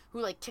son,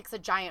 who like kicks a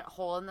giant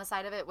hole in the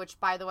side of it, which,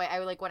 by the way, I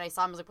like when I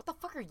saw him, I was like, what the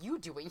fuck are you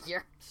doing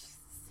here?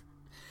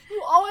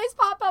 You always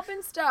pop up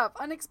and stuff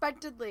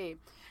unexpectedly.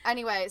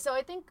 Anyway, so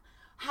I think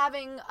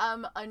having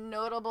a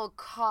notable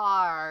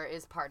car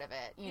is part of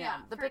it. You know,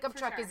 the pickup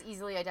truck is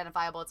easily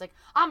identifiable. It's like,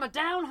 I'm a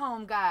down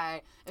home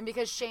guy. And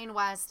because Shane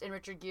West and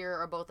Richard Gere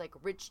are both like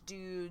rich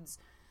dudes,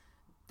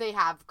 they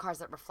have cars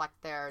that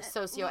reflect their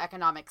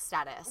socioeconomic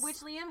status. Which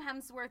Liam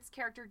Hemsworth's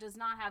character does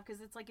not have,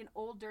 because it's like an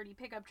old dirty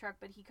pickup truck,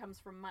 but he comes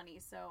from money,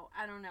 so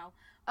I don't know.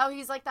 Oh,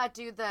 he's like that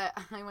dude that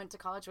I went to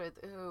college with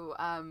who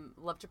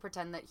loved to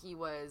pretend that he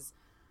was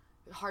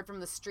hard from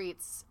the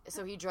streets,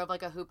 so he drove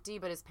like a hoopty,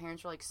 but his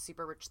parents were like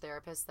super rich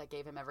therapists that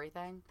gave him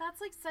everything.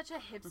 That's like such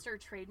a hipster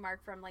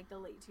trademark from like the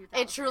late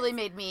 2000s. It truly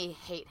made me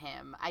hate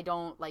him. I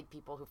don't like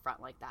people who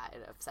front like that.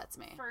 It upsets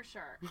me. For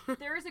sure.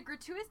 There is a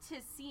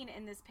gratuitous scene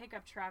in this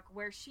pickup truck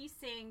where she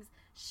sings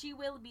She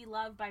Will Be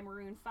Loved by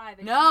Maroon 5.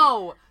 And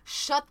no!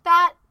 Shut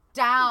that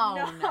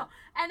down. No.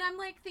 And I'm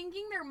like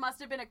thinking there must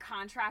have been a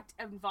contract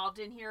involved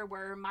in here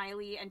where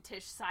Miley and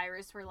Tish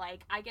Cyrus were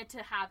like, I get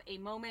to have a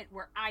moment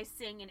where I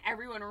sing and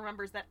everyone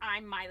remembers that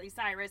I'm Miley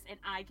Cyrus and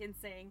I can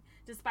sing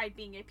despite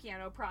being a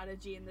piano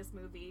prodigy in this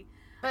movie.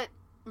 But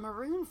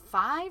Maroon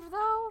 5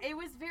 though? It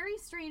was very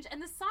strange,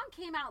 and the song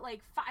came out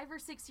like 5 or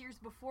 6 years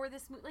before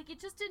this movie. Like,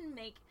 it just didn't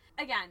make,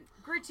 again,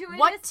 gratuitous.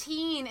 What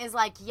teen is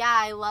like, yeah,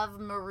 I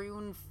love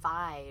Maroon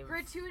 5?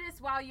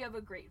 Gratuitous, wow, you have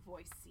a great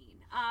voice scene.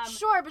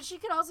 Sure, but she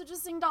could also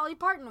just sing Dolly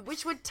Parton,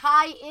 which would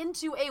tie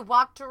into a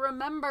Walk to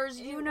Remember's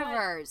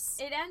universe.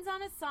 It ends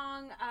on a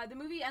song, the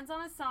movie ends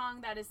on a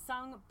song that is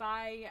sung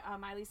by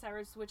Miley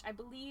Cyrus, which I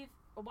believe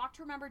A Walk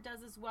to Remember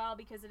does as well,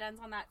 because it ends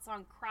on that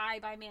song Cry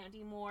by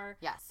Mandy Moore.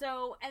 Yes.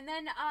 So, and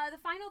then the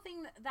final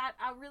thing that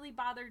really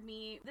bothered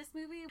me, this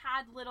movie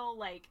had little,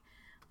 like,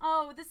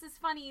 oh, this is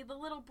funny, the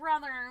little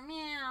brother,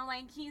 man,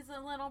 like, he's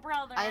a little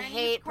brother. I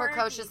hate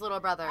precocious little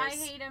brothers. I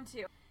hate him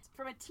too.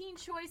 From a Teen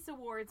Choice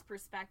Awards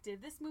perspective,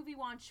 this movie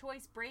won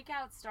Choice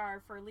Breakout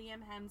Star for Liam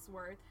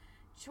Hemsworth,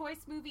 Choice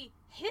Movie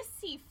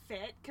Hissy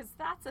Fit, because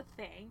that's a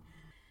thing,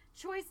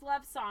 Choice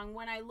Love Song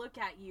When I Look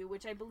at You,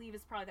 which I believe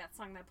is probably that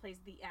song that plays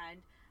at the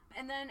end,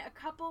 and then a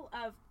couple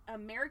of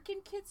American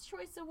Kids'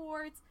 Choice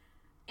Awards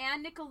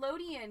and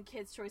Nickelodeon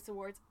Kids' Choice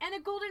Awards, and a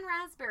Golden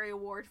Raspberry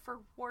Award for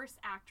Worst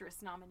Actress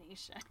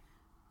nomination.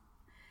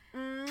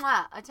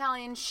 Mwah,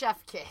 Italian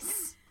chef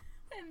kiss.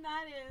 And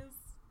that is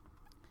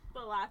the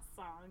last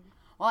song.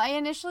 Well, I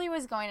initially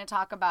was going to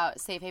talk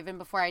about Safe Haven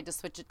before I had to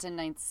switch it to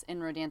Nights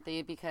in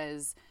Rodanthe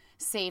because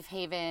Safe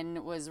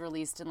Haven was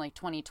released in like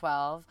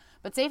 2012.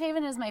 But Safe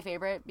Haven is my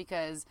favorite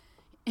because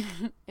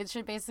it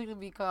should basically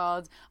be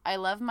called I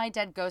Love My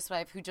Dead Ghost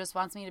Wife Who Just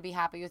Wants Me to Be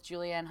Happy with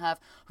Julianne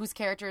Hough, whose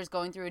character is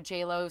going through a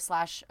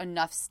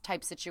J-Lo/Enough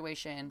type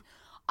situation.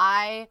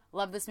 I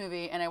love this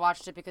movie, and I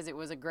watched it because it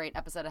was a great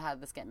episode of How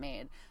Did This Get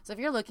Made. So if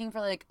you're looking for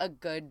like a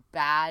good,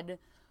 bad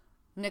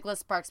Nicholas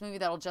Sparks movie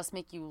that'll just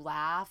make you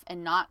laugh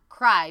and not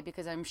cry,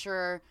 because I'm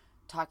sure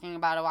talking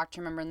about A Walk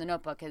to Remember in The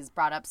Notebook has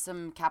brought up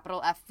some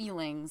capital F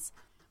feelings,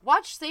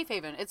 watch Safe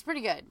Haven. It's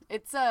pretty good.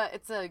 It's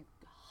a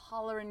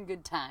hollering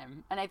good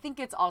time, and I think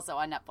it's also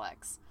on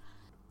Netflix.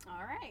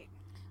 All right.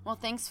 Well,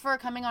 thanks for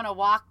coming on A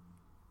Walk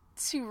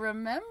to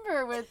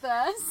Remember with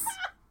us.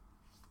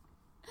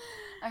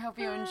 I hope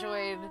you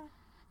enjoyed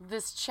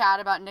this chat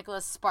about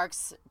Nicholas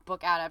Sparks'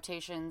 book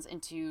adaptations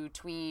into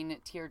tween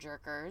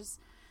tearjerkers.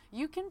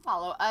 You can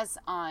follow us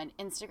on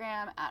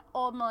Instagram at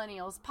Old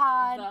Millennials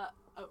Pod.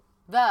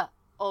 The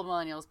Old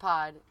Millennials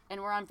Pod.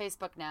 And we're on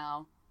Facebook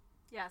now.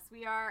 Yes,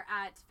 we are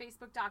at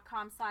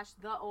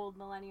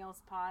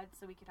facebook.com/theoldmillennialspod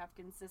so we can have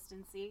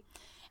consistency.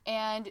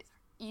 And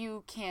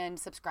you can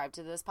subscribe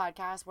to this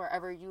podcast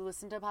wherever you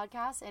listen to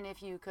podcasts. And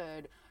if you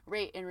could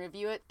rate and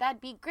review it,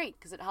 that'd be great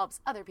because it helps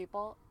other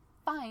people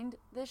find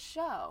this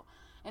show.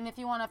 And if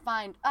you want to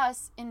find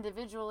us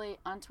individually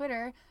on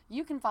Twitter,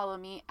 you can follow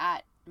me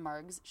at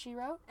Margs She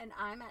Wrote. And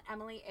I'm at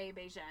Emily A.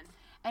 Bejan.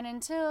 And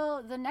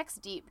until the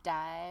next deep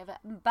dive,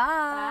 bye.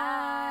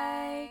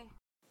 Bye.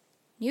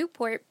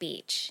 Newport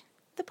Beach.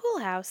 The Pool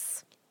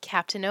House.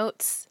 Captain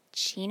Oates.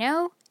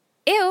 Chino.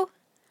 Ew.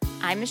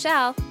 I'm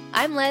Michelle.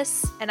 I'm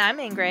Liz. And I'm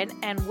Ingrid.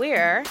 And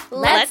we're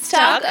Let's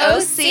Talk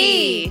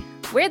OC.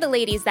 We're the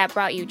ladies that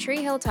brought you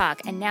Tree Hill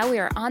Talk. And now we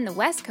are on the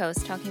West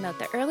Coast talking about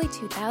the early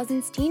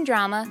 2000s teen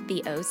drama,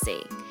 The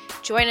OC.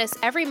 Join us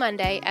every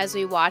Monday as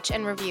we watch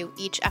and review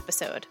each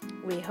episode.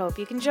 We hope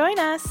you can join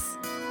us.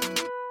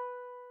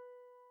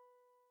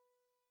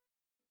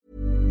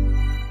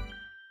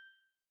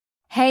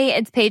 Hey,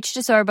 it's Paige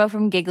DeSorbo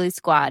from Giggly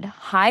Squad.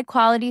 High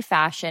quality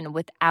fashion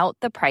without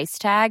the price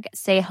tag.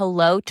 Say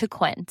hello to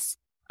Quince.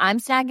 I'm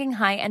snagging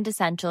high-end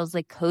essentials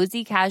like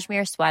cozy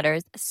cashmere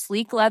sweaters,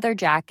 sleek leather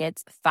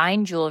jackets,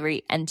 fine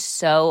jewelry, and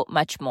so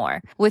much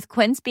more. With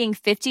Quince being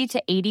 50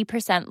 to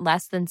 80%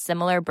 less than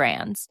similar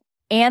brands.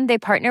 And they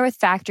partner with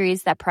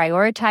factories that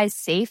prioritize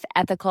safe,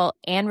 ethical,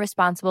 and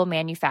responsible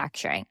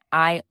manufacturing.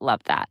 I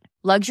love that.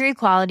 Luxury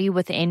quality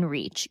within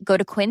reach. Go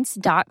to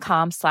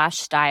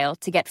quince.com/style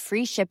to get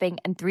free shipping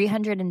and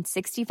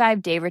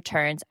 365-day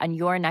returns on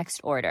your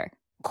next order.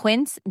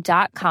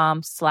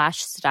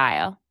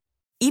 Quince.com/style.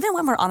 Even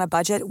when we're on a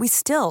budget, we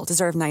still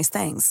deserve nice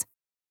things.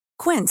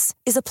 Quince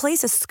is a place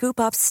to scoop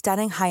up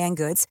stunning high-end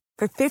goods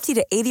for 50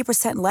 to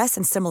 80% less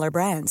than similar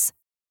brands.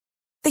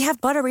 They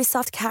have buttery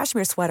soft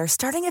cashmere sweaters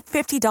starting at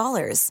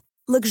 $50,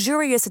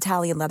 luxurious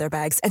Italian leather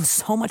bags, and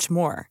so much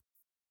more.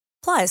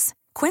 Plus,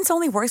 Quince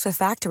only works with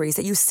factories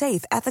that use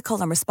safe, ethical,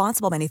 and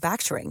responsible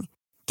manufacturing.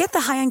 Get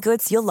the high-end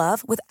goods you'll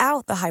love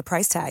without the high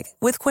price tag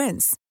with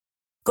Quince.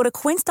 Go to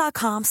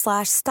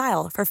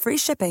quince.com/style for free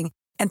shipping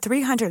and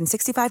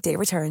 365-day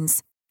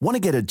returns. Want to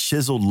get a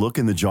chiseled look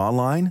in the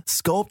jawline?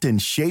 Sculpt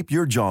and shape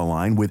your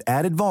jawline with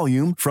added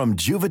volume from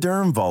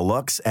Juvederm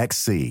Volux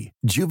XC.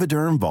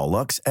 Juvederm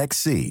Volux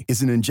XC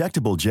is an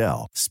injectable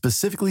gel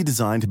specifically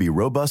designed to be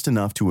robust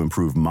enough to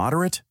improve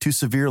moderate to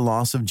severe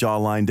loss of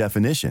jawline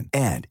definition.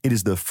 And it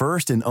is the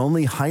first and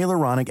only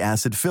hyaluronic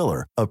acid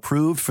filler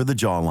approved for the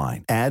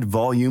jawline. Add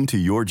volume to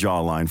your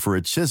jawline for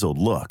a chiseled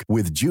look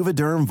with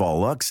Juvederm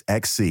Volux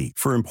XC.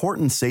 For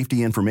important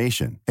safety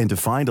information and to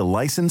find a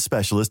licensed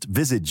specialist,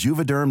 visit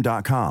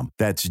Juvederm.com.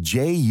 That's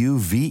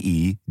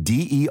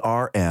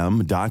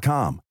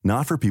Juvederm.com.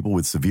 Not for people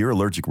with severe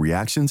allergic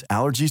reactions,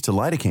 allergies to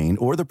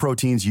lidocaine, or the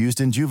proteins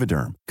used in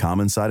Juvederm.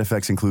 Common side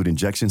effects include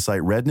injection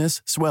site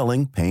redness,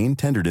 swelling, pain,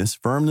 tenderness,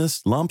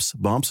 firmness, lumps,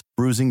 bumps,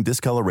 bruising,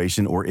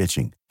 discoloration, or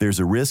itching. There's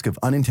a risk of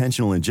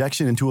unintentional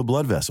injection into a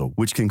blood vessel,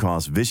 which can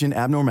cause vision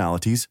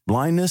abnormalities,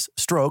 blindness,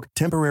 stroke,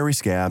 temporary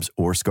scabs,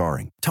 or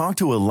scarring. Talk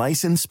to a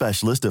licensed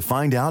specialist to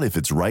find out if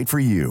it's right for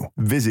you.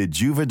 Visit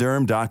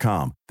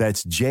Juvederm.com.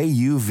 That's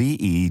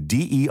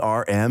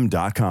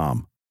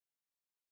Juvederm.com.